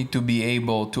still need to be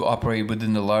able to operate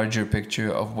within the larger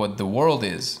picture of what the world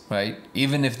is, right?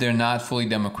 Even if they're not fully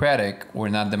democratic or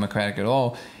not democratic at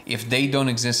all, if they don't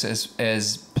exist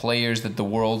as players that the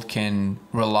world can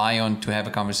rely on to have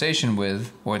a conversation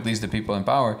with, or at least the people in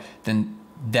power, then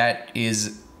that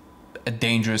is a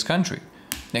dangerous country.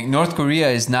 Like North Korea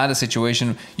is not a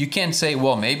situation... You can't say,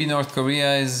 well, maybe North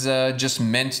Korea is just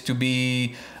meant to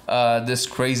be... this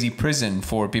crazy prison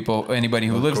for people, anybody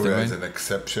who lives there. Right? Is an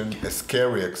exception, a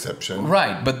scary exception.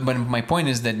 Right, but my point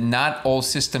is that not all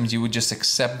systems you would just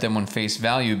accept them on face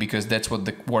value because that's what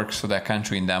works for that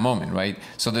country in that moment, right?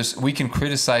 So we can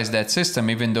criticize that system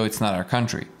even though it's not our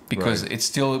country because it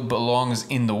still belongs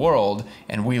in the world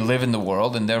and we live in the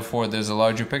world and therefore there's a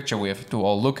larger picture we have to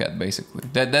all look at basically.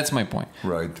 That's my point.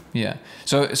 Right. Yeah.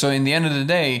 So in the end of the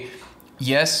day,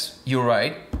 yes, you're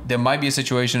right. There might be a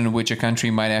situation in which a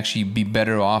country might actually be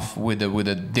better off with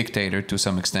a dictator to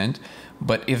some extent.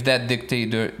 But if that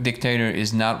dictator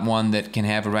is not one that can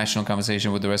have a rational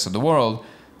conversation with the rest of the world,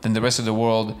 then the rest of the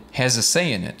world has a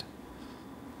say in it.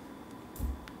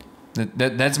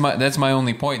 That's my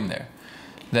only point in there.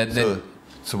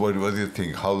 So what do you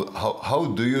think? How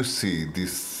do you see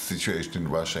this situation in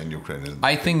Russia and Ukraine?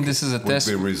 I think this is a test.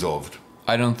 Would be resolved.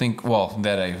 I don't think, well,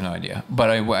 that I have no idea. But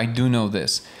I do know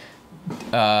this.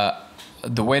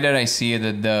 The way that I see it,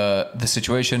 that the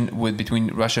situation between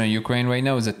Russia and Ukraine right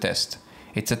now is a test.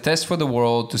 It's a test for the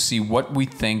world to see what we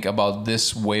think about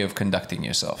this way of conducting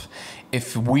yourself. If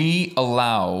we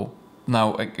allow...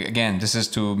 Now, again, this is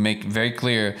to make very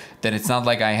clear that it's not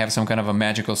like I have some kind of a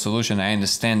magical solution. I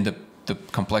understand the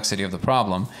complexity of the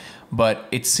problem. But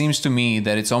it seems to me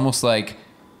that it's almost like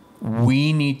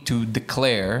we need to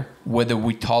declare whether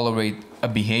we tolerate a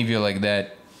behavior like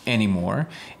that anymore.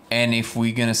 And if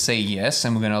we're going to say yes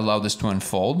and we're going to allow this to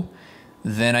unfold,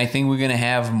 then I think we're going to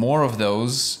have more of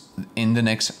those in the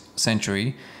next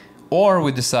century. Or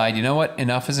we decide, you know what,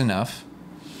 enough is enough.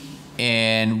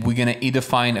 And we're going to either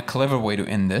find a clever way to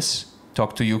end this,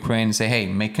 talk to Ukraine and say, hey,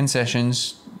 make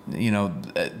concessions. You know,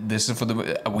 this is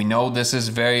we know this is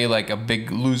very like a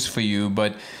big lose for you,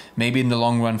 but Maybe in the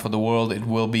long run for the world, it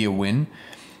will be a win.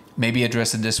 Maybe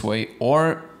address it this way.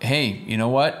 Or, hey, you know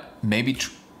what? Maybe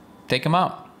take them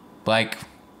out. Like,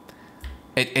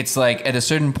 it's like at a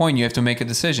certain point, you have to make a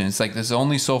decision. It's like there's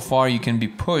only so far you can be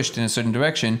pushed in a certain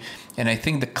direction. And I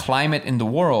think the climate in the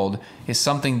world is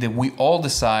something that we all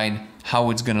decide how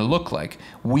it's going to look like.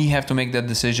 We have to make that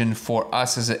decision for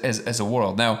us as a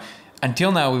world. Now,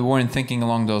 until now, we weren't thinking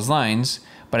along those lines.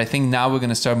 But I think now we're going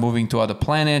to start moving to other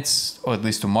planets, or at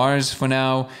least to Mars for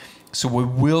now. So we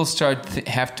will start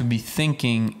have to be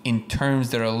thinking in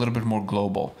terms that are a little bit more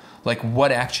global. Like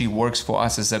what actually works for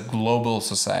us as a global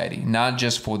society, not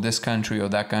just for this country or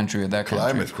that country or that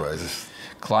country.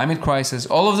 Climate crisis.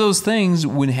 All of those things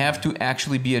would have to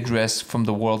actually be addressed from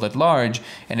the world at large.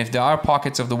 And if there are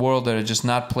pockets of the world that are just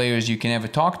not players you can ever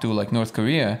talk to, like North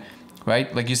Korea,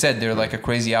 right? Like you said, they're like a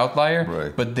crazy outlier,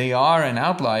 right. But they are an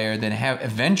outlier that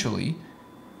eventually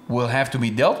will have to be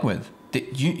dealt with.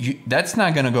 That's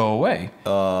not going to go away.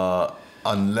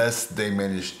 Unless they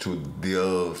manage to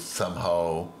deal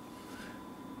somehow.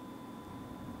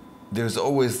 There's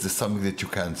always something that you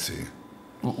can't see.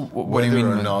 What do you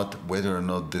mean? Whether or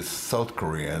not the South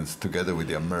Koreans, together with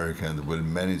the Americans, will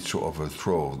manage to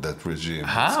overthrow that regime,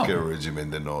 that scary regime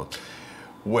in the North.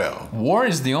 Well, war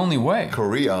is the only way.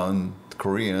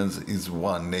 Koreans is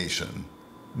one nation.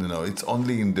 You know, it's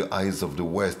only in the eyes of the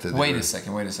West. Wait a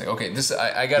second. Okay,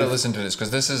 I got to listen to this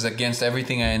because this is against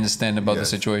everything I understand about the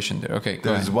situation there. Okay,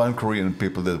 there is one Korean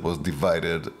people that was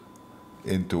divided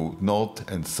into North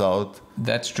and South.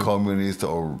 That's true. Communist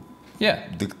or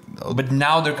but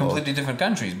now they're completely different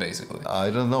countries, basically. I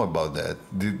don't know about that.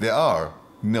 They are.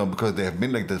 No, because they have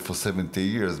been like that for 70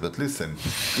 years. But listen,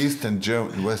 East and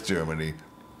West Germany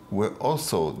were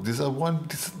also these are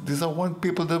one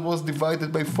people that was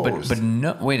divided by force. But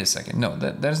no, wait a second. No,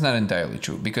 that's not entirely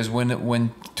true. Because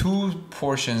when two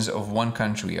portions of one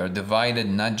country are divided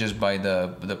not just by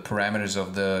the parameters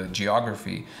of the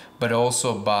geography, but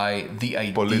also by the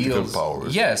ideals, political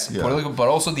powers. Yes, political, but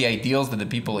also the ideals that the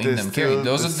people in them carry.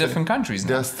 Those are different countries.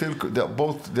 They're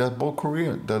both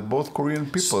Korean. They're both Korean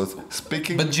people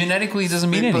speaking. But genetically, it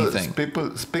doesn't mean anything.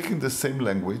 People speaking the same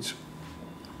language.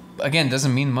 Again,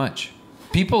 doesn't mean much.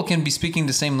 People can be speaking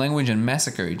the same language and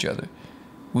massacre each other.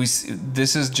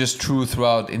 This is just true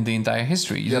throughout in the entire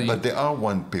history. Yeah, but they are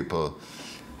one people.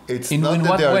 It's in not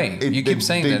what way? You keep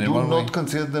saying that. They do not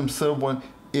consider themselves one.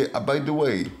 Yeah, by the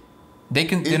way, they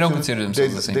don't consider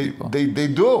themselves the same people. They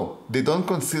do. They don't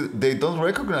consider. They don't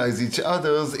recognize each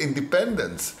other's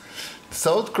independence.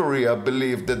 South Korea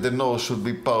believe that the North should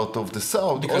be part of the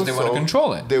South because they want to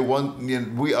control it. They want.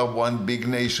 We are one big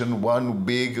nation, one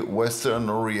big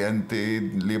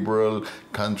Western-oriented liberal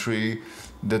country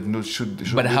that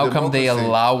should. But how come they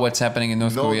allow what's happening in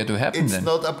North Korea to happen? It's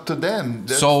not up to them.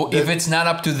 If it's not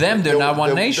up to them, they're not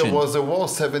one nation. There was a war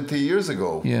 70 years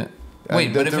ago. Yeah.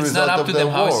 Wait, but if it's not up to them,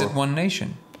 how is it one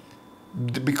nation?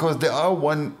 Because they are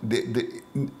one.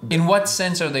 In what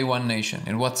sense are they one nation?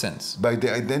 In what sense? By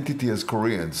the identity as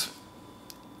Koreans.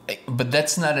 But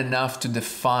that's not enough to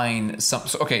define some.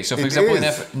 Okay, so for example, in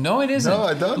Africa, no, it isn't. No,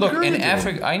 I don't Look, agree in with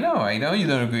Africa, you. I know you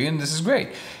don't agree, and this is great.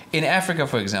 In Africa,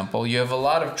 for example, you have a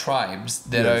lot of tribes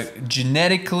that are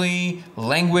genetically,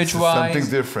 language-wise,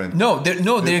 something different.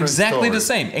 They're exactly the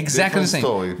same, exactly the same.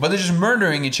 Story. But they're just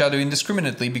murdering each other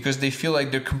indiscriminately because they feel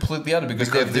like they're completely other because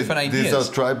they have different ideas. These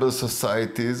are tribal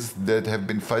societies that have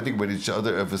been fighting with each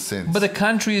other ever since. But the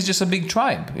country is just a big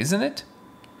tribe, isn't it?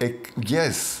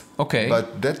 Yes. Okay.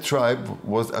 But that tribe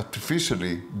was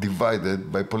artificially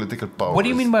divided by political power. What do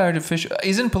you mean by artificial?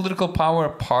 Isn't political power a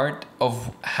part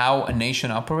of how a nation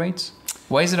operates?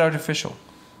 Why is it artificial?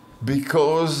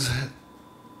 Because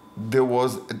there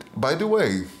was... By the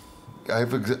way, I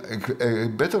have a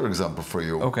better example for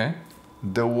you. Okay.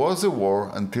 There was a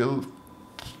war until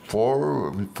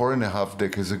 4.5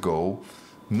 decades ago,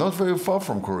 not very far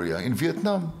from Korea, in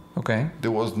Vietnam. Okay.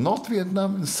 There was North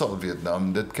Vietnam and South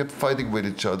Vietnam that kept fighting with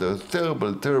each other.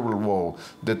 Terrible, terrible war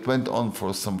that went on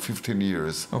for some 15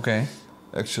 years. Okay.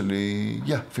 Actually,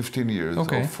 15 years or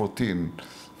 14.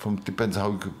 Depends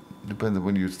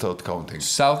when you start counting.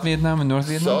 South Vietnam and North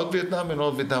Vietnam? South Vietnam and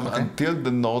North Vietnam until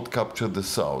the North captured the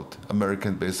South.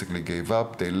 Americans basically gave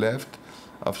up. They left.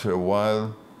 After a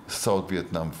while, South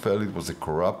Vietnam fell. It was a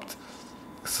corrupt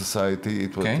society.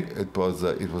 It was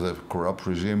a corrupt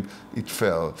regime. It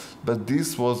fell. But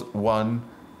this was one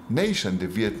nation, the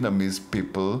Vietnamese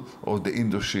people, or the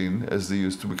Indochine, as they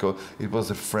used to be called. It was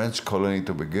a French colony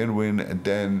to begin with, and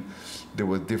then there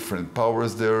were different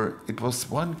powers there. It was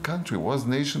one country, one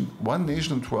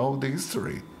nation throughout the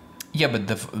history. Yeah, but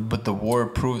the war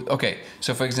proved. Okay,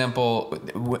 so for example,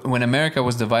 when America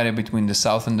was divided between the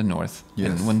South and the North, Yes.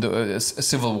 and when the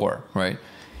Civil War, right?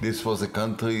 This was a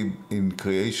country in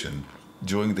creation.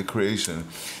 During the creation,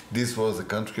 this was a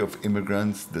country of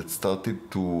immigrants that started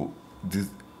the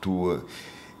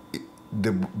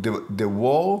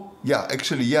war. Yeah,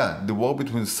 actually, yeah, the war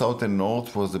between South and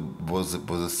North was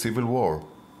a civil war.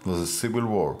 Was a civil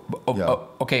war.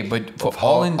 Okay, but for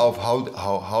of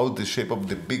how the shape of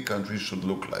the big country should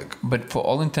look like. But for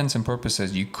all intents and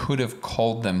purposes, you could have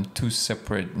called them two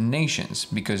separate nations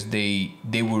because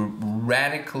they were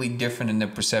radically different in their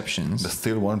perceptions. But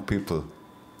still one people.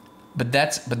 But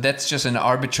that's just an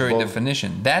arbitrary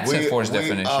definition. That's a forced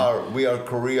definition. We are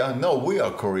Korea. No, we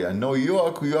are Korea. No, you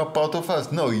are part of us.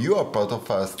 No, you are part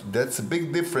of us. That's a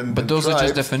big difference. But those are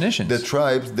just definitions. The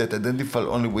tribes that identify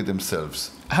only with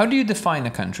themselves. How do you define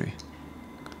a country?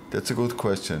 That's a good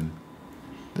question.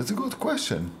 That's a good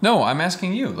question. No, I'm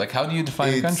asking you. Like, how do you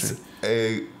define a country?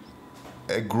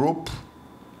 A group,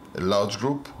 a large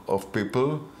group of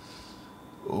people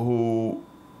who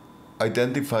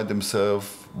identify themselves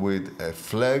with a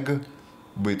flag,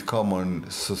 with common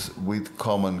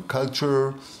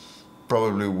culture,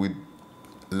 probably with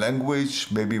language,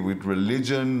 maybe with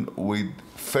religion, with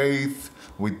faith,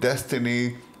 with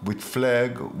destiny, with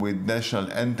flag, with national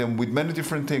anthem, with many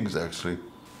different things actually.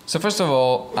 So first of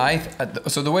all,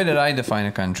 so the way that I define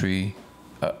a country,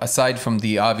 aside from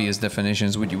the obvious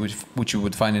definitions which you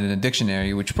would find in a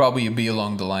dictionary, which probably be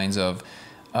along the lines of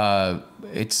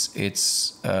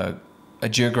it's a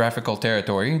geographical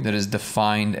territory that is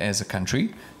defined as a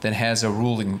country that has a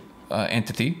ruling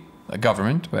entity, a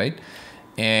government, right?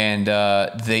 And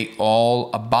they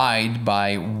all abide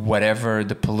by whatever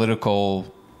the political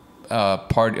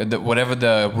whatever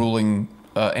the ruling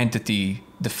entity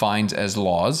defines as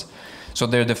laws. So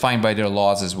they're defined by their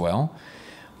laws as well.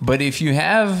 But if you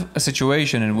have a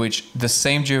situation in which the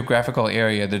same geographical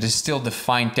area that is still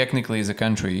defined technically as a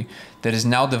country that is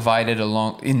now divided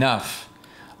along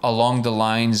the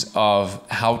lines of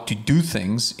how to do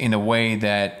things in a way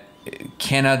that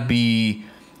cannot be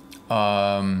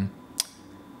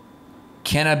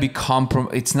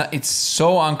it's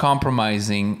so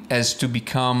uncompromising as to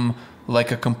become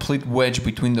like a complete wedge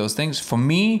between those things. For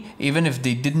me, even if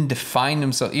they didn't define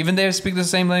themselves, even they speak the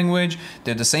same language,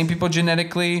 they're the same people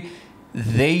genetically,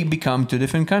 they become two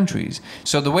different countries.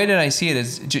 So the way that I see it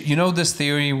is, you know, this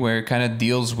theory where it kind of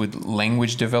deals with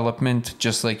language development,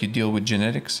 just like you deal with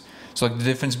genetics. So like the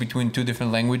difference between two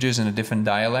different languages and a different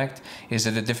dialect is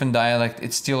that a different dialect,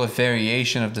 it's still a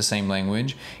variation of the same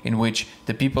language in which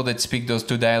the people that speak those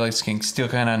two dialects can still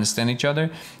kind of understand each other.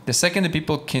 The second that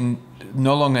people can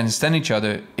no longer understand each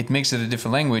other, it makes it a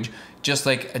different language, just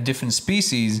like a different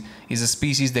species is a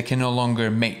species that can no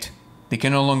longer mate. They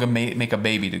can no longer make a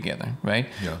baby together, right?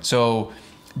 Yeah. So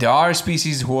there are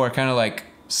species who are kind of like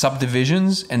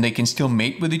subdivisions and they can still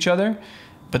mate with each other,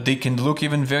 but they can look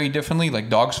even very differently, like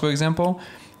dogs, for example.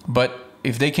 But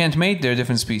if they can't mate, they're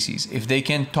different species. If they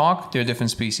can't talk, they're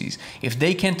different species. If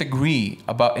they can't agree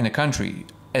about in a country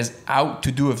as out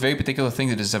to do a very particular thing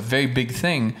that is a very big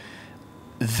thing,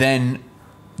 then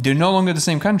they're no longer the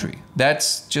same country.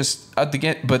 That's just out the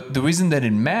get. But the reason that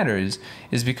it matters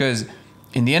is because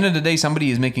in the end of the day, somebody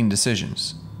is making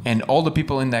decisions, and all the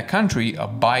people in that country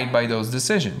abide by those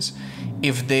decisions.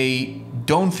 If they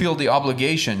don't feel the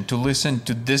obligation to listen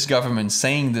to this government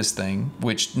saying this thing,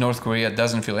 which North Korea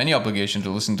doesn't feel any obligation to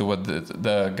listen to what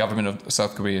the government of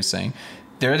South Korea is saying,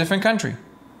 they're a different country.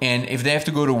 And if they have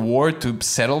to go to war to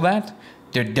settle that,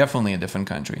 they're definitely a different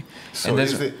country. So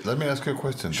let me ask you a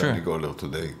question, sure. Goler,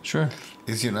 today. Sure.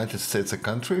 Is the United States a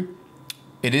country?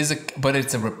 It is, but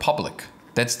it's a republic.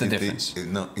 That's the difference.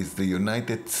 It's the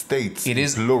United States. It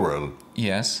is plural.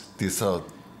 Yes. These are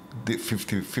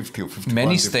 50 or 51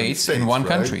 many states in one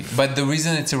country. But the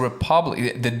reason it's a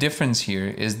republic, the difference here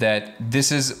is that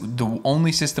this is the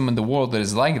only system in the world that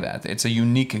is like that. It's a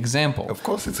unique example. Of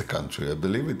course, it's a country. I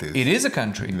believe it is. It is a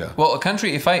country. Yeah. Well, a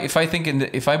country. If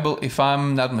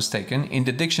I'm not mistaken, in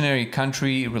the dictionary,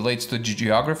 country relates to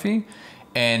geography,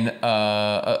 and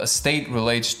a state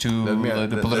relates to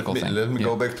the political thing. Let me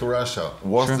go back to Russia.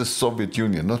 Was the Soviet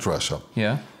Union, not Russia?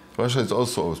 Yeah. Russia is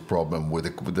also a problem with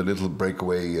the little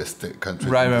breakaway countries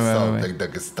in the south, like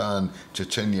Dagestan,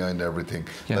 Chechnya, and everything.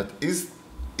 Yeah. But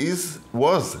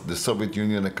was the Soviet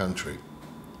Union a country?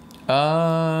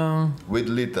 With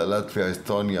Lithuania, Latvia,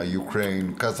 Estonia,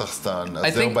 Ukraine, Kazakhstan,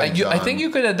 Azerbaijan. I think you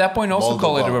could at that point also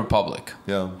call it a republic.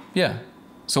 Yeah. Yeah.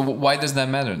 So why does that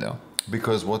matter though?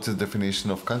 Because what's the definition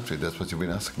of country? That's what you've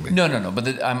been asking me. No.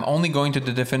 But I'm only going to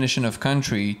the definition of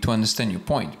country to understand your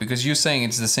point. Because you're saying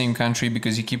it's the same country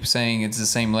because you keep saying it's the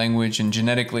same language and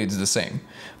genetically it's the same.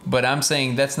 But I'm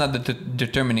saying that's not the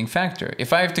determining factor.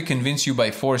 If I have to convince you by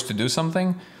force to do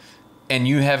something and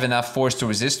you have enough force to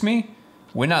resist me,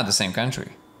 we're not the same country.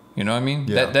 You know what I mean?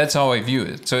 Yeah. That's how I view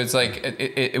it. So it's like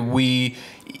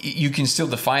you can still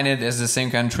define it as the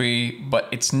same country, but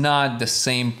it's not the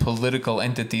same political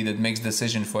entity that makes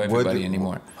decision for everybody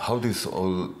anymore. How this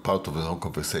all part of the whole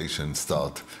conversation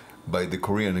start? By the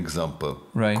Korean example.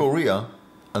 Right. Korea,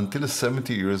 until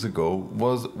 70 years ago,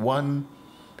 was one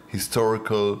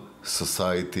historical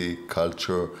society,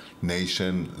 culture,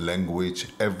 nation, language,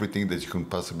 everything that you can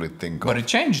possibly think of. But it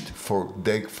changed. For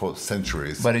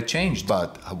centuries. But it changed.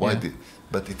 But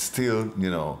but it's still,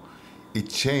 it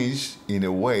changed in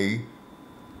a way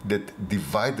that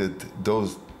divided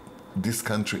this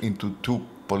country into two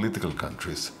political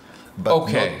countries. But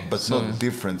okay. Not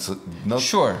different.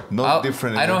 Sure.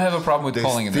 Different. I don't have a problem with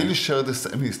calling it that. They still share the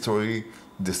same history,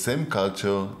 the same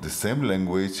culture, the same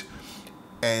language,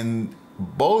 and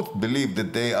both believe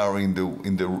that they are in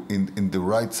the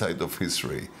right side of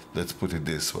history. Let's put it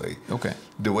this way. Okay.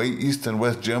 The way East and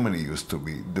West Germany used to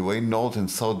be, the way North and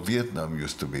South Vietnam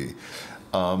used to be.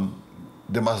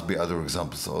 There must be other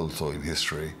examples also in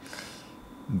history.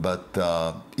 But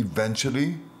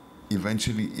eventually,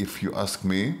 if you ask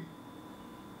me,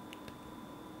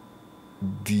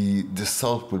 the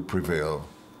South will prevail.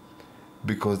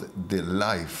 Because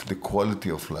the quality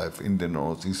of life in the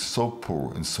North is so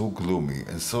poor and so gloomy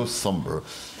and so somber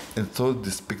and so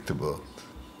despicable.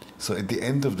 So at the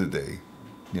end of the day,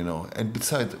 and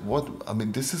besides,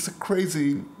 this is a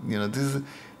crazy,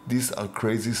 these are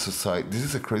crazy society. This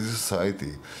is a crazy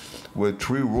society where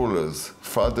three rulers,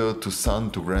 father to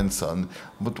son to grandson.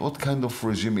 But what kind of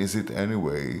regime is it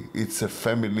anyway? It's a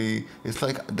family. It's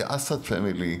like the Assad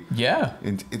family. Yeah.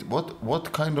 And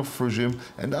what kind of regime?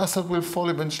 And Assad will fall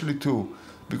eventually too,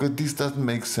 because this doesn't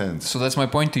make sense. So that's my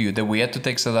point to you, that we had to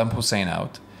take Saddam Hussein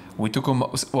out. We took him.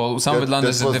 Well, Osama bin Laden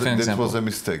is a different example. That was a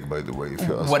mistake, by the way. If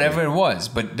you ask whatever me. It was,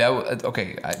 but that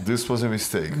okay. This was a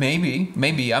mistake.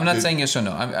 Maybe. I'm not saying yes or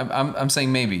no. I'm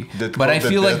saying maybe. But I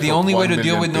feel like the only way to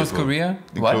deal with North Korea,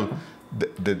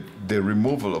 the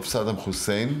removal of Saddam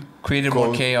Hussein created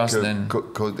more chaos than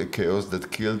caused a chaos that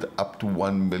killed up to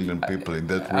 1 million people in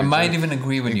that region. I might even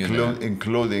agree with you there.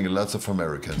 Including lots of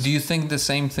Americans. Do you think the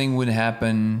same thing would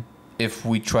happen if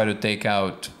we try to take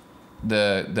out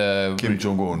the Kim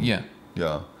Jong-un?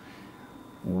 Yeah.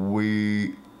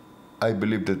 I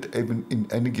believe that even in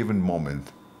any given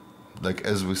moment, like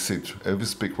as we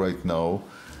speak right now,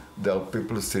 there are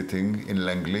people sitting in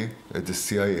Langley at the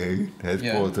CIA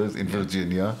headquarters in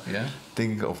Virginia,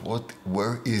 thinking of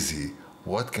where is he?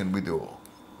 What can we do?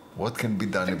 What can be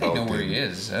done about him? I know where he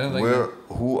is.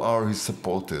 Who are his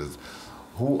supporters?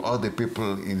 Who are the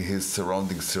people in his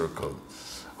surrounding circle?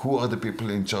 Who are the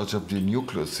people in charge of the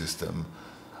nuclear system?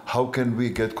 How can we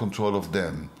get control of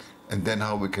them? And then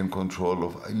how we can control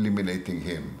of eliminating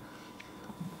him?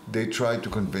 They try to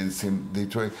convince him.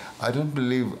 I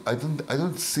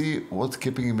don't see what's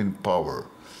keeping him in power.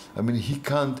 I mean, he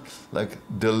can't, like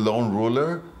the lone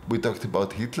ruler. We talked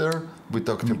about Hitler. We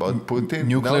talked about Putin.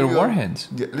 Nuclear warheads.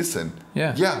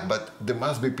 Yeah, but there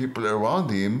must be people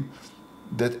around him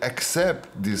that accept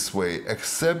this way,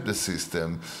 accept the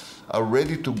system, are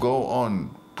ready to go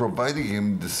on providing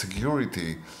him the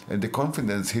security and the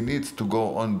confidence he needs to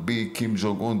go on be Kim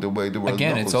Jong-un the way the world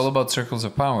knows. It's all about circles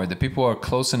of power. The people who are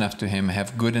close enough to him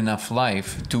have good enough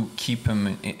life to keep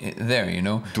him there,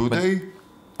 Do they?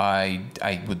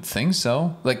 I would think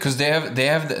so. Like, because they have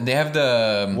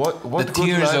the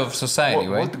tiers of society,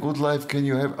 right? What good life can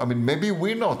you have? I mean, maybe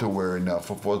we're not aware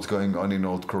enough of what's going on in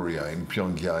North Korea, in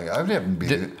Pyongyang. I've never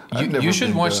been. You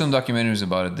should watch some documentaries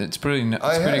about it. It's pretty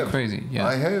crazy. Yeah.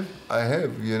 I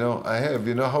have. You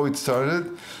know how it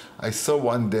started? I saw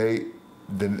one day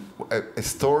a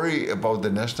story about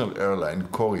the national airline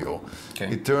Koryo.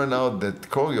 Okay. It turned out that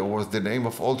Koryo was the name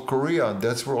of old Korea.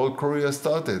 That's where old Korea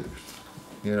started.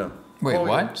 Wait, Koryo.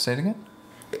 What? Say it again.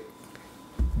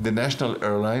 The national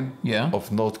airline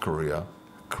of North Korea.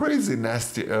 Crazy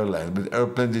nasty airline with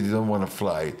airplanes that you don't want to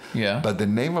fly. Yeah. But the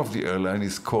name of the airline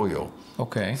is Koryo.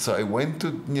 Okay. So I went to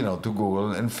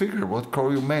Google and figured what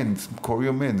Koryo means.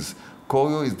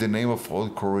 Koryo is the name of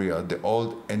old Korea, the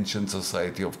old ancient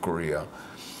society of Korea.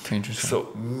 Interesting.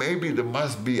 So maybe there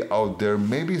must be out there.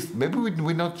 Maybe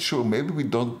we're not sure. Maybe we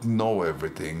don't know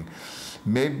everything.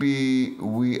 Maybe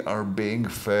we are being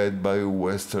fed by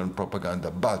Western propaganda.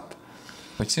 But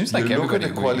Which seems like you look at everybody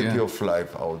the would, quality yeah. of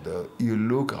life out there. You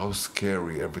look how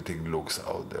scary everything looks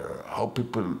out there. How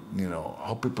people,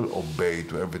 how people obey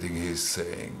to everything he's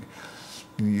saying.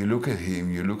 You look at him,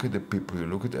 you look at the people, you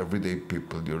look at everyday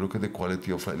people, you look at the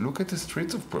quality of life. Look at the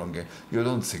streets of Prong. You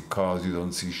don't see cars, you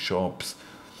don't see shops.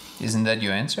 Isn't that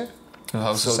your answer to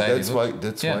how So society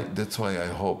that's why I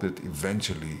hope that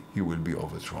eventually he will be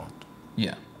overthrown.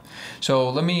 Yeah. So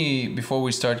let me, before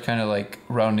we start kind of like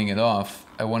rounding it off,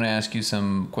 I want to ask you some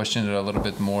questions that are a little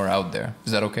bit more out there.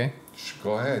 Is that okay?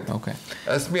 Go ahead. Okay.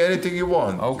 Ask me anything you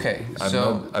want. Okay. I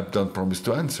don't promise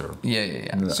to answer.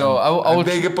 Yeah. So I'm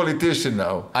being a politician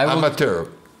now. Amateur.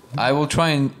 I will try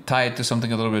and tie it to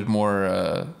something a little bit more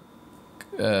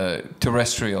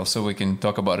terrestrial, so we can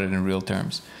talk about it in real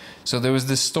terms. So there was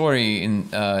this story in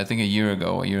I think a year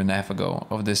and a half ago,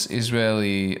 of this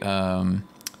Israeli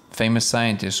famous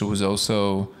scientist who was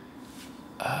also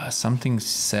something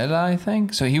Sela, I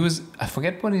think. So he was, I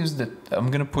forget what he was. I'm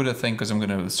gonna put a thing because I'm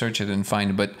gonna search it and find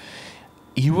it. But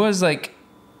he was like,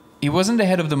 he wasn't the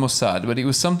head of the Mossad, but he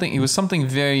was something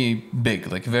very big,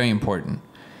 like very important.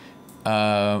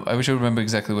 I wish I remember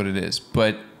exactly what it is,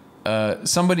 but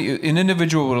an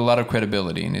individual with a lot of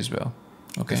credibility in Israel.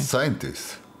 Okay.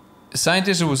 A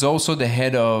scientist who was also the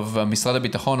head of Misrad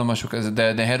HaBitachon or Mashu,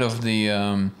 the head of the.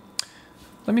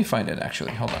 Let me find it,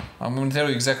 actually. Hold on. I'm going to tell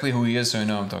you exactly who he is so you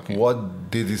know I'm talking.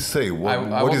 What did he say?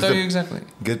 I will tell you exactly.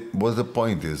 What the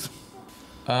point is?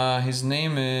 His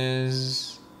name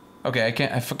is... Okay, I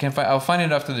can't find... I'll find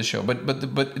it after the show. But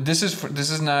this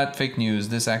is not fake news.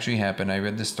 This actually happened. I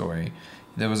read the story.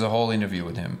 There was a whole interview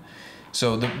with him.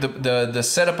 So the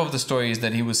setup of the story is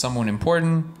that he was someone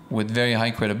important with very high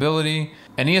credibility.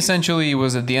 And he essentially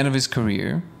was at the end of his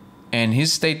career. And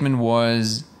his statement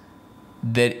was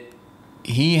that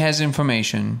he has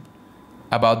information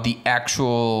about the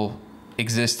actual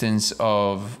existence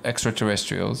of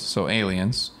extraterrestrials, so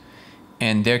aliens,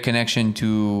 and their connection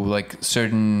to like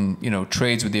certain,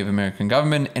 trades with the American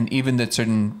government, and even that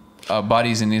certain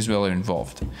bodies in Israel are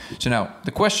involved. So now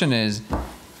the question is,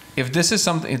 if this is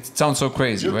something, it sounds so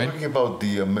crazy, You're right? Talking about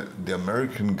the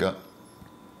American guy.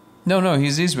 No,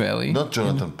 he's Israeli. Not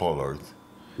Jonathan Pollard.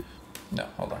 No,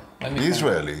 hold on.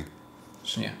 Israeli.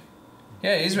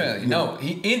 Yeah, Israeli. No,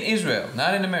 in Israel,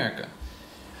 not in America.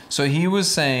 So he was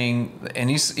saying,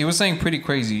 and he was saying pretty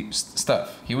crazy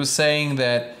stuff. He was saying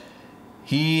that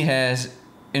he has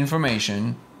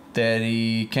information that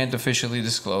he can't officially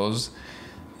disclose,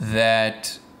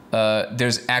 that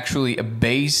there's actually a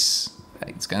base.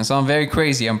 It's going to sound very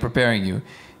crazy. I'm preparing you.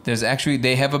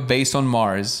 They have a base on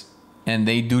Mars, and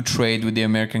they do trade with the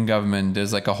American government.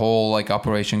 There's like a whole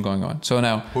operation going on. So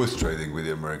now, who's trading with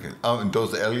the American?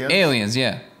 Those aliens? Aliens,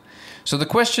 yeah. So the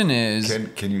question is,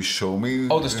 can you show me?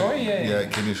 Oh, the story? Yeah.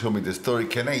 Can you show me the story?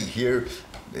 Can I hear?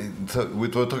 So we're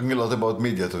talking a lot about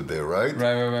media today, right?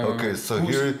 Right. Okay, so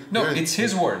it's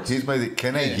his words.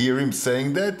 Can I hear him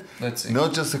saying that? Let's see.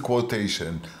 Not just a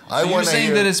quotation. So you're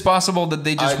saying that it's possible that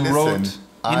they just wrote,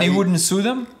 and he wouldn't sue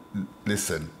them?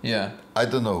 Listen. Yeah. I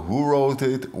don't know who wrote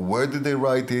it, where did they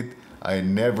write it. I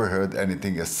never heard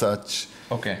anything as such.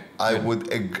 Okay.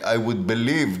 I would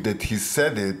believe that he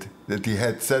said it, that he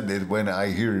had said it when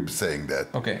I hear him saying that.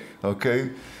 Okay.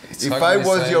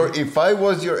 If I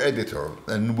was your editor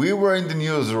and we were in the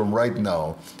newsroom right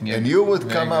now, and you would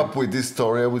come up with this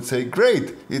story, I would say,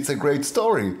 great, it's a great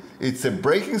story. It's a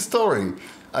breaking story.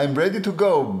 I'm ready to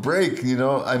go. Break,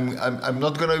 I'm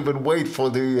not gonna even wait for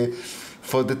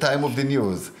the time of the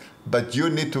news. But you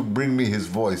need to bring me his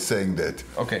voice saying that.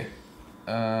 Okay.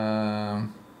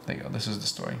 There you go. This is the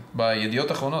story. By Yediot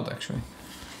Achronot, actually.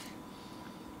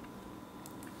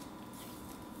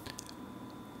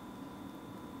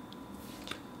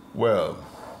 Well,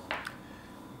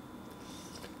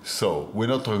 so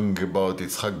we're not talking about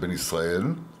Yitzhak Ben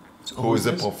Israel, who is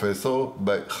a professor,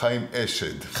 but Chaim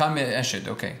Eshed. Chaim Eshed,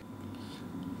 okay.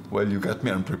 Well, you got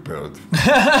me unprepared.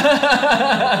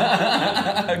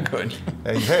 Good.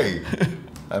 Hey,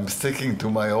 I'm sticking to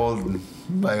my old.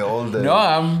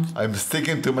 I'm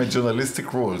sticking to my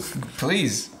journalistic rules.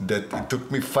 Please. That it took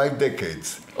me 5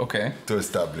 decades. Okay. To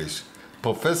establish.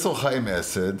 Professor Chaim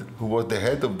Eshed, who was the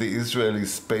head of the Israeli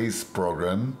space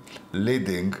program,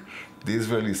 leading the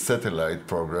Israeli satellite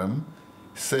program,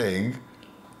 saying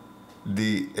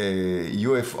the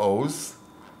UFOs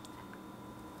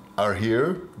are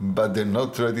here, but they're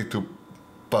not ready to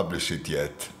publish it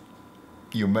yet.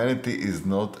 Humanity is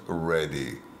not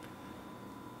ready.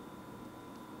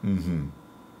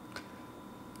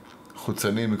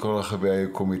 חוצנים מכל רחבי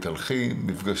היקום מתהלכים,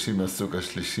 נפגשים מהסוג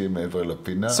השלישי מעבר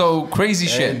לפינה. So crazy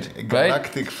shit, right?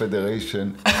 Galactic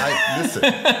Federation.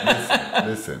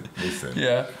 Listen.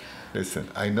 Yeah. Listen,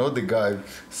 I know the guy.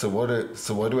 So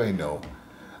what do I know?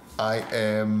 I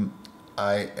am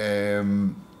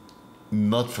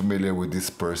not familiar with this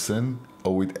person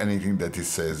or with anything that he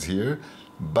says here,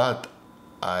 but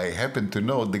I happen to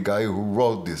know the guy who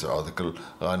wrote this article,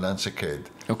 Ranan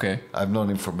Shaked. Okay. I've known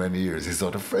him for many years. He's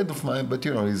not a friend of mine, but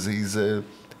you know, he's a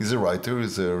writer,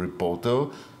 he's a reporter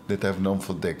that I've known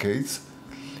for decades.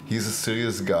 He's a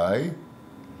serious guy,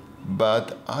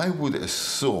 but I would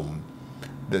assume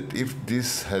that if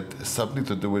this had something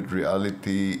to do with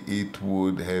reality, it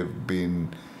would have been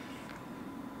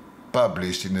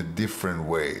published in a different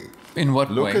way. In what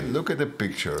way? Look at the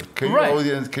picture. Can Right. you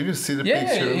audience? Can you see the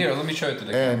picture? Yeah. Here, let me show it to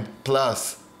the And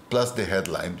plus the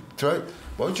headline. Try.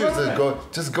 Why don't you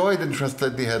just go ahead and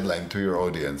translate the headline to your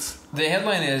audience? The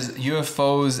headline is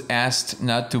UFOs asked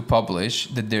not to publish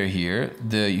that they're here.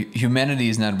 The humanity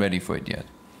is not ready for it yet.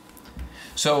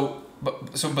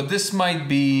 But this might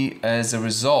be as a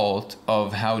result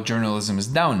of how journalism is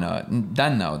done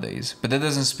nowadays. But that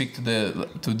doesn't speak to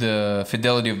the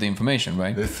fidelity of the information,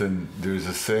 right? Listen, there's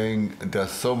a saying. There are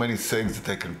so many sayings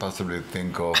that I can possibly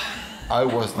think of. I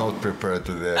was not prepared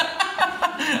to that.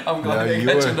 I'm glad I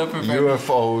got you not prepared.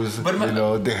 UFOs,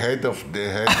 But the head of the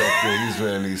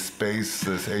Israeli space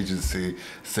agency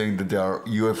saying that there are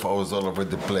UFOs all over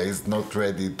the place, not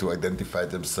ready to identify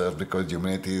themselves because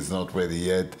humanity is not ready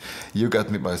yet. You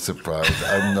got me by surprise.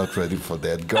 I'm not ready for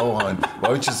that. Go on. Why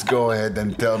don't you just go ahead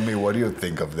and tell me what do you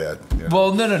think of that? You know?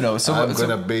 Well, no. So I'm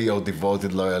gonna be your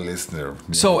devoted loyal listener.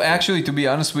 So actually, to be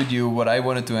honest with you, what I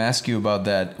wanted to ask you about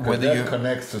that, whether that you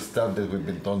connects to stuff that we've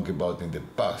been talking about in the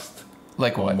past.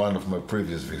 like what? On one of my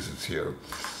previous visits here.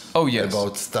 Oh yes.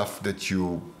 About stuff that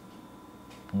you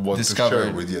want Discovered. to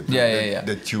share with you.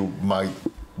 That you might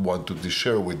want to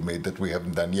share with me that we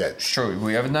haven't done yet. Sure,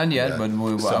 we haven't done yet, but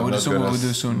So I I'm would not assume we will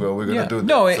do soon. Well, we're gonna do that.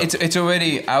 No, So it's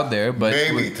already out there, but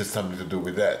maybe it has something to do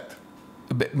with that.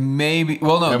 maybe.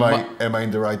 Well, no. Am I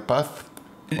in the right path?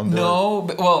 No,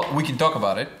 but, well, we can talk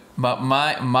about it. But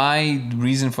my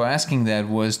reason for asking that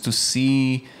was to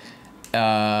see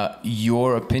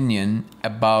your opinion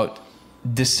about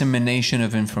dissemination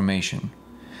of information.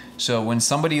 So when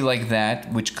somebody like that,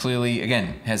 which clearly, again,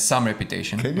 has some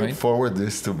reputation, Can you right? forward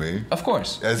this to me? Of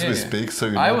course. As we speak, so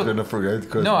you're not going to forget?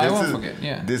 No, I won't forget,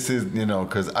 yeah. This is,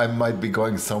 because I might be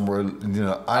going somewhere,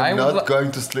 I'm not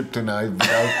going to sleep tonight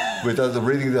without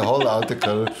reading the whole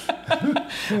article.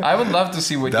 I would love to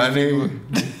see what you think.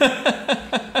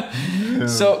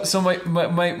 So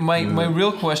my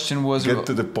real question was... Get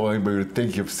to the point where you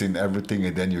think you've seen everything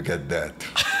and then you get that.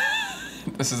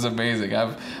 This is amazing.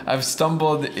 I've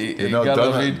stumbled.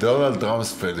 Donald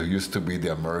Rumsfeld, who used to be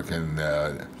the American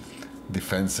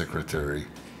defense secretary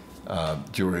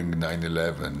during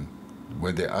 9/11,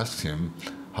 when they asked him,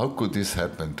 how could this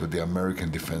happen to the American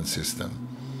defense system?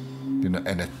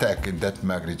 An attack in that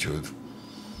magnitude,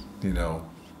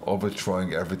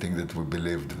 overthrowing everything that we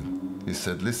believed in. He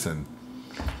said, listen,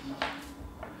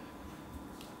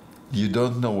 you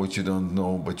don't know what you don't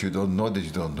know, but you don't know that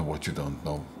you don't know what you don't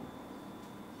know.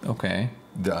 Okay.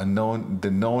 The known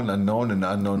unknown, and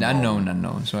unknown the unknown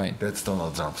unknowns, right? That's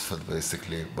Donald Rumsfeld,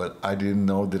 basically. But I didn't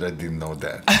know that I didn't know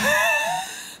that.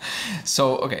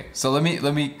 So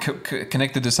let me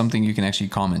connect it to something you can actually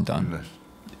comment on.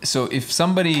 So if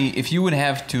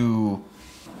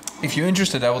you're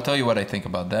interested, I will tell you what I think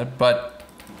about that. But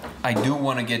I do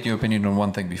want to get your opinion on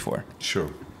one thing before.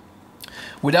 Sure.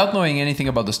 Without knowing anything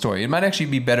about the story, it might actually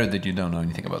be better that you don't know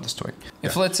anything about the story. Yeah.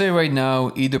 If, let's say right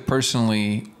now, either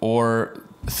personally or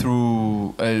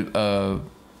through a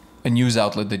news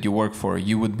outlet that you work for,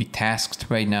 you would be tasked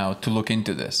right now to look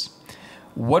into this,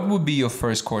 what would be your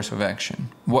first course of action?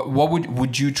 What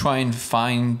would you try and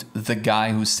find the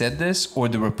guy who said this or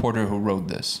the reporter who wrote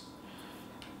this?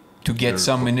 To get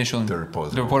some initial... The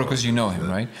reporter, because you know him,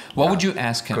 right? What would you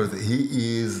ask him? Because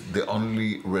he is the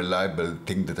only reliable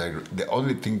thing the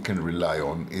only thing can rely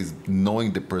on is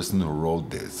knowing the person who wrote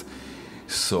this.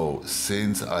 So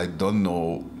since I don't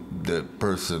know the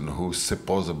person who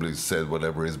supposedly said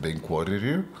whatever is being quoted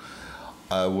here,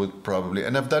 I would probably,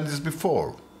 and I've done this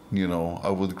before,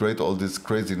 I would create all this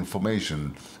crazy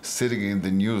information sitting in the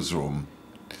newsroom,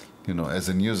 as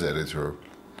a news editor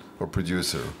or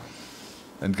producer,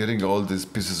 and getting all these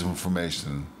pieces of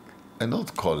information and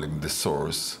not calling the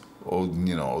source or,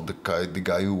 the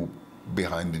guy who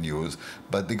behind the news,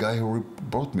 but the guy who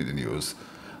brought me the news.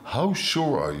 How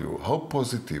sure are you? How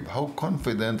positive? How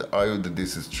confident are you that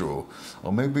this is true?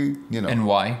 Or maybe, And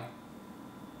why?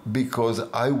 Because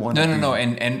I want No.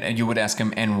 And you would ask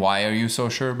him, and why are you so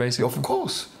sure, basically? Of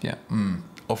course. Yeah.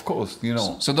 Of course,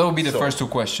 So that would be the first two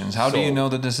questions. How do you know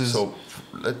that this is... So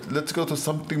let's go to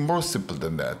something more simple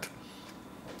than that.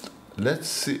 let's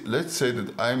say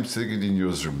that I'm sitting in the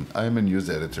newsroom. I'm a news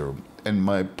editor, and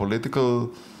my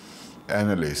political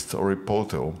analyst or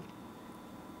reporter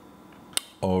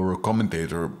or a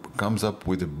commentator comes up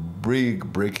with a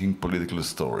big breaking political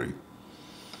story.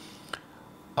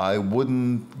 I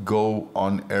wouldn't go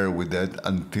on air with that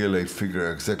until I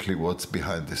figure exactly what's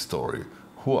behind the story.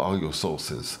 Who are your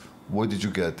sources? Where did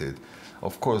you get it?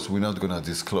 Of course, we're not going to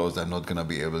disclose. I'm not going to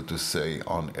be able to say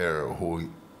on air who,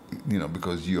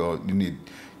 because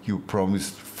you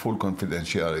promised full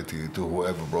confidentiality to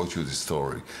whoever brought you the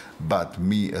story. But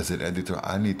me as an editor,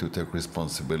 I need to take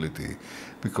responsibility,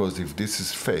 because if this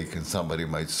is fake and somebody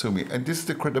might sue me, and this is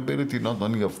the credibility not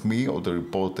only of me or the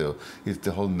reporter, it's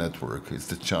the whole network, it's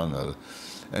the channel,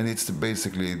 and it's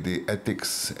basically the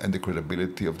ethics and the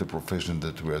credibility of the profession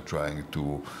that we are trying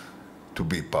to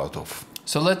be part of.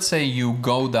 So let's say you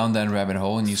go down that rabbit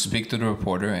hole and you speak to the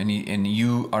reporter, and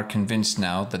you are convinced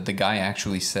now that the guy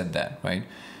actually said that, right?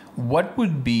 What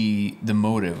would be the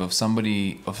motive of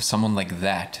someone like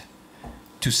that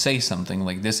to say something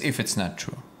like this if it's not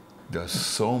true? There are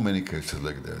so many cases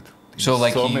like that. So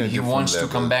like he wants to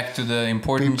come back to the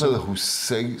importance people who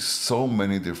say so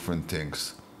many different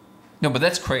things. No, but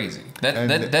that's crazy.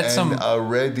 That's are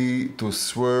ready to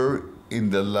swear in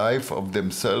the life of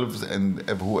themselves and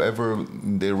of whoever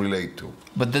they relate to.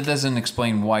 But that doesn't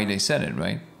explain why they said it,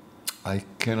 right? I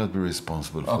cannot be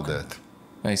responsible for that.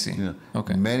 I see.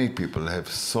 Okay. Many people have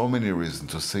so many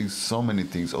reasons to say so many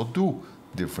things or do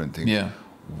different things. Yeah.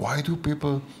 Why do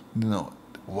people,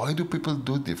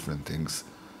 do different things?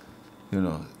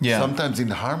 Yeah. Sometimes in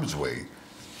harm's way.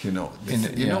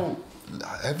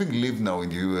 Having lived now in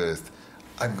the US,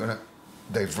 I'm gonna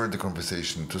divert the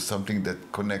conversation to something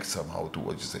that connects somehow to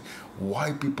what you say.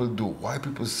 Why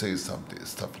people say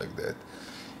stuff like that.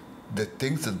 The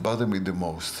things that bother me the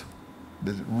most,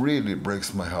 that really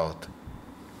breaks my heart.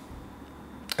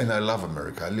 And I love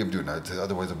America. I lived in the United States.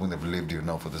 Otherwise, I wouldn't have lived here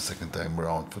now for the second time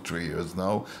around for 3 years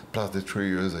now. Plus the 3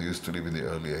 years I used to live in the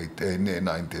early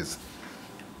 90s.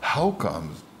 How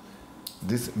come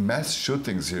these mass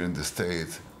shootings here in the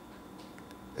States,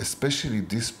 especially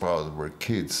this part where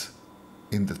kids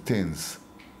in the teens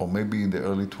or maybe in the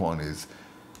early 20s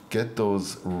get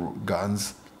those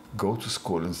guns, go to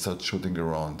school and start shooting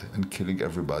around and killing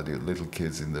everybody, little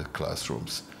kids in the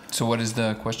classrooms? So what is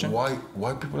the question?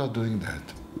 Why people are doing that?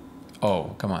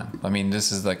 Oh, come on. I mean,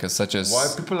 this is like such a Why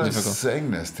people are difficult... saying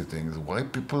nasty things? Why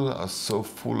people are so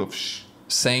full of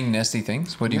saying nasty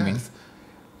things? What do you mean?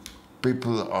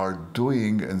 People are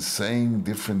doing and saying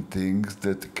different things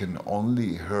that can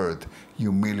only hurt,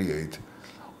 humiliate,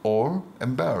 or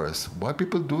embarrass. Why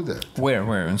people do that? Where?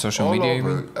 On social all media?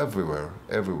 Over,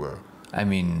 everywhere. I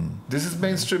mean... This is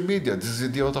mainstream media. This is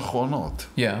Yediot Achronot.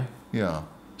 Yeah. Yeah.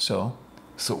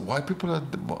 So why people are...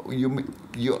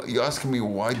 You're asking me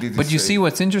why did But you see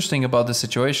what's interesting about the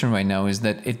situation right now is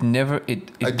that it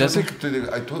doesn't...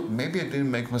 Maybe I didn't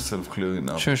make myself clear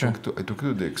enough. Sure. I took it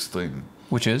to the extreme.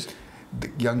 Which is? The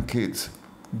young kids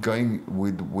going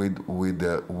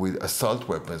with assault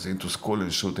weapons into school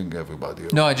and shooting everybody.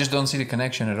 No, I just don't see the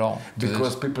connection at all.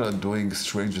 Because people are doing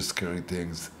strange, scary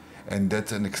things. And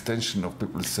that's an extension of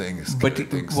people saying scary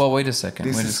things. Well, wait a second.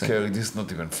 This is scary. This is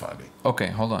not even funny. Okay,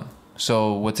 hold on.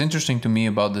 So what's interesting to me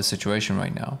about the situation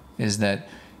right now is that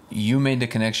you made the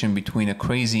connection between a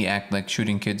crazy act like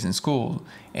shooting kids in school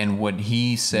and what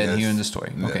he said here in the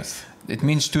story. Okay. Yes. It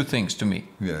means two things to me.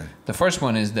 Yeah. The first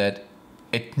one is that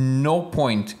at no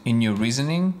point in your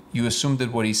reasoning you assume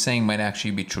that what he's saying might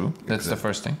actually be true. That's the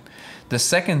first thing. The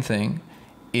second thing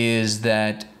is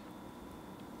that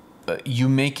you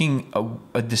making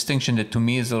a distinction that to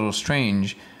me is a little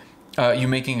strange. You're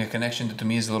making a connection that to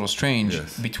me is a little strange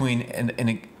between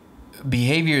a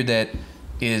behavior that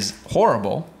is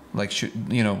horrible, like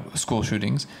school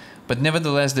shootings, but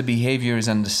nevertheless the behavior is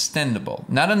understandable.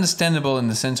 Not understandable in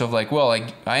the sense of like, well,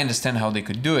 I understand how they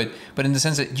could do it, but in the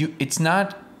sense that it's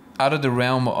not out of the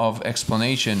realm of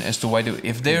explanation as to why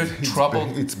if they're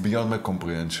troubled. It's beyond my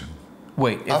comprehension.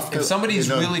 Wait, if somebody is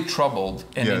really troubled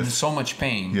and in so much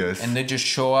pain, and they just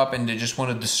show up and they just want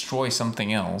to destroy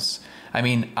something else. I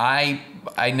mean, I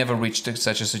never reached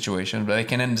such a situation, but I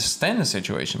can understand a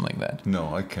situation like that.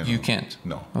 No, I can't. You can't?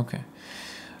 No. Okay.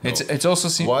 No. It's also...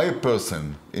 Why a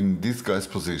person in this guy's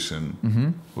position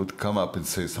would come up and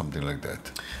say something like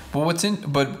that?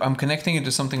 But I'm connecting it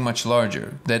to something much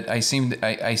larger that I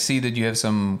see that you have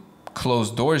some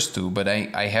closed doors to, but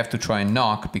I have to try and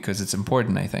knock because it's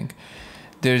important, I think.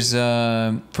 There's,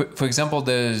 for example,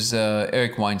 there's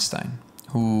Eric Weinstein,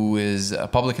 who is a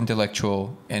public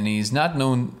intellectual, and he's not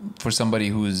known for somebody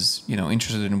who's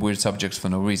interested in weird subjects for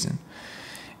no reason.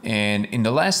 And in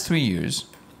the last 3 years,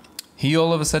 he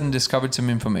all of a sudden discovered some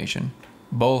information,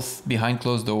 both behind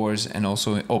closed doors and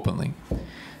also openly,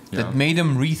 that made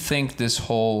him rethink this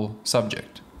whole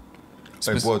subject.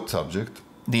 Like what subject?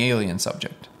 The alien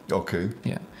subject. Okay.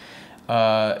 Yeah.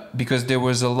 Because there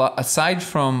was a lot, aside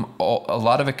from a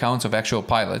lot of accounts of actual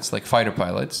pilots, like fighter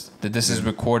pilots, that this is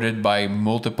recorded by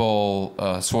multiple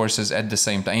sources at the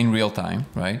same time, in real time,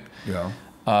 right? Yeah.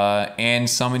 And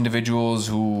some individuals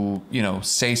who, you know,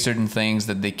 say certain things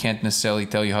that they can't necessarily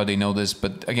tell you how they know this.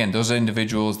 But again, those are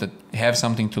individuals that have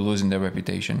something to lose in their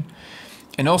reputation.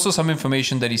 And also some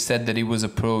information that he said that he was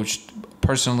approached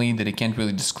personally that he can't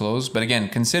really disclose. But again,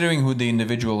 considering who the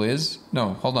individual is, no,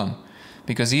 hold on.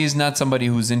 Because he is not somebody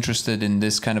who's interested in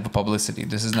this kind of a publicity.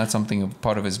 This is not something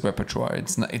part of his repertoire.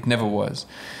 It's not, it never was.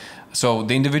 So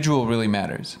the individual really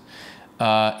matters.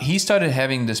 He started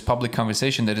having this public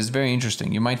conversation that is very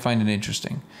interesting. You might find it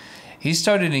interesting. He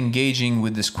started engaging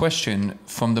with this question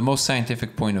from the most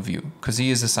scientific point of view, because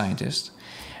he is a scientist.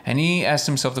 And he asked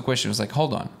himself the question, it was like,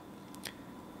 hold on.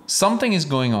 Something is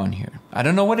going on here. I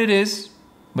don't know what it is,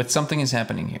 but something is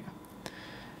happening here.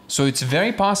 So it's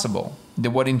very possible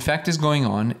that what in fact is going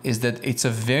on is that it's a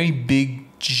very big,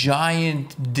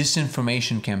 giant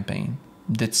disinformation campaign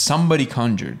that somebody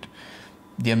conjured.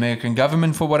 The American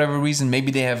government, for whatever reason,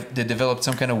 maybe they developed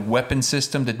some kind of weapon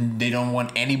system that they don't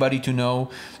want anybody to know.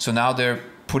 So now they're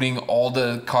putting all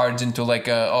the cards into like,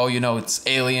 oh, you know, it's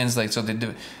aliens. Like, so they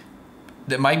do.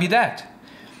 That might be that.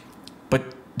 But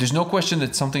there's no question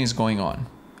that something is going on.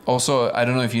 Also, I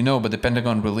don't know if you know, but the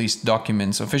Pentagon released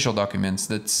documents, official documents,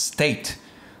 that state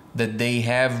that they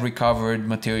have recovered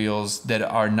materials that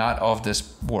are not of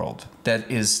this world. That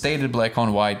is stated black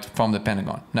on white from the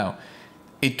Pentagon. Now,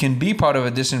 it can be part of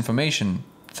a disinformation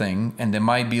thing, and there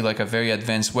might be like a very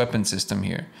advanced weapon system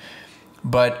here.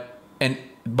 But, and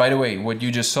by the way, what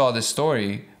you just saw, this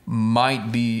story,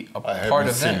 might be a part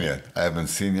of that. I haven't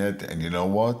seen it, and you know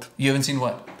what? You haven't seen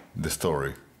what? The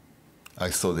story. I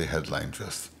saw the headline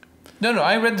just. No,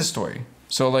 I read the story.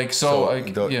 So like,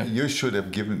 yeah. You should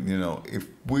have given, you know, if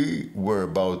we were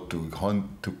about to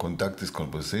conduct this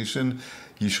conversation,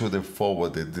 you should have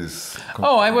forwarded this.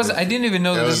 I didn't even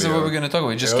know that this is what we're going to talk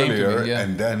about. It just came to me, yeah.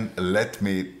 And then let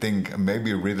me think,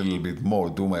 maybe read a little bit more,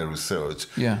 do my research.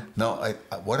 Yeah. Now,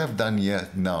 what I've done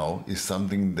now is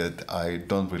something that I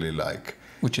don't really like.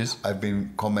 Which is? I've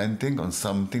been commenting on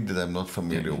something that I'm not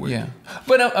familiar with. Yeah,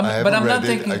 but I'm not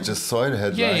thinking. I just saw it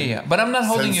headline. Yeah. But I'm not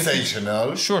holding you.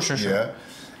 Sensational. Sure. Yeah,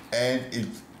 and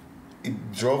it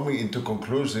drove me into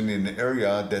conclusion in an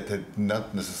area that had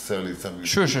not necessarily something.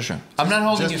 Sure. I'm not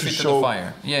holding your feet to the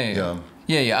fire.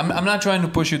 Yeah. I'm not trying to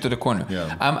push you to the corner.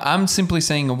 Yeah. I'm simply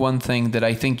saying one thing that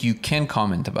I think you can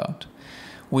comment about,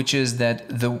 which is that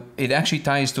it actually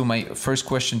ties to my first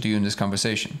question to you in this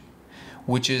conversation,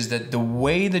 which is that the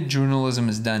way that journalism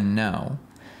is done now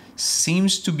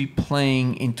seems to be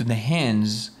playing into the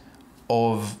hands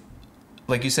of,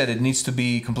 like you said, it needs to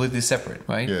be completely separate,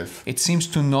 right? Yes. It seems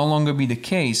to no longer be the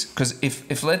case, because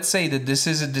if let's say that this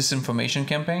is a disinformation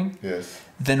campaign, yes,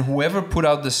 then whoever put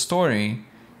out the story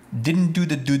didn't do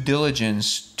the due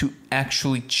diligence to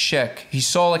actually check. He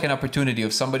saw like an opportunity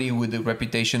of somebody with a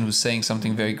reputation who's saying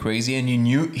something very crazy, and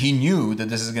he knew that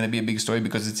this is going to be a big story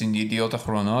because it's in the Yediot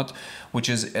Ahronot, which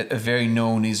is a very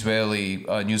known Israeli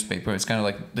newspaper. It's kind of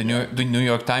like the New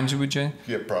York Times, would you?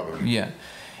 Yeah, probably. Yeah,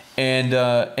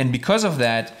 and because of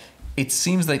that, it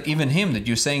seems like even him that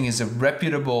you're saying is a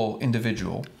reputable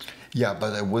individual. Yeah,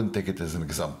 but I wouldn't take it as an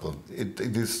example.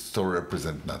 This story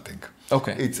represents nothing.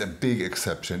 Okay. It's a big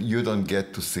exception. You don't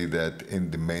get to see that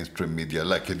in the mainstream media,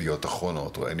 like Yediot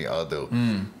Ahronot or any other,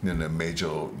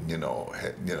 major,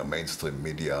 mainstream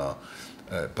media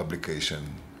publication.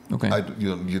 Okay.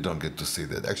 You don't get to see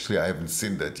that. Actually, I haven't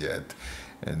seen that yet.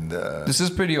 And this is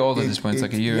pretty old at this point. It's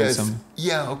like a year or something.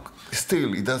 Yeah.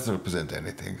 Still, it doesn't represent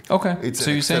anything. Okay. It's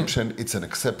an exception. It's an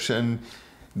exception.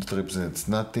 It represents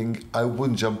nothing. I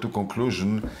wouldn't jump to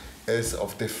conclusion as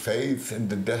of the faith and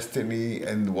the destiny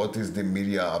and what is the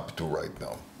media up to right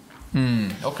now.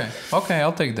 Okay,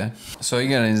 I'll take that. So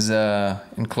again, is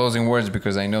in closing words,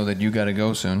 because I know that you got to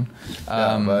go soon.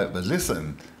 But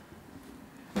listen,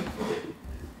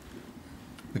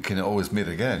 we can always meet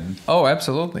again. Oh,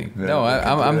 absolutely. Yeah, no,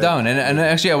 I'm down. And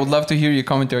actually, I would love to hear your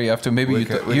commentary after. Maybe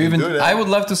I would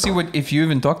love to see if you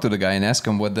even talked to the guy and ask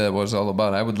him what that was all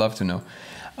about. I would love to know.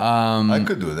 I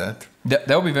could do that.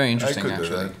 That would be very interesting,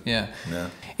 actually. Yeah.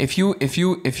 If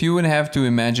you would have to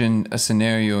imagine a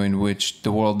scenario in which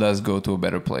the world does go to a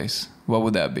better place, what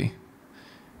would that be?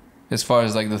 As far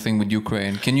as like the thing with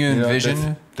Ukraine, can you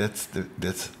envision? That's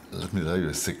let me tell you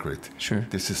a secret. Sure.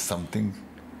 This is something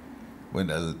when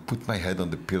I'll put my head on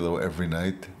the pillow every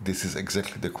night, this is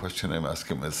exactly the question I'm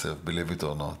asking myself, believe it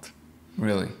or not.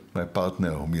 Really? My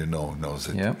partner, whom you know, knows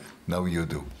it. Yeah. Now you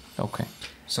do. Okay.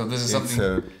 So this is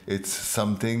something... It's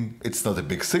something, it's not a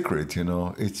big secret, you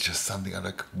know. It's just something I'm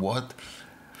like, what?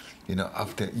 You know,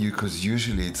 because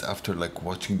usually it's after like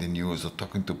watching the news or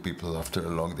talking to people after a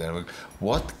long day. I'm like,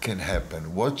 what can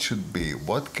happen? What should be?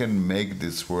 What can make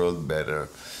this world better?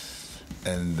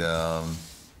 And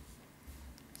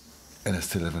I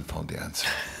still haven't found the answer.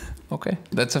 Okay,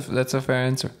 that's a fair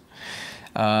answer.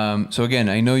 So again,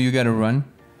 I know you got to run.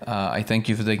 I thank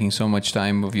you for taking so much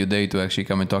time of your day to actually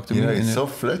come and talk to me. Yeah, it's so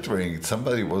flattering.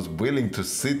 Somebody was willing to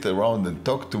sit around and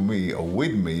talk to me or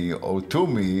with me or to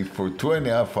me for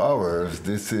 2.5 hours.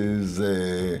 This is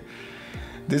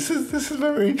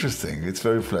very interesting. It's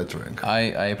very flattering.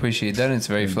 I appreciate that. It's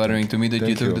very flattering to me that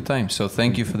you took the time. So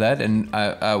thank you for that. And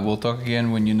I will talk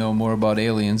again when you know more about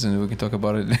aliens and we can talk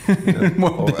about it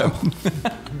more depth.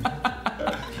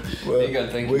 Well,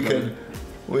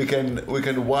 we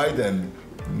can widen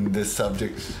the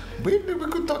subject. We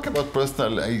could talk about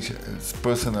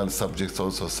personal subjects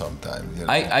also sometime. You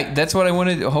know? That's what I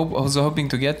was hoping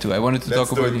to get to. I wanted to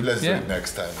talk about it. Let's do it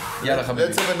next time. Yeah.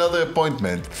 Let's have another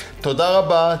appointment. תודה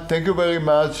רבה. Thank you very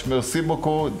much. Merci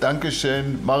beaucoup. Danke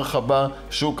schön. Marhaba.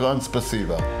 Shukran.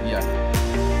 Spasiba. Yeah.